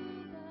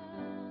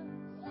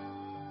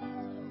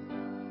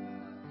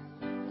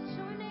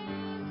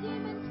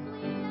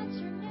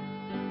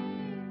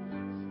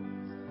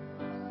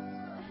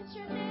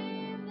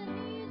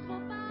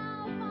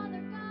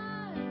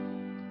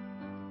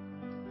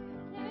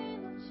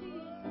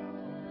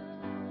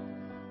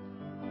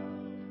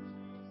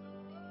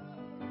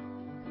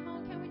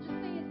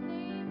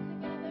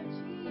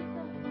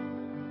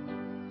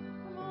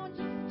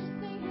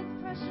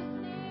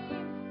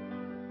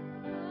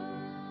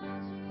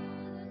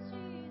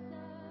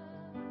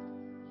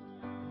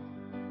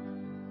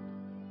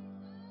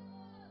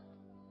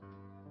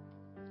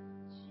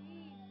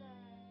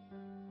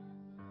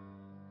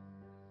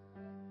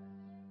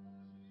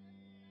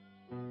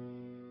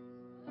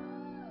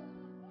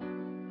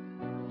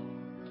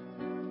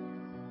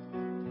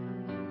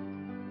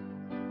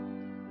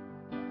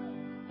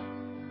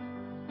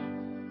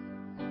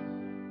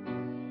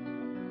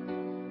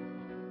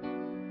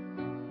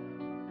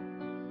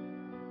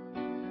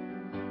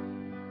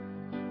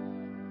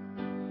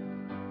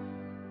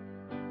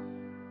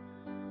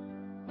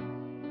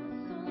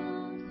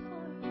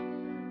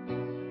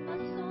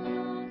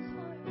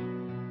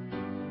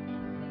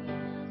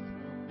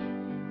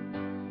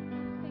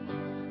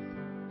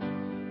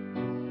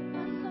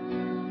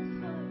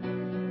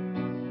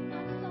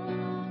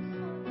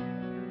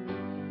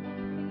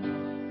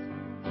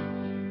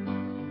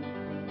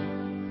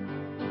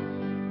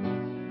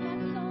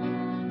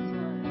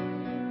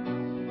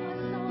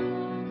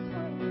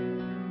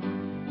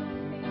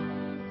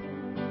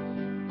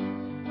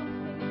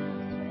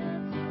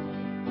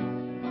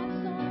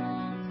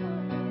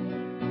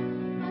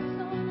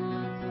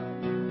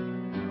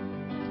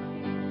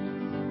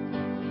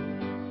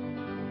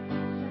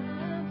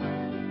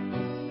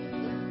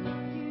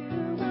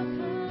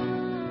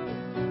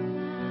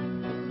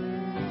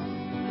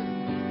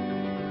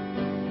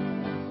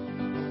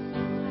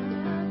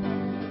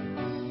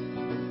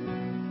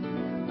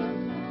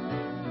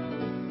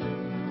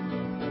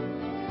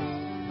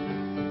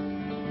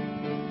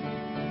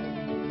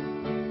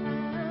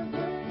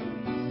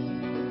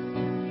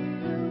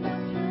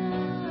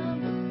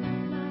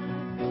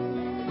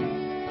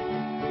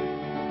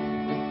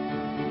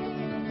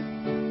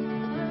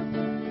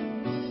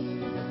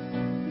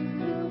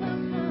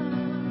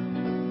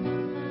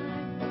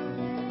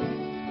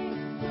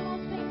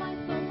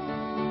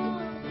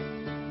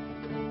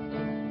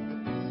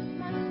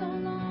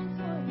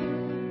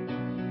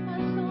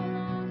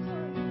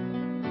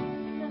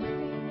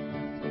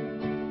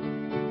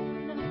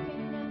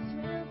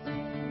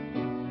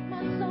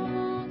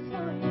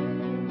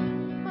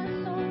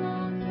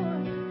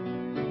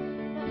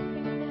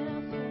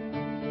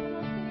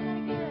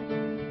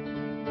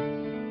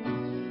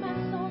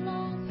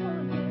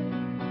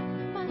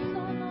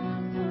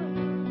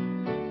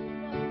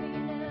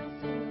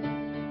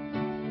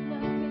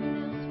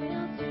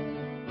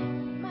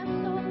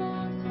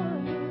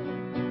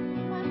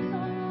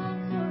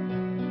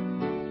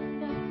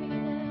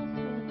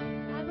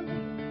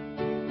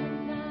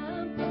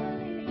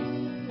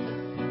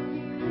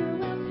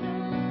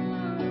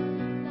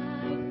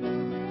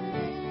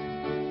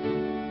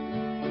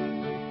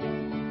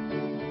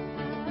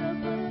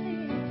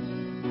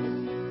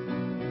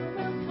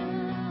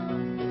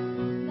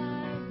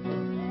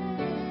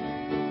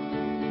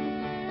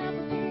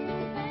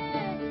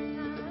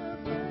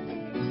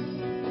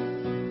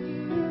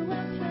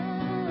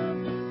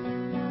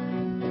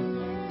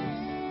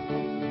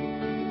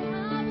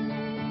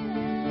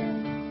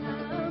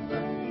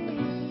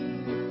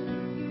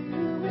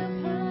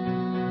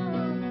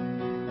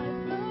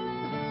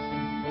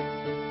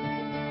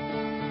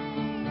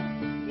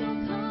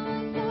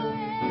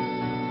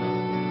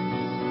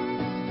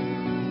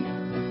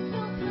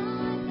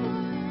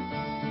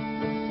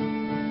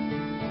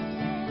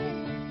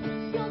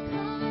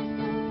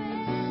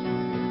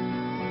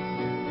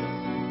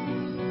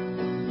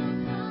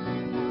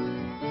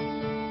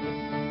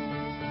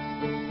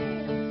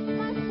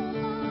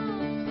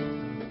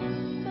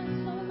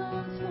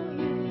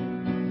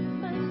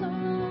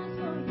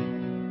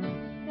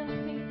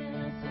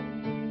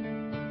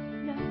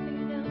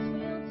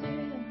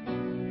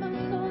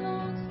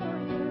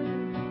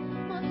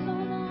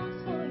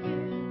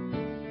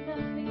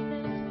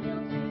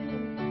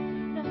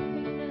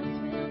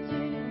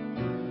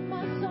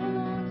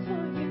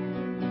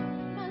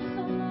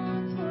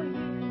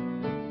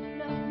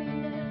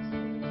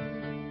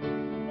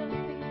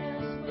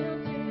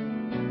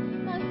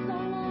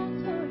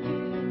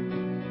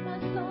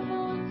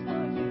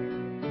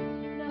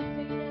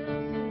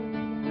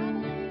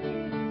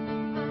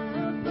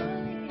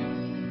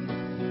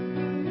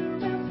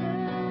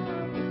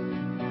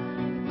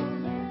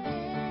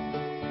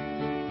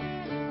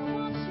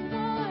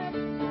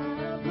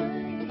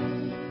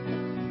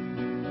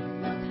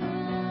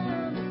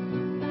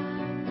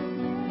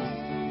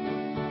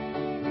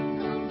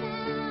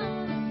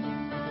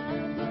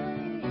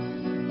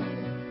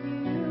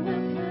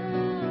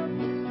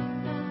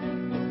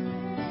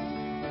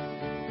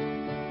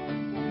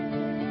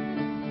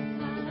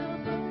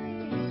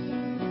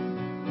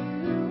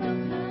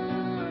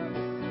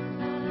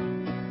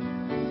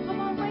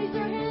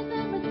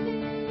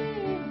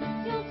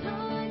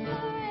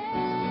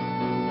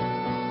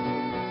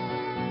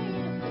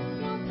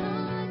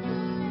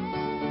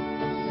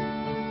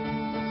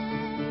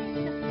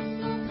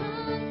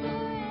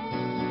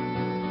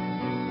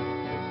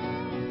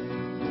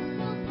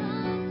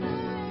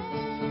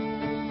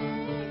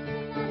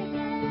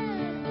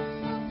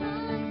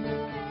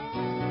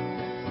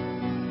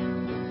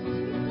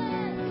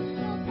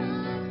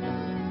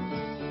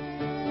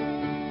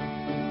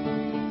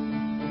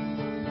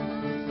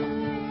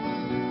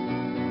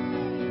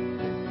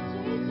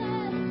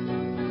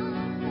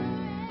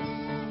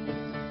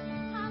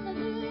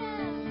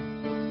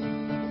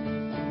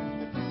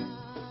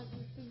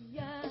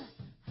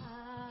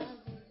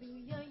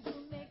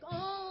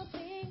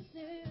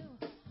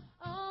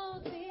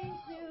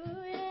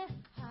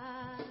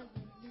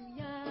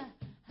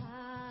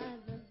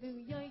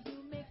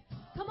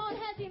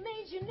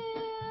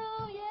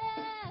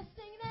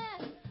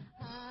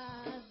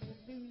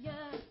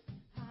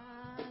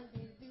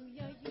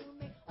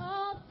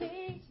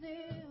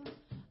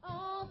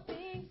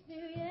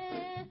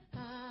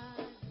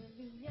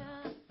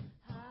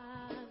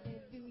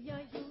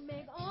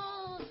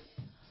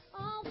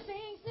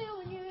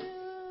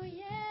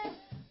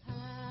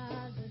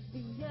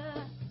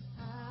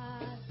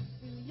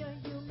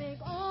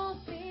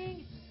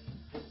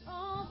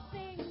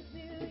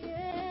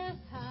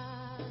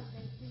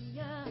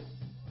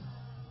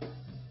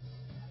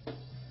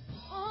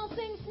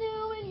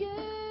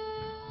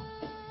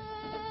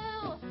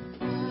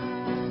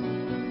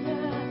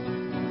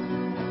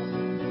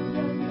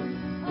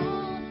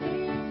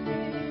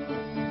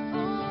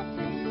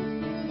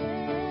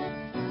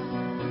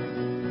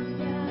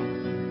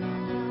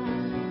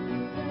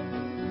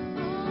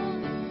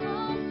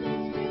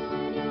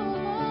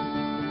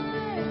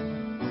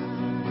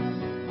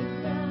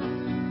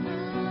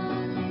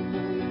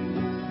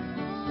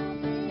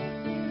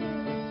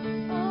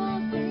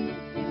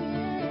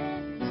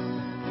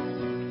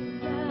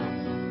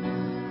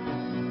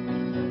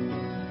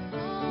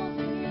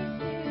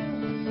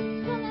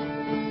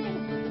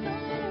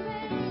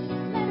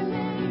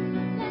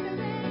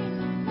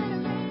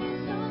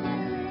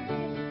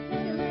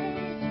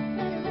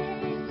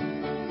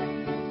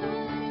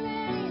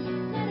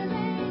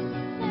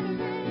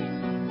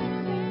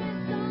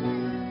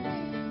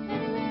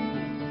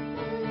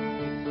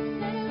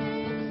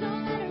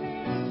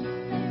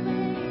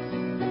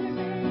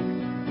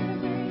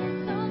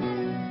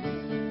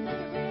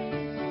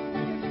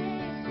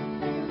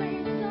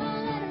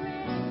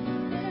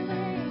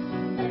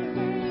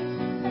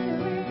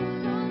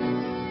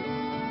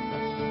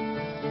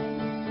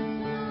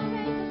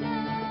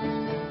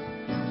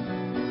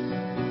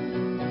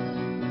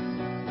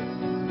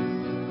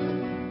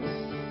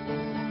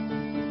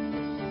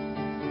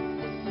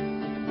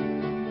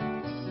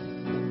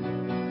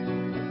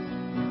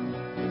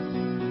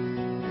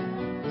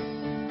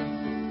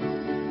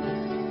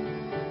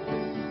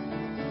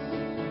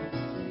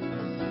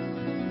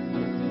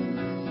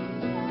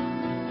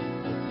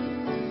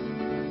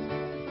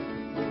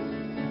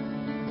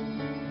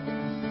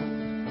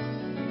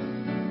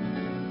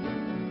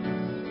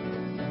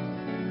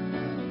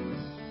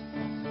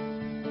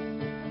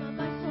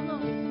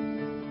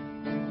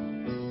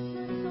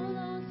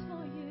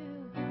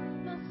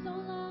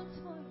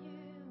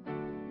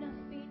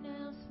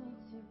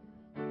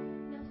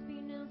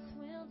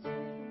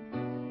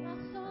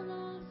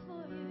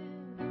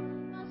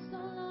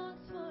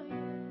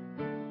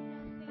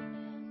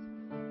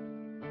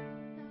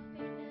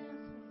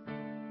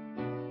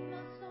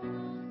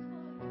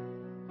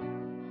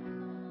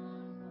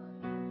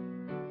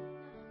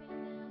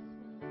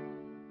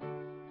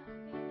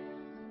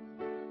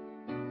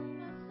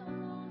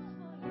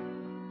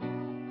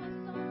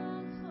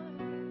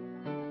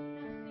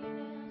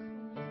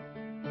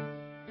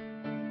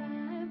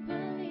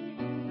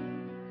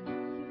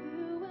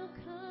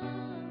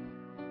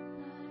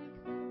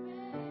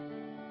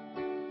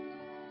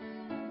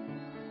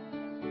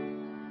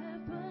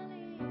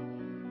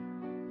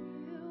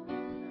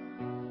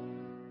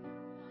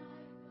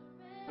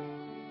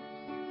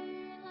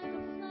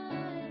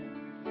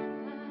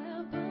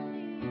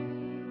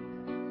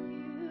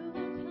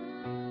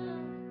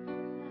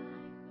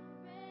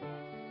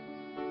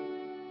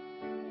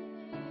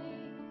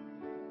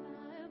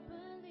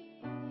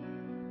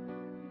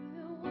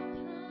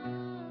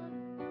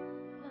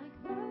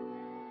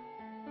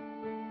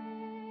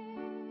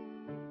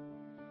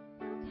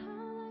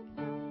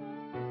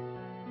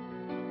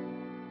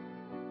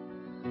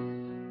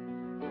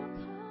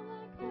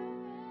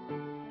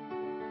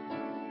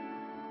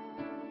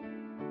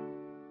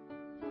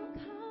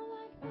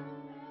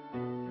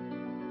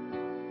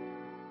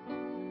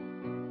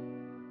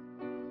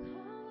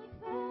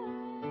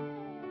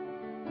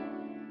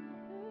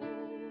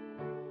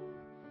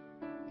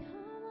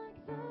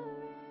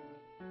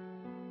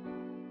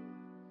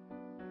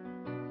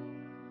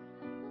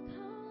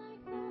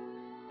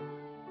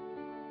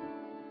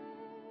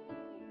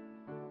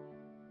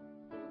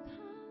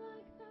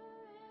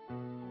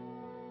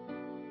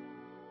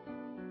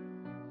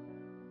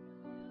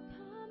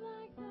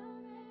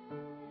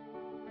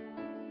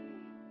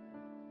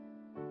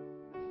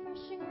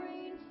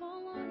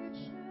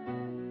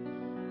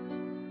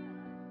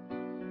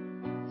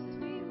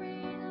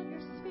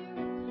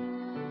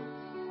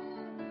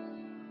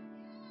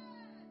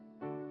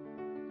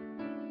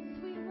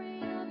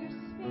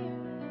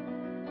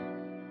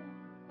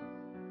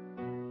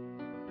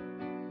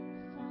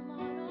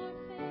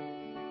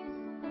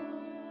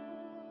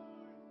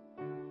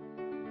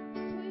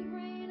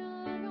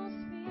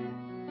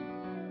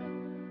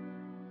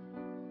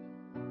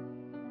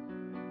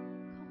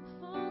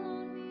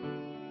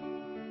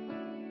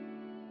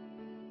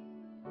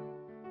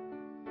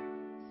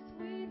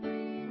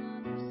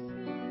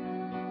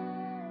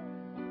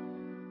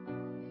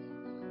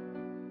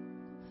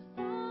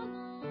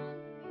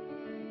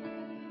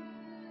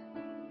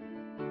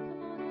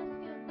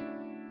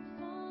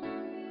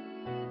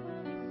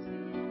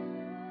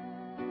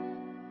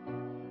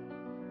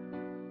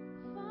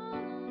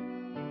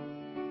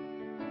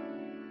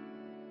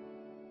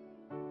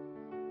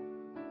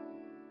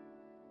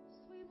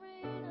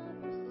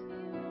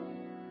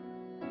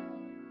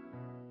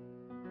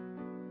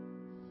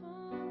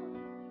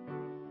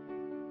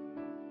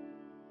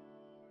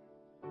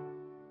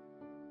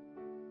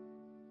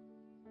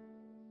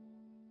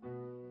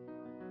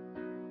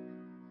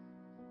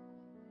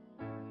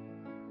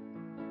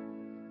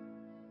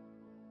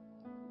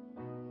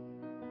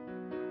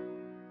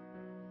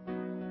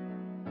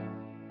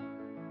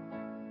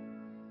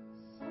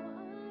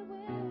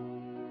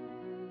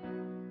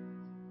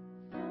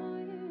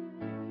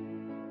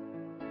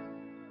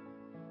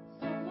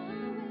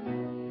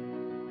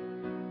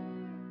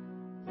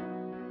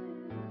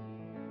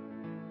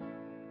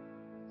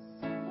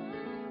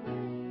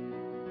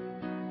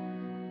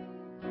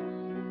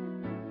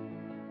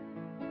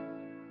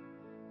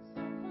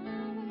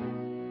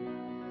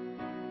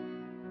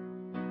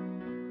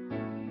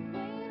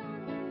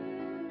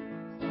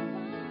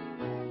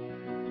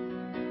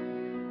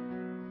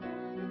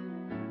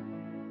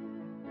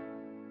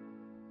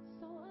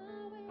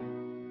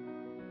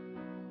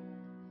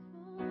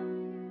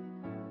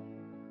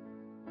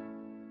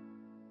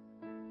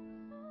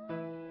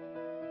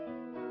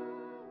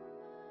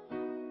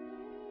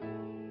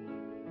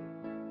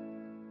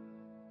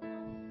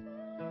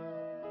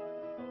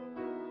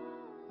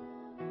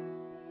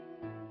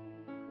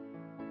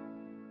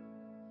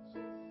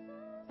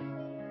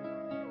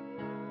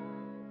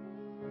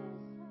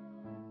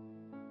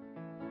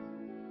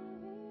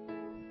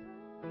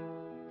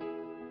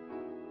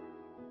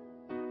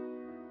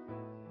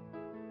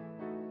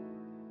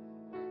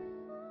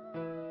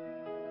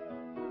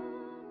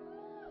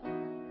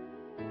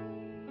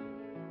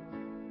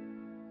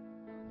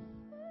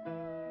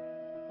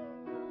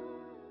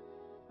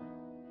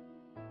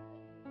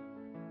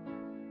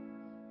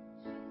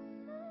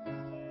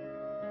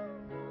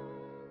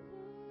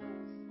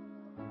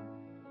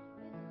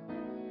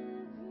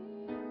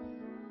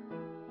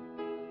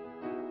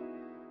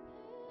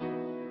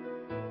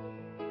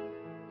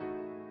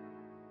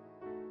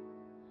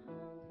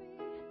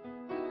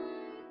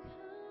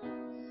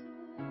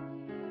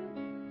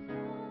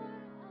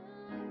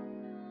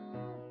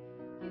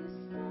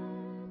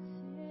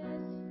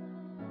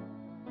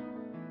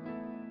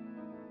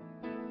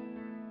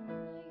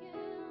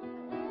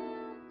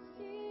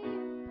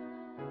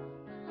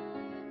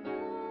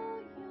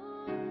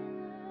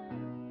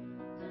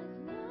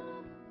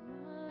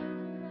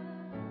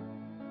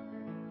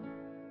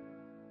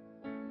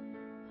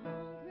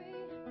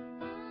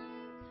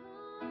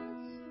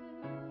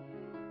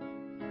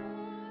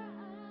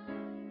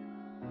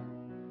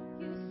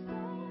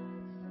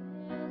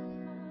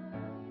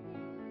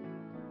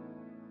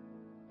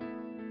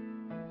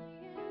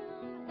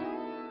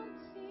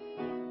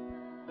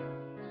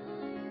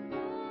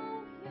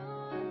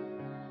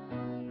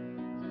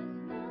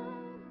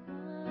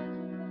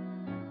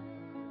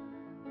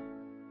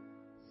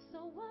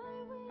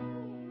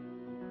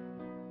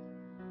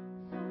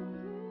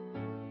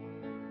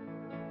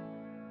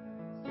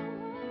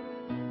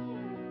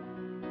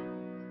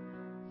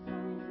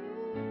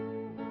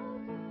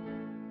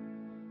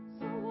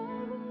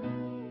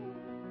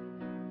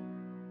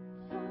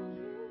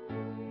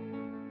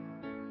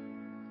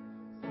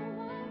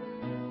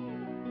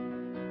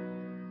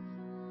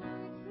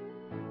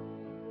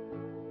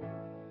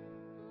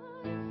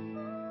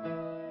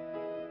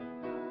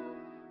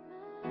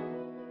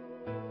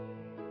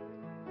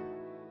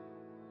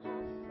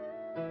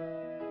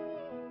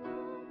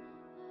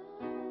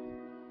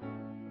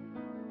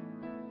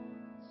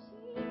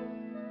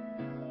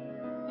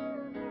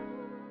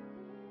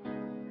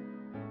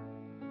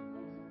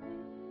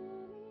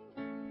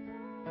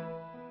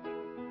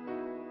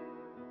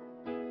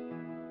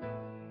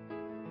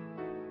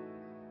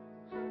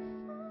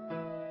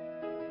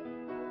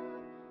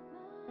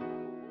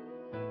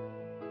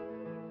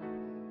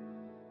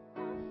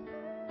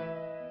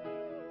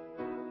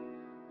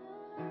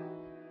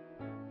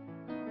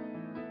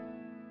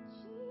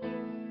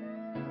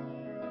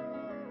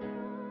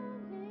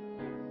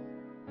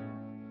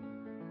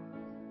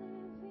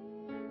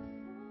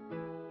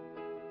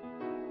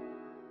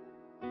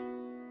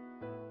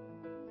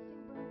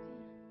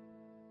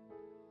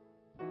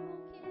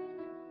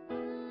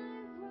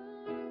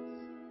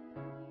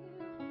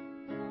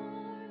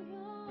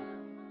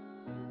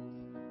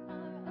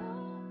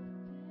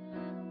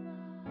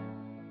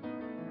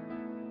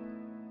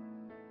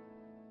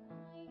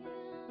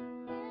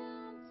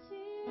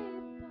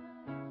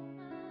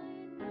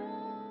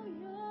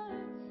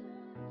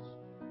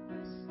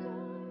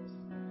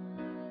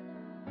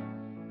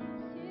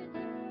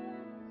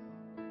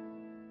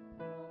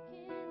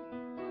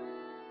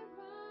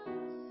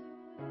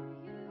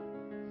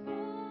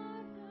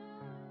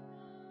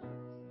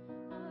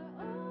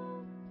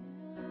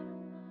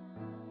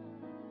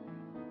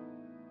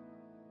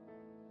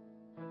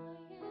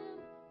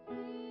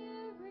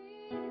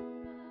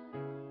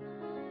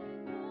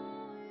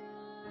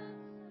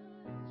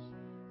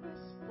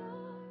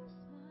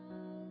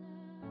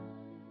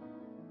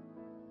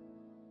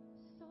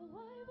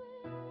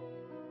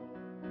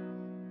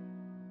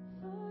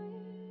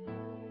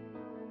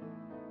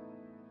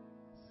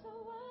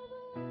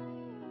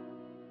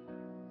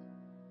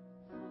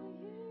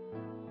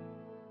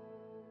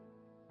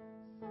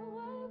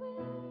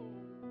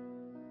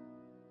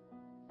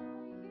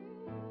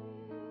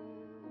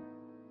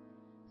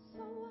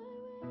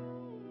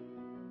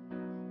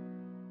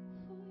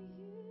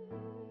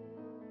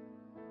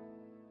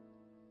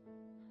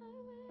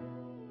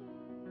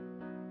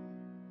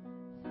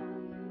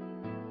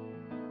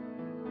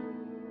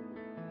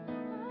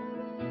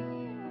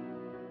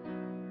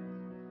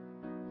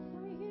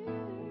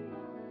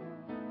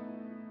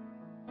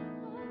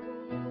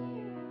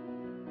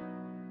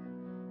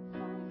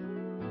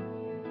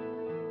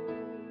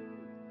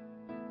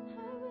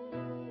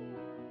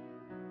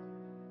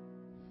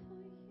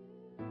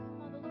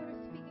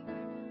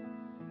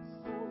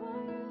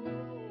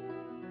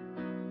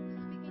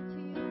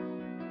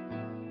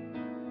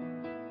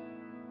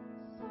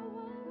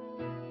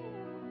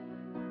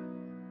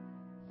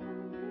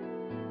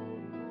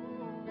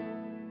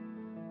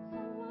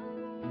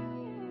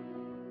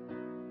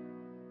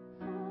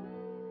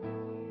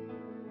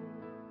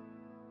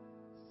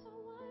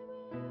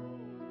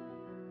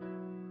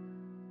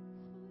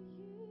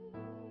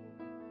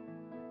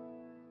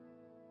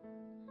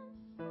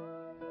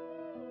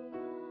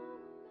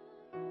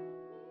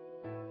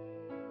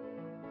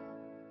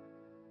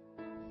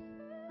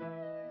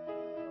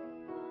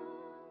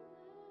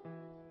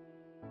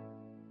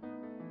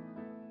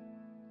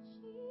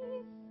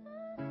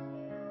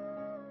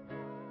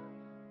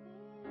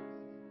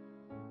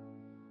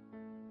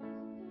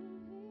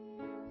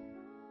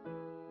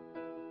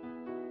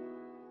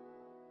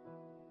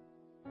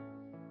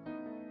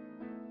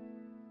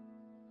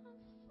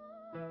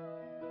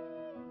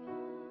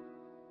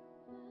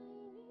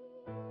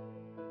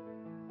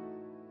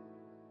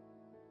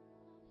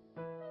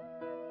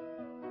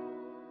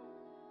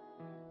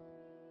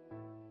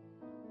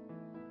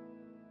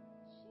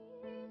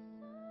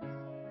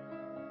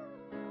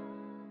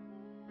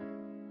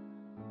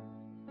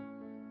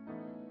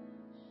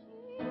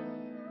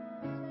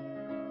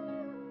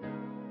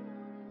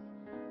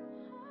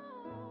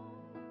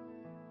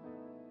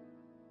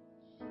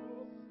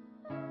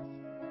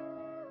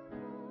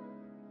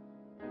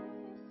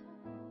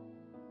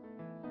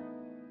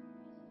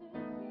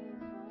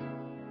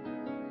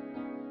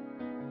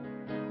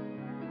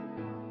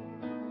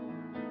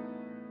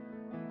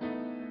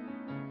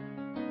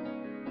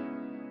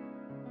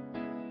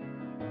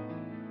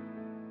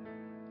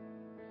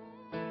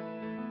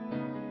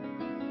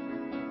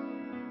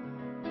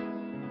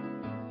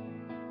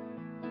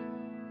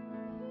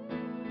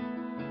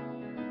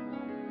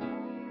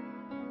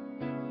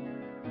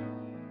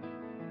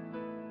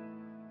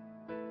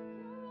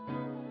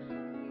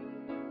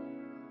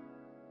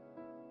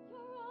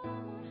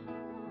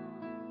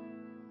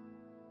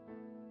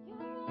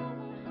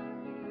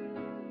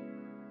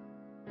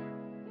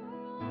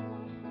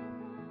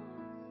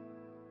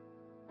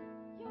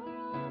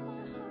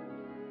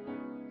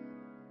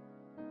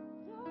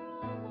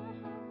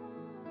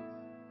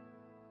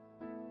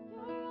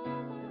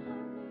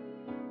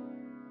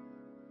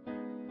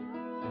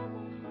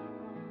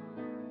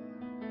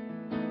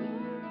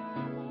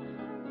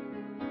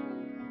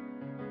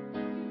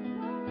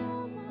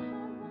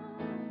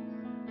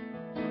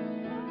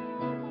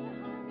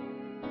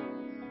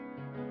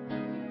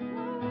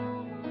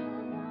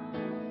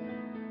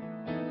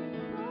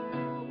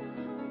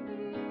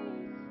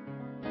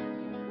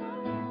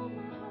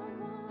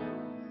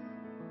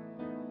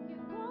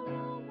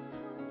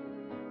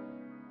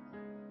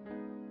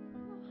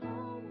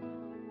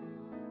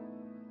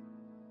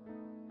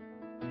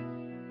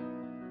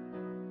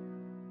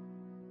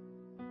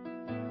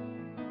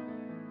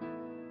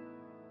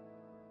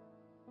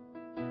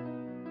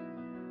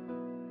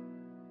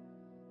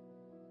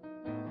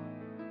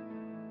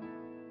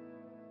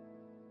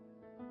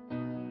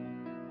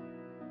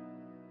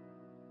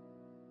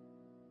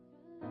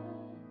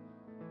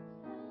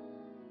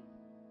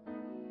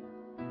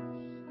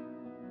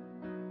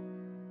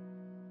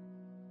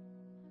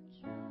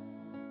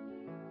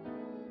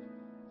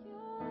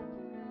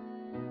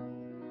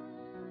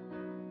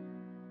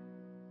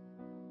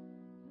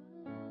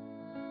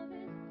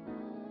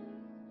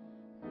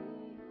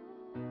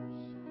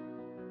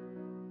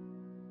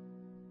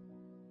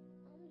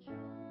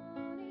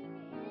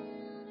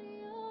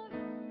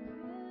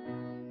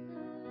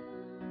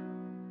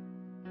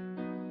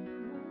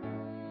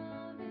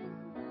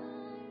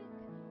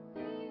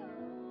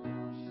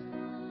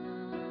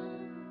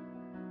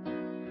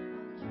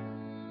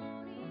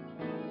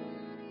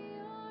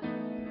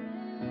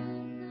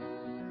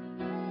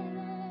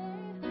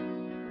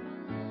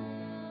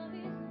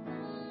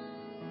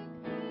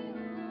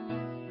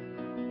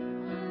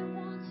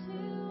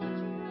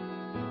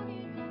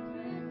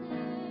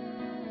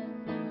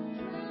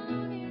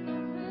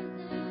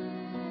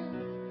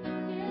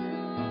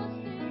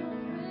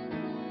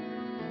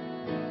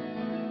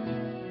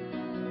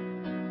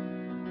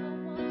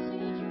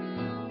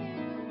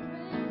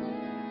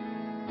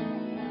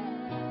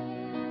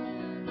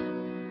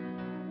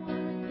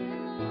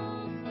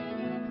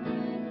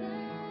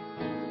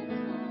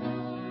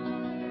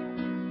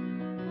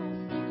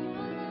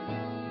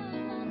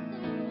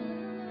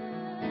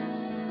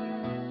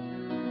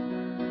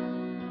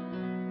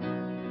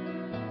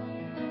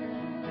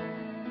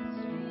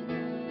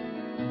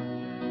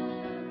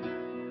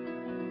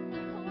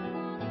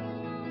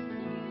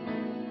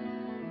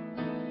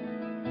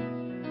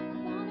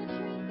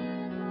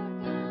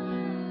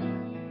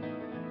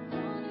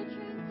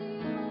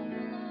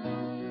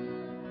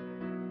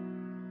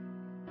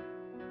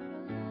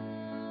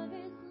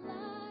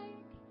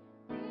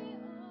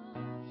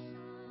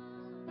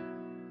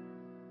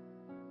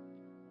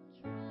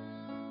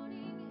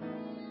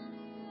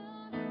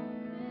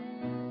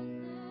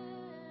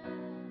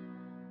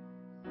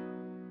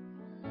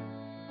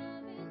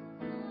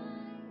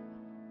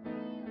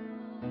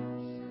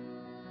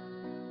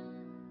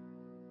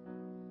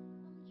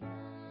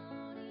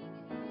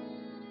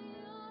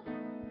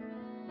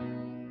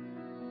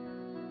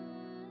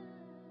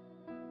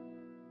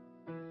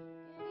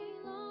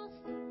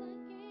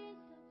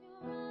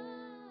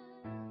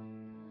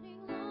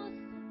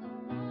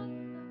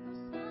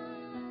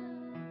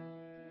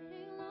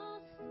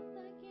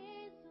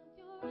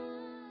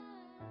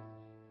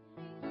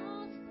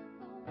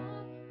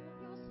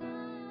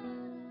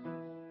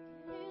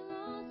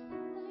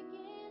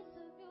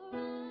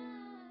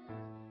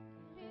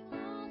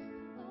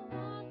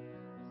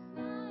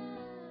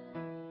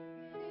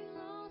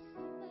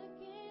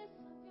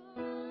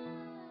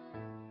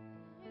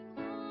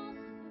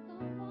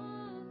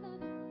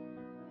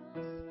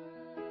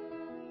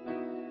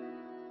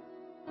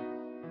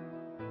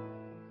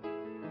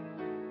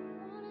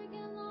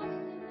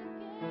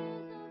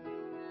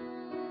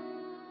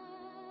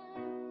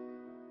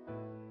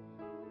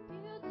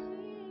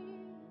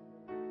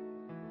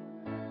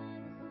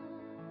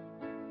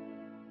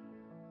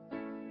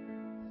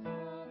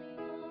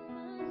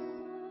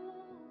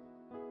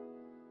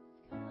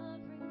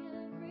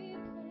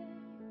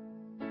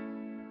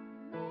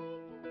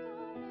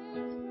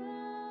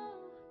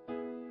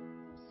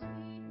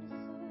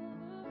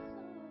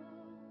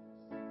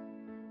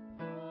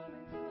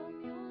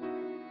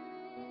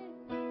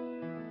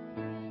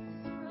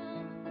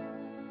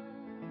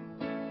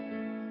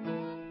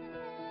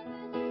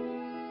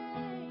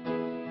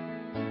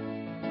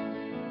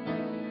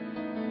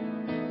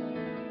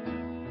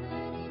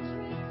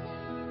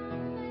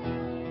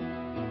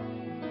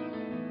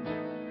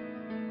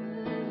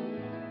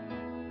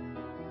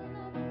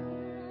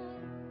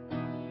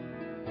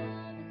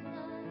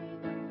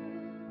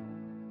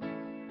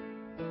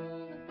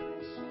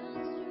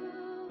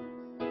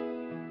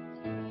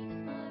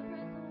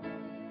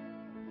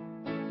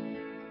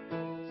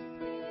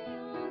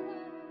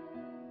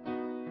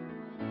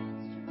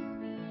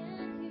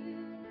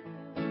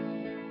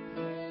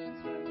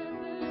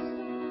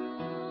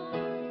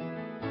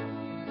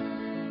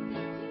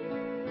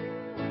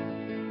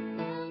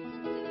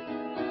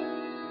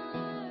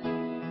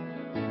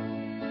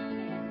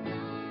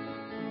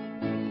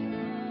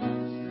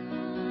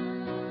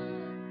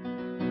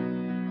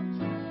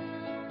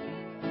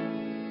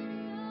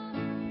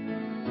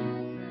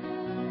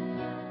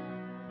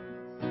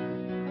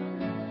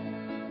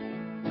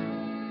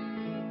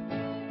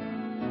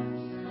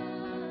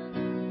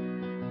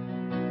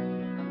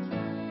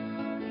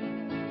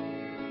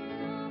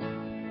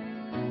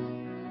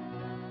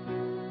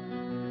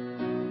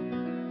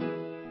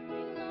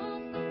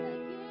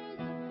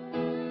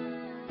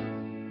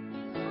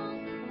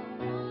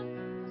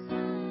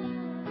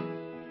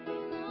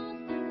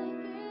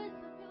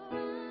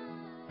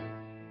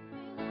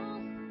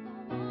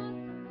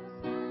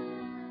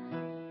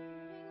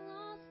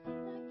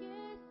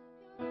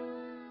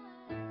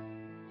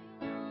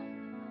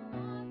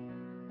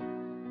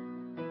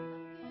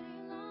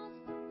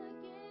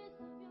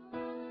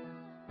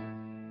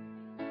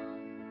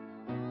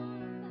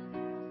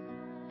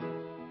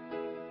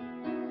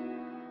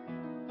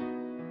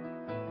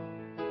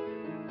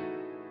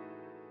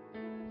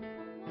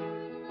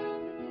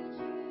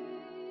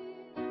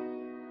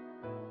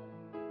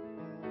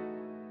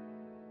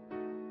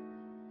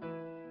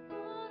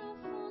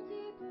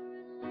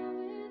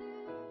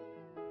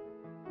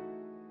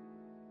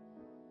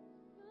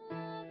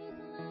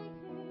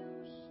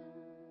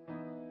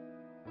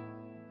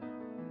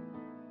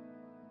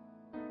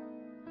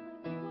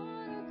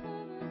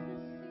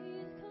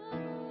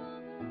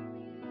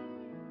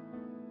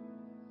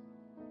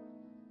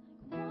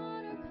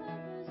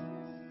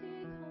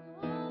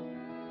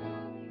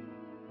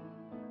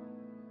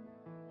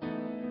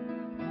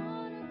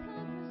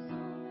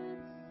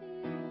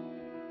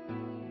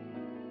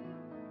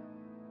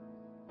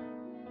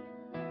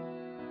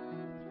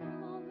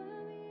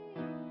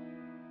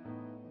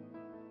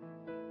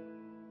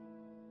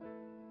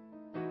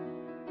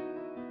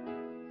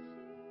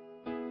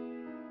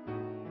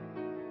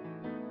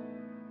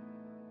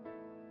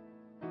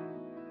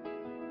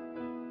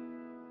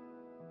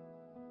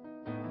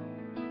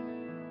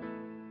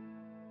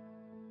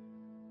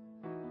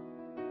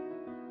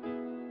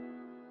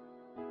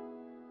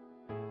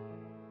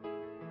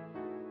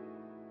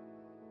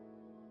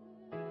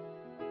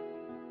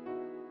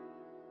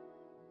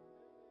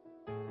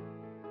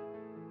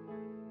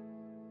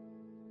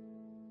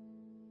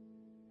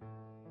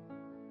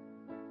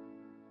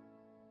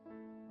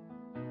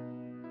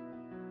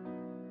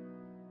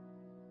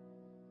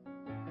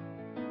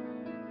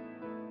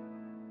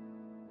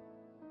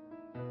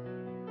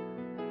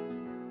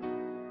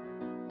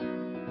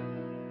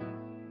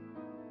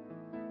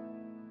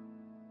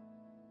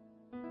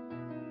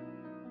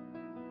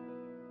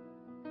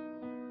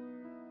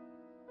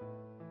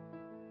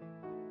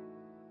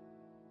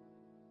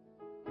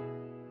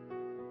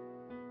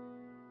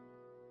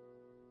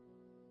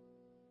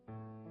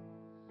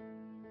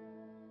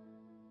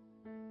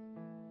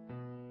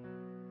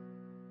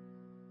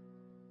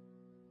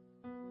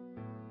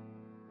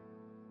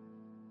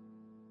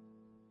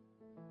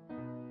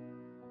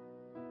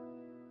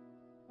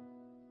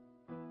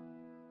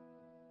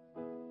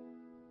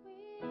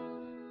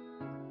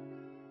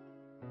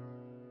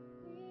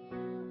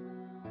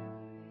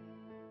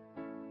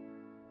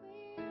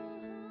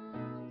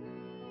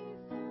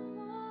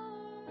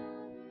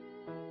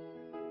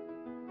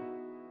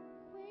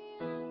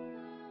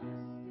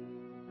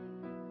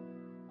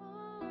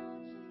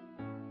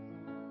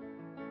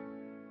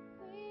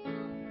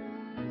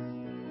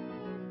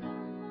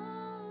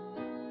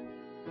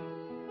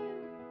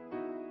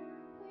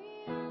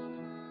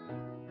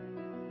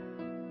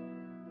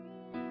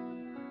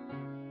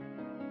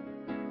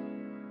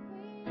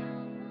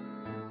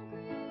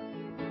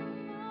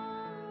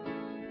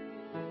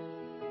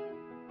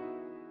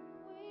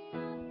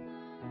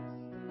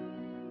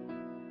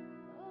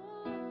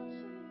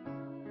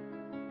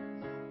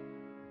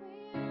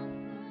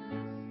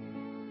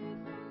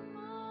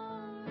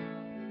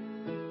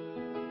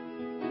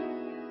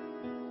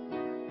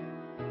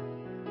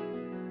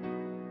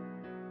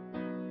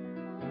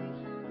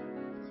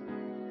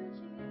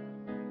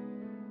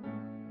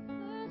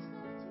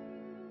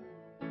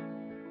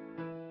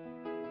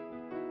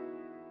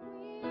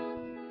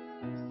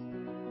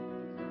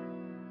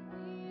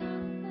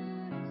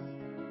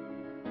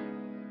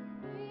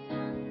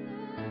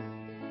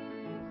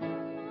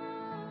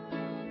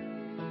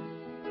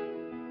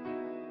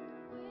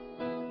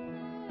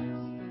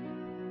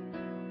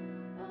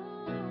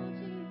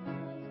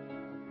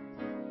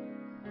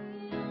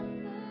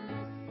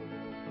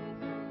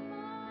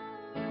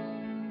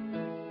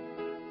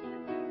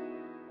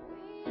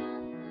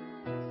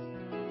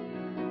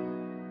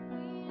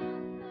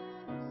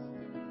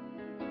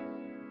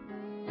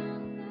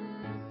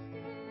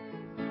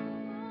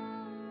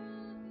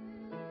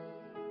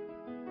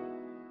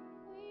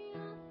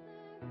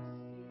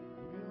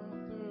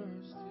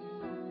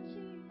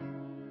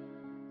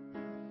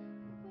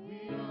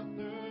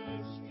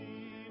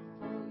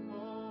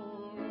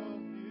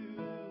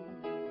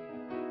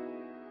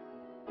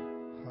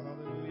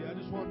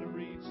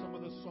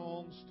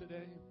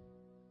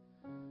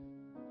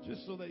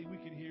 just so that we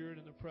can hear it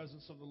in the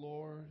presence of the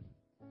Lord.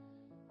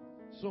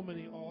 So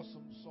many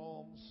awesome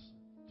psalms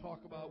talk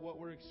about what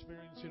we're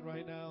experiencing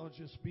right now,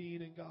 just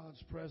being in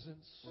God's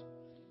presence.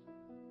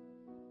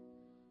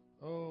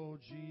 Oh,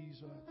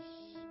 Jesus.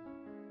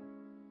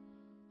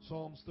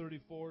 Psalms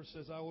 34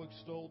 says, I will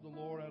extol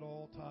the Lord at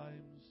all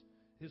times.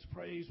 His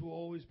praise will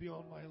always be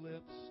on my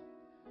lips.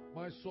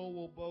 My soul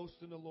will boast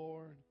in the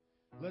Lord.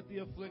 Let the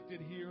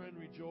afflicted hear and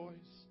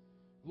rejoice.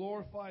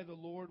 Glorify the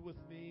Lord with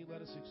me.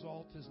 Let us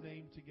exalt His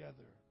name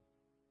together.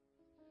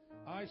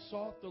 I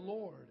sought the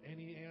Lord, and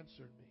He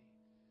answered me.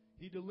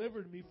 He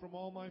delivered me from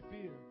all my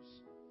fears.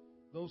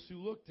 Those who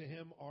look to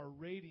Him are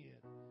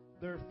radiant.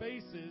 Their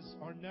faces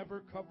are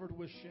never covered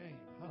with shame.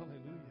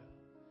 Hallelujah.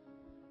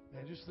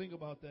 Man, just think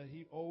about that.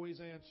 He always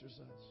answers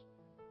us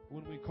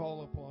when we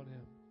call upon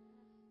Him.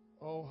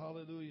 Oh,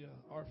 hallelujah.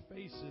 Our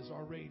faces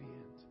are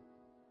radiant.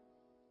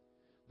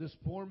 This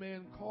poor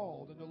man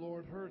called, and the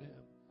Lord heard him.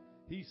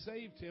 He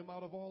saved him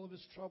out of all of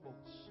his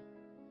troubles.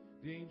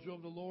 The angel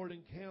of the Lord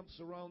encamps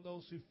around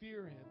those who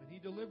fear Him, and He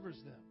delivers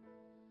them.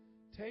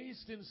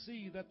 Taste and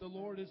see that the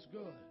Lord is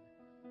good.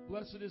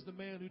 Blessed is the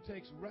man who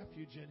takes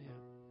refuge in Him.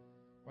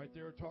 Right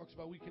there it talks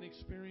about we can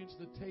experience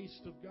the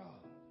taste of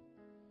God.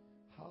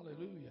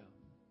 Hallelujah.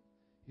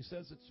 He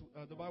says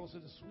the Bible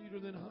says it's sweeter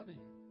than honey.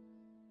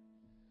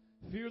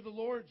 Fear the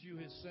Lord, you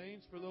His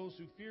saints, for those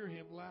who fear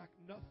Him lack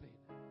nothing.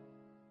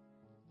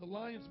 The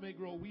lions may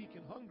grow weak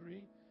and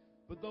hungry,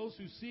 but those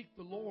who seek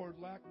the Lord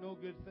lack no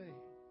good thing.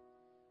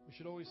 We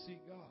should always seek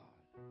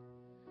God.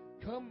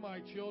 Come,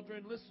 my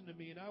children, listen to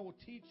me, and I will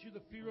teach you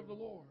the fear of the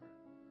Lord.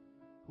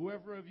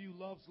 Whoever of you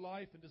loves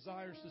life and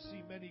desires to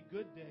see many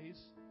good days,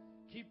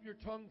 keep your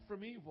tongue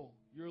from evil,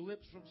 your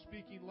lips from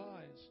speaking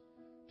lies.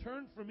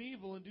 Turn from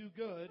evil and do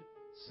good.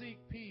 Seek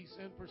peace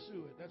and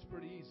pursue it. That's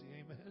pretty easy,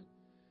 amen?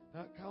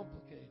 Not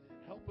complicated.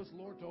 Help us,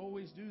 Lord, to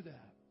always do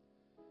that.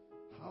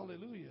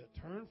 Hallelujah.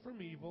 Turn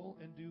from evil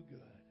and do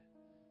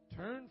good.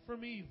 Turn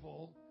from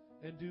evil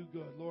and do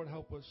good. Lord,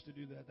 help us to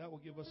do that. That will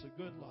give us a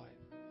good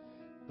life.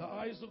 The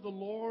eyes of the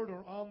Lord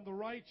are on the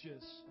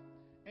righteous,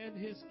 and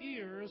His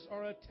ears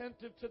are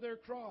attentive to their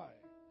cry.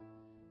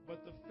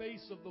 But the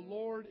face of the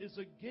Lord is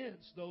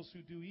against those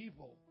who do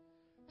evil,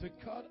 to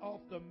cut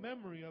off the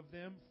memory of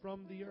them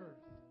from the earth.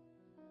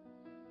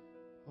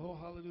 Oh,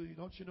 hallelujah.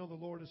 Don't you know the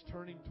Lord is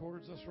turning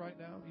towards us right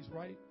now? He's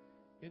right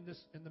in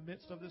the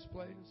midst of this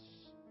place.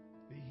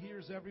 He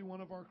hears every one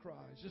of our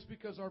cries. Just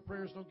because our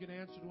prayers don't get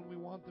answered when we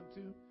want them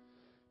to,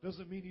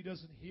 doesn't mean He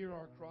doesn't hear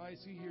our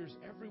cries. He hears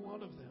every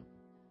one of them.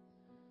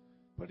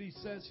 But He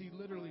says He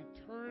literally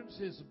turns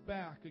His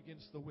back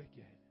against the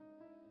wicked.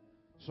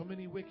 So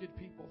many wicked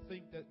people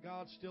think that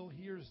God still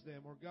hears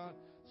them or God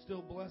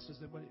still blesses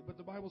them. But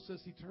the Bible says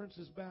He turns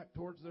His back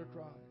towards their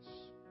cries.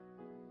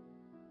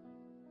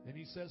 And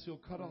He says He'll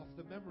cut off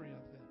the memory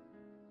of them.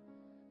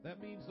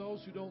 That means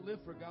those who don't live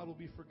for God will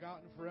be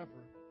forgotten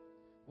forever.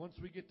 Once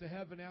we get to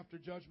heaven after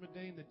Judgment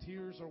Day and the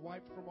tears are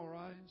wiped from our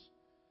eyes,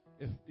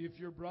 if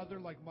your brother,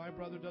 like my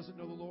brother, doesn't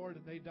know the Lord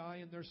and they die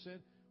in their sin,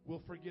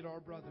 we'll forget our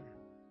brother.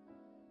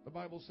 The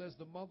Bible says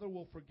the mother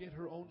will forget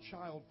her own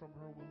child from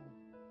her womb.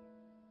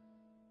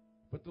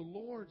 But the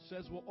Lord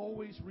says we'll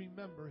always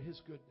remember His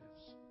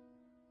goodness.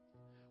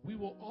 We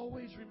will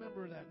always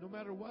remember that. No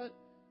matter what,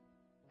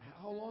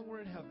 how long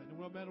we're in heaven, and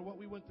no matter what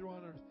we went through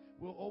on earth,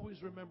 we'll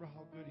always remember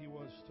how good He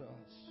was to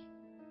us.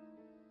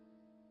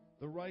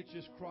 The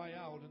righteous cry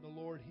out, and the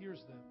Lord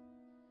hears them.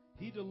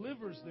 He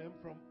delivers them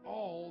from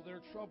all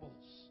their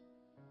troubles.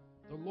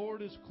 The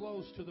Lord is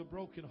close to the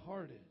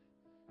brokenhearted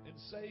and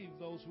save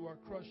those who are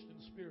crushed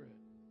in spirit.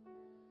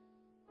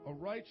 A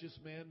righteous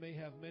man may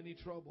have many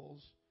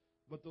troubles,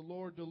 but the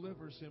Lord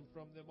delivers him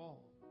from them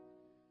all.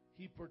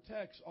 He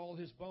protects all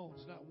his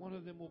bones. Not one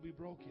of them will be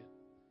broken.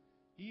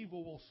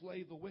 Evil will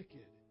slay the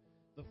wicked.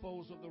 The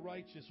foes of the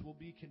righteous will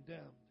be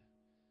condemned.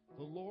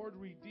 The Lord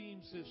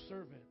redeems His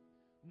servant.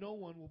 No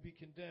one will be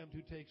condemned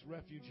who takes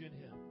refuge in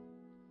Him.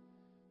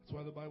 That's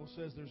why the Bible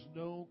says there's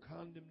no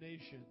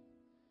condemnation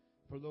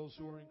for those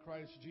who are in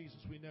Christ Jesus.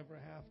 We never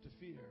have to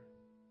fear.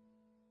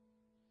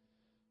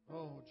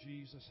 Oh,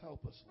 Jesus,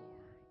 help us,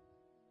 Lord.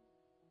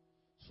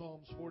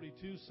 Psalms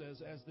 42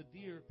 says, as the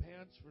deer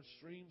pants for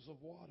streams of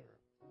water,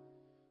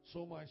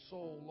 so my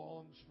soul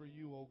longs for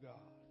you, O God.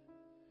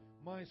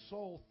 My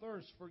soul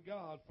thirsts for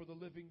God, for the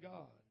living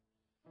God.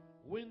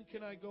 When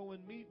can I go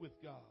and meet with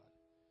God?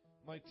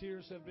 My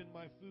tears have been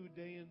my food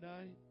day and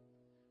night,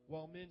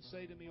 while men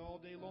say to me all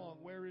day long,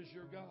 where is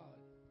your God?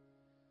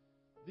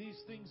 These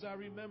things I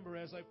remember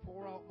as I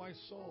pour out my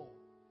soul,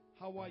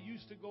 how I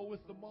used to go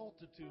with the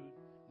multitude,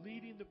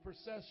 leading the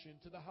procession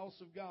to the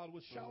house of God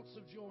with shouts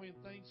of joy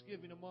and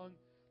thanksgiving among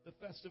the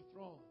festive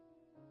throng.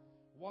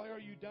 Why are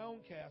you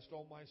downcast,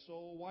 O my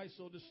soul? Why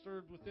so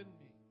disturbed within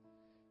me?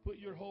 Put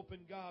your hope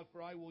in God,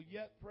 for I will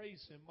yet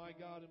praise Him, my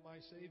God and my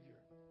Savior.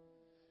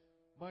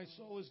 My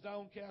soul is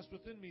downcast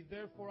within me,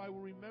 therefore I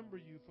will remember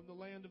you from the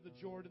land of the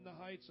Jordan,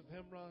 the heights of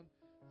Hemron,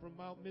 from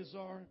Mount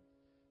Mizar.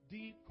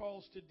 Deep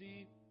calls to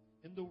deep,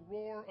 in the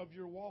roar of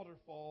your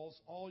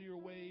waterfalls, all your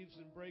waves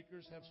and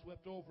breakers have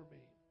swept over me.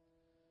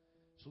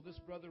 So this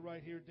brother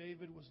right here,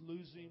 David, was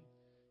losing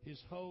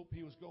his hope.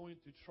 He was going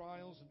through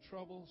trials and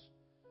troubles.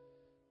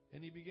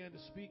 And he began to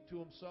speak to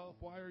himself,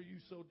 why are you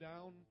so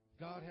down?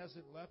 God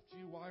hasn't left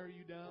you. Why are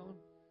you down?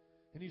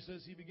 And he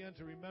says he began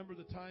to remember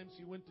the times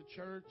he went to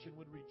church and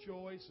would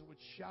rejoice and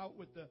would shout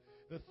with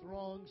the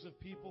throngs of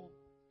people.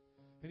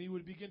 And he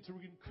would begin to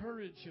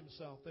encourage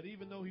himself that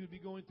even though he would be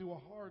going through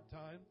a hard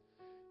time,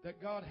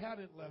 that God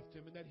hadn't left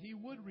him and that he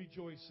would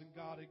rejoice in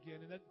God again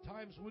and that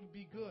times would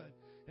be good.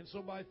 And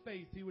so by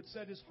faith, he would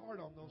set his heart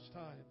on those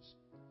times.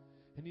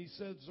 And he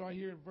says right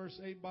here in verse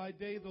 8, by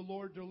day the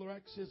Lord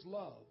directs his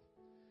love.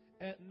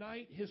 At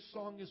night his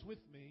song is with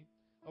me,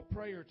 a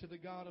prayer to the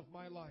God of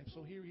my life.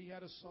 So here he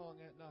had a song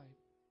at night.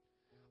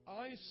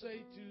 I say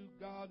to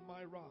God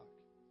my rock,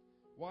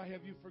 why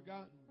have you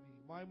forgotten me?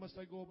 Why must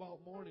I go about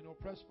mourning,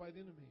 oppressed by the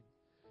enemy?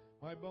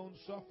 My bones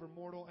suffer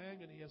mortal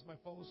agony as my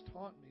foes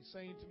taunt me,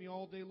 saying to me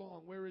all day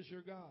long, where is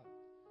your God?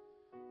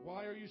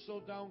 Why are you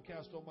so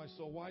downcast, O my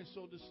soul? Why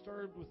so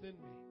disturbed within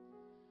me?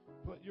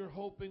 Put your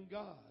hope in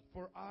God,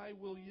 for I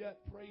will yet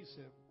praise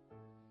him,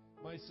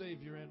 my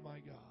Savior and my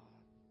God.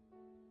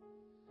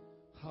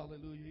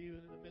 Hallelujah. Even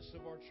in the midst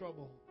of our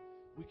trouble,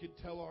 we can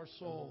tell our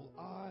soul,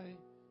 I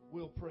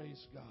will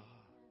praise God.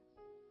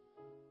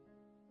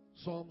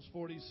 Psalms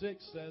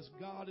 46 says,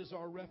 God is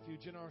our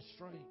refuge and our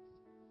strength,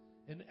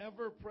 an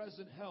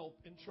ever-present help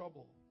in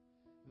trouble.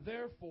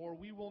 Therefore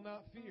we will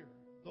not fear,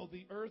 though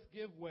the earth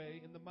give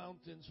way and the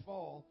mountains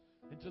fall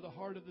into the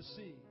heart of the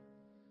sea,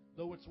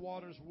 though its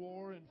waters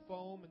roar and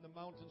foam and the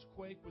mountains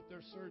quake with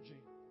their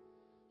surging.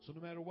 So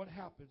no matter what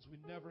happens, we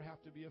never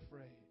have to be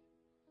afraid.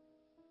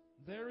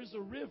 There is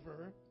a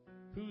river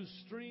whose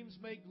streams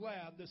make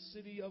glad the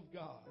city of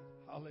God.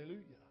 Hallelujah.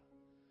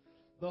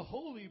 The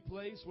holy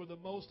place where the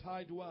Most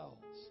High dwells.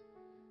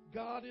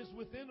 God is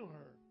within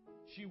her.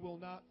 She will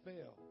not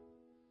fail.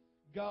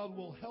 God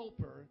will help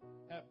her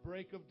at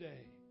break of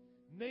day.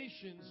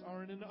 Nations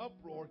are in an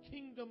uproar.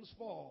 Kingdoms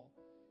fall.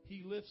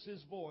 He lifts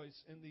his voice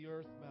and the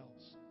earth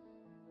melts.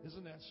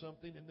 Isn't that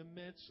something? In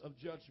the midst of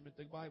judgment,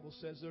 the Bible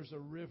says there's a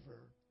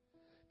river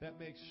that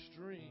makes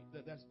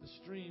the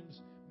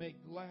streams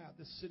make glad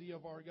the city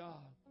of our God.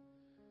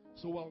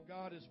 So while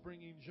God is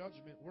bringing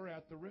judgment, we're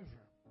at the river.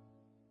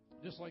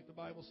 Just like the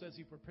Bible says,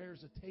 he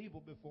prepares a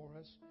table before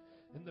us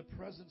in the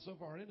presence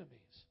of our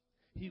enemies.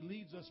 He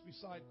leads us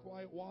beside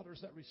quiet waters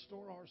that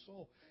restore our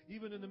soul,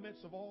 even in the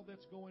midst of all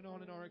that's going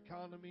on in our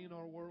economy, in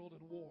our world,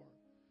 and war.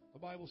 The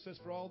Bible says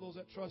for all those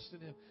that trust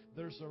in him,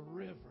 there's a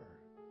river,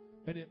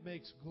 and it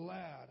makes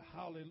glad,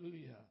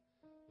 hallelujah,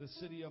 the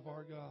city of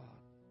our God.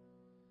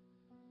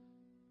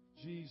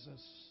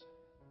 Jesus.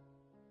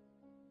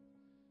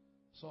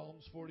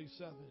 Psalms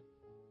 47.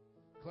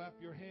 Clap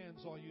your hands,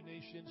 all you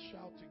nations.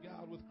 Shout to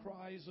God with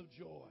cries of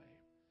joy.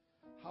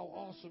 How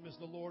awesome is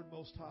the Lord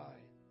Most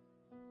High,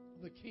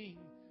 the King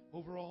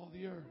over all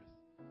the earth.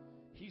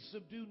 He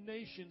subdued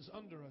nations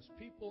under us,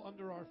 people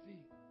under our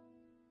feet.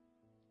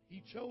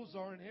 He chose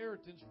our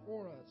inheritance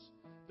for us,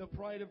 the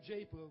pride of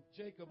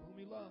Jacob, whom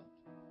he loved.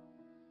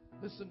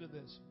 Listen to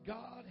this.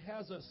 God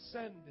has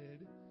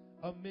ascended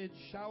amid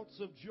shouts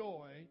of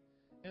joy,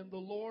 and the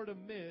Lord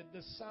amid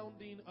the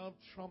sounding of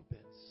trumpets.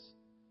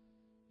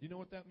 You know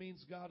what that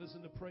means? God is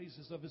in the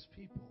praises of his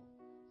people.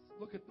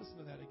 Listen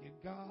to that again.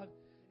 God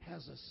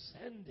has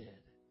ascended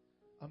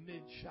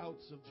amid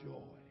shouts of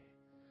joy.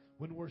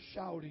 When we're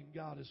shouting,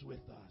 God is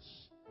with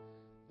us.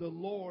 The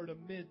Lord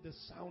amid the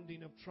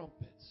sounding of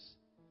trumpets.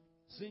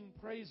 Sing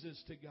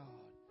praises to God.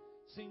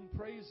 Sing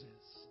praises.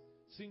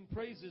 Sing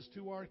praises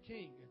to our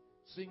King.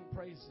 Sing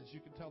praises. You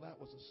can tell that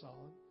was a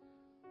song.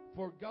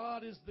 For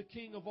God is the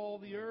King of all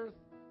the earth.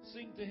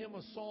 Sing to him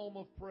a psalm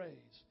of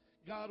praise.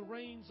 God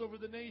reigns over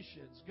the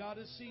nations. God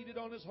is seated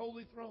on his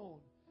holy throne.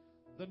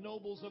 The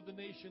nobles of the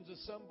nations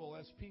assemble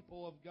as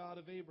people of God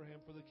of Abraham,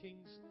 for the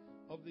kings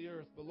of the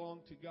earth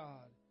belong to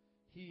God.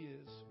 He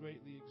is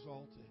greatly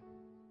exalted.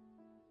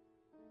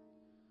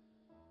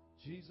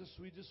 Jesus,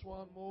 we just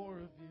want more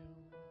of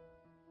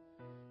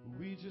you.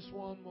 We just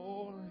want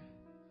more.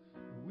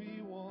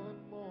 We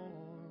want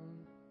more.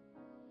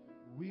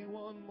 We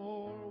want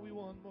more. We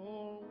want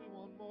more. We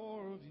want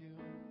more of you.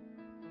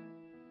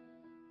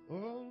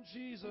 Oh,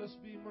 Jesus,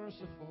 be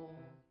merciful.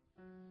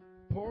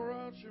 Pour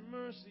out your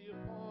mercy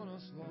upon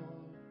us,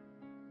 Lord.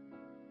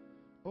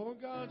 Oh,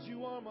 God,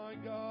 you are my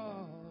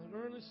God.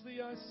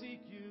 Earnestly I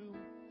seek you.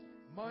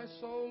 My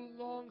soul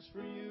longs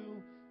for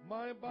you.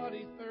 My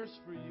body thirsts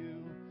for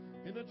you.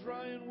 In a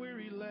dry and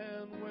weary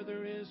land where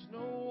there is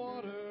no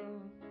water,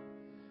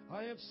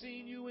 I have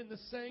seen you in the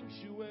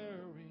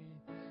sanctuary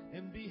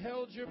and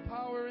beheld your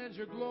power and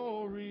your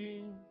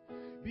glory.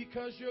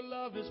 Because your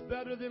love is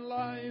better than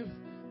life,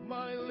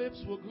 my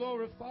lips will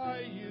glorify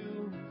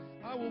you.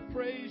 I will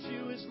praise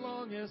you as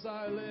long as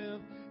I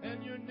live,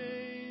 and your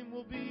name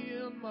will be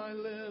in my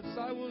lips.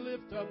 I will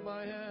lift up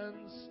my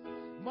hands.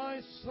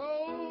 My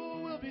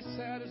soul will be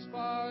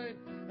satisfied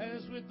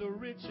as with the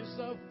richest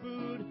of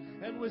food,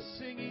 and with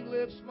singing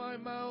lips my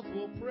mouth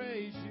will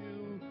praise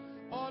you.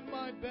 On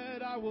my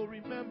bed I will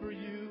remember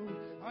you.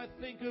 I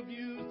think of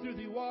you through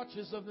the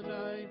watches of the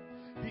night.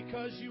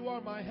 Because you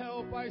are my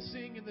help, I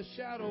sing in the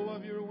shadow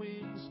of your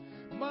wings.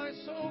 My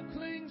soul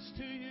clings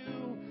to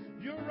you.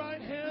 Your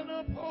right hand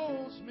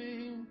upholds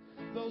me.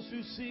 Those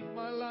who seek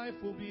my life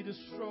will be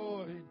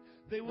destroyed.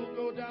 They will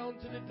go down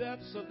to the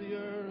depths of the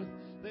earth.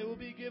 They will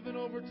be given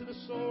over to the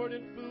sword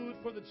and food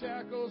for the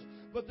jackals.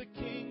 But the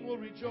king will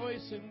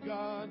rejoice in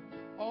God.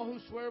 All who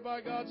swear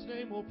by God's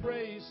name will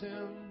praise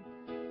him.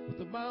 But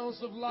the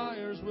mouths of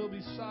liars will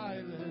be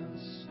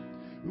silenced.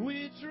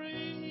 We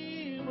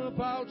dream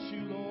about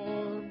you,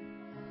 Lord.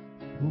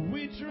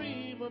 We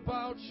dream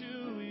about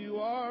you. You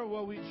are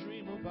what we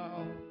dream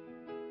about.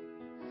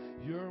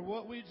 You're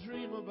what we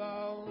dream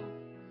about.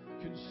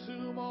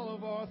 Consume all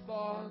of our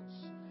thoughts.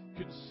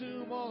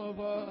 Consume all of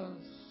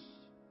us.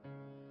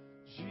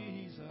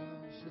 Jesus,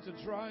 it's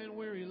a dry and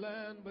weary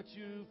land, but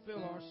you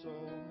fill our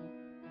soul.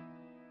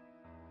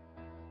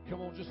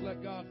 Come on, just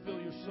let God fill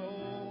your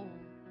soul.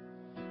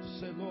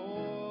 Say,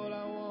 Lord,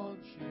 I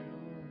want you.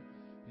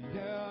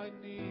 Yeah, I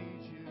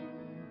need you.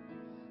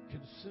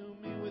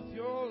 Consume me with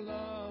your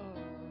love.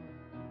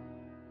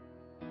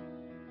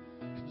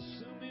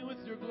 Consume me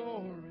with your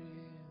glory.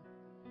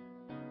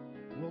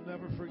 We'll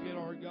never forget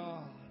our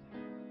God.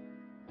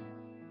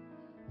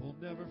 We'll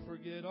never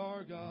forget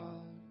our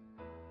God.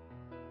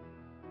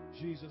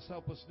 Jesus,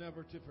 help us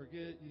never to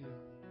forget you,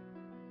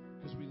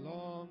 because we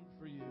long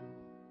for you.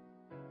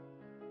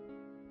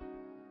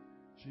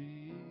 Jesus,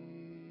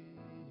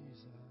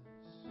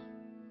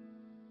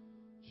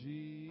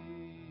 Jesus.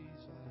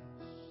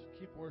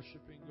 Keep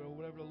worshiping, go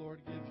whatever the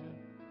Lord gives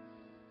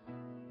you.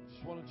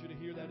 Just wanted you to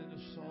hear that in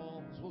the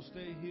Psalms. We'll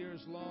stay here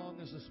as long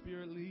as the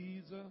Spirit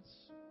leads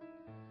us.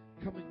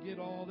 Come and get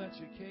all that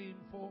you came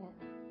for.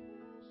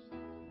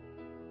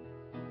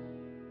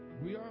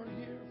 We are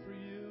here for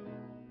you,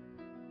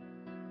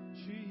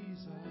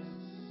 Jesus.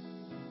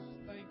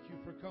 Thank you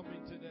for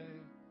coming today.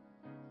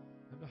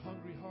 And the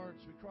hungry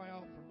hearts, we cry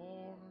out for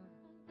more,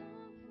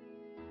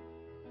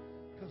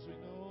 because we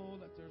know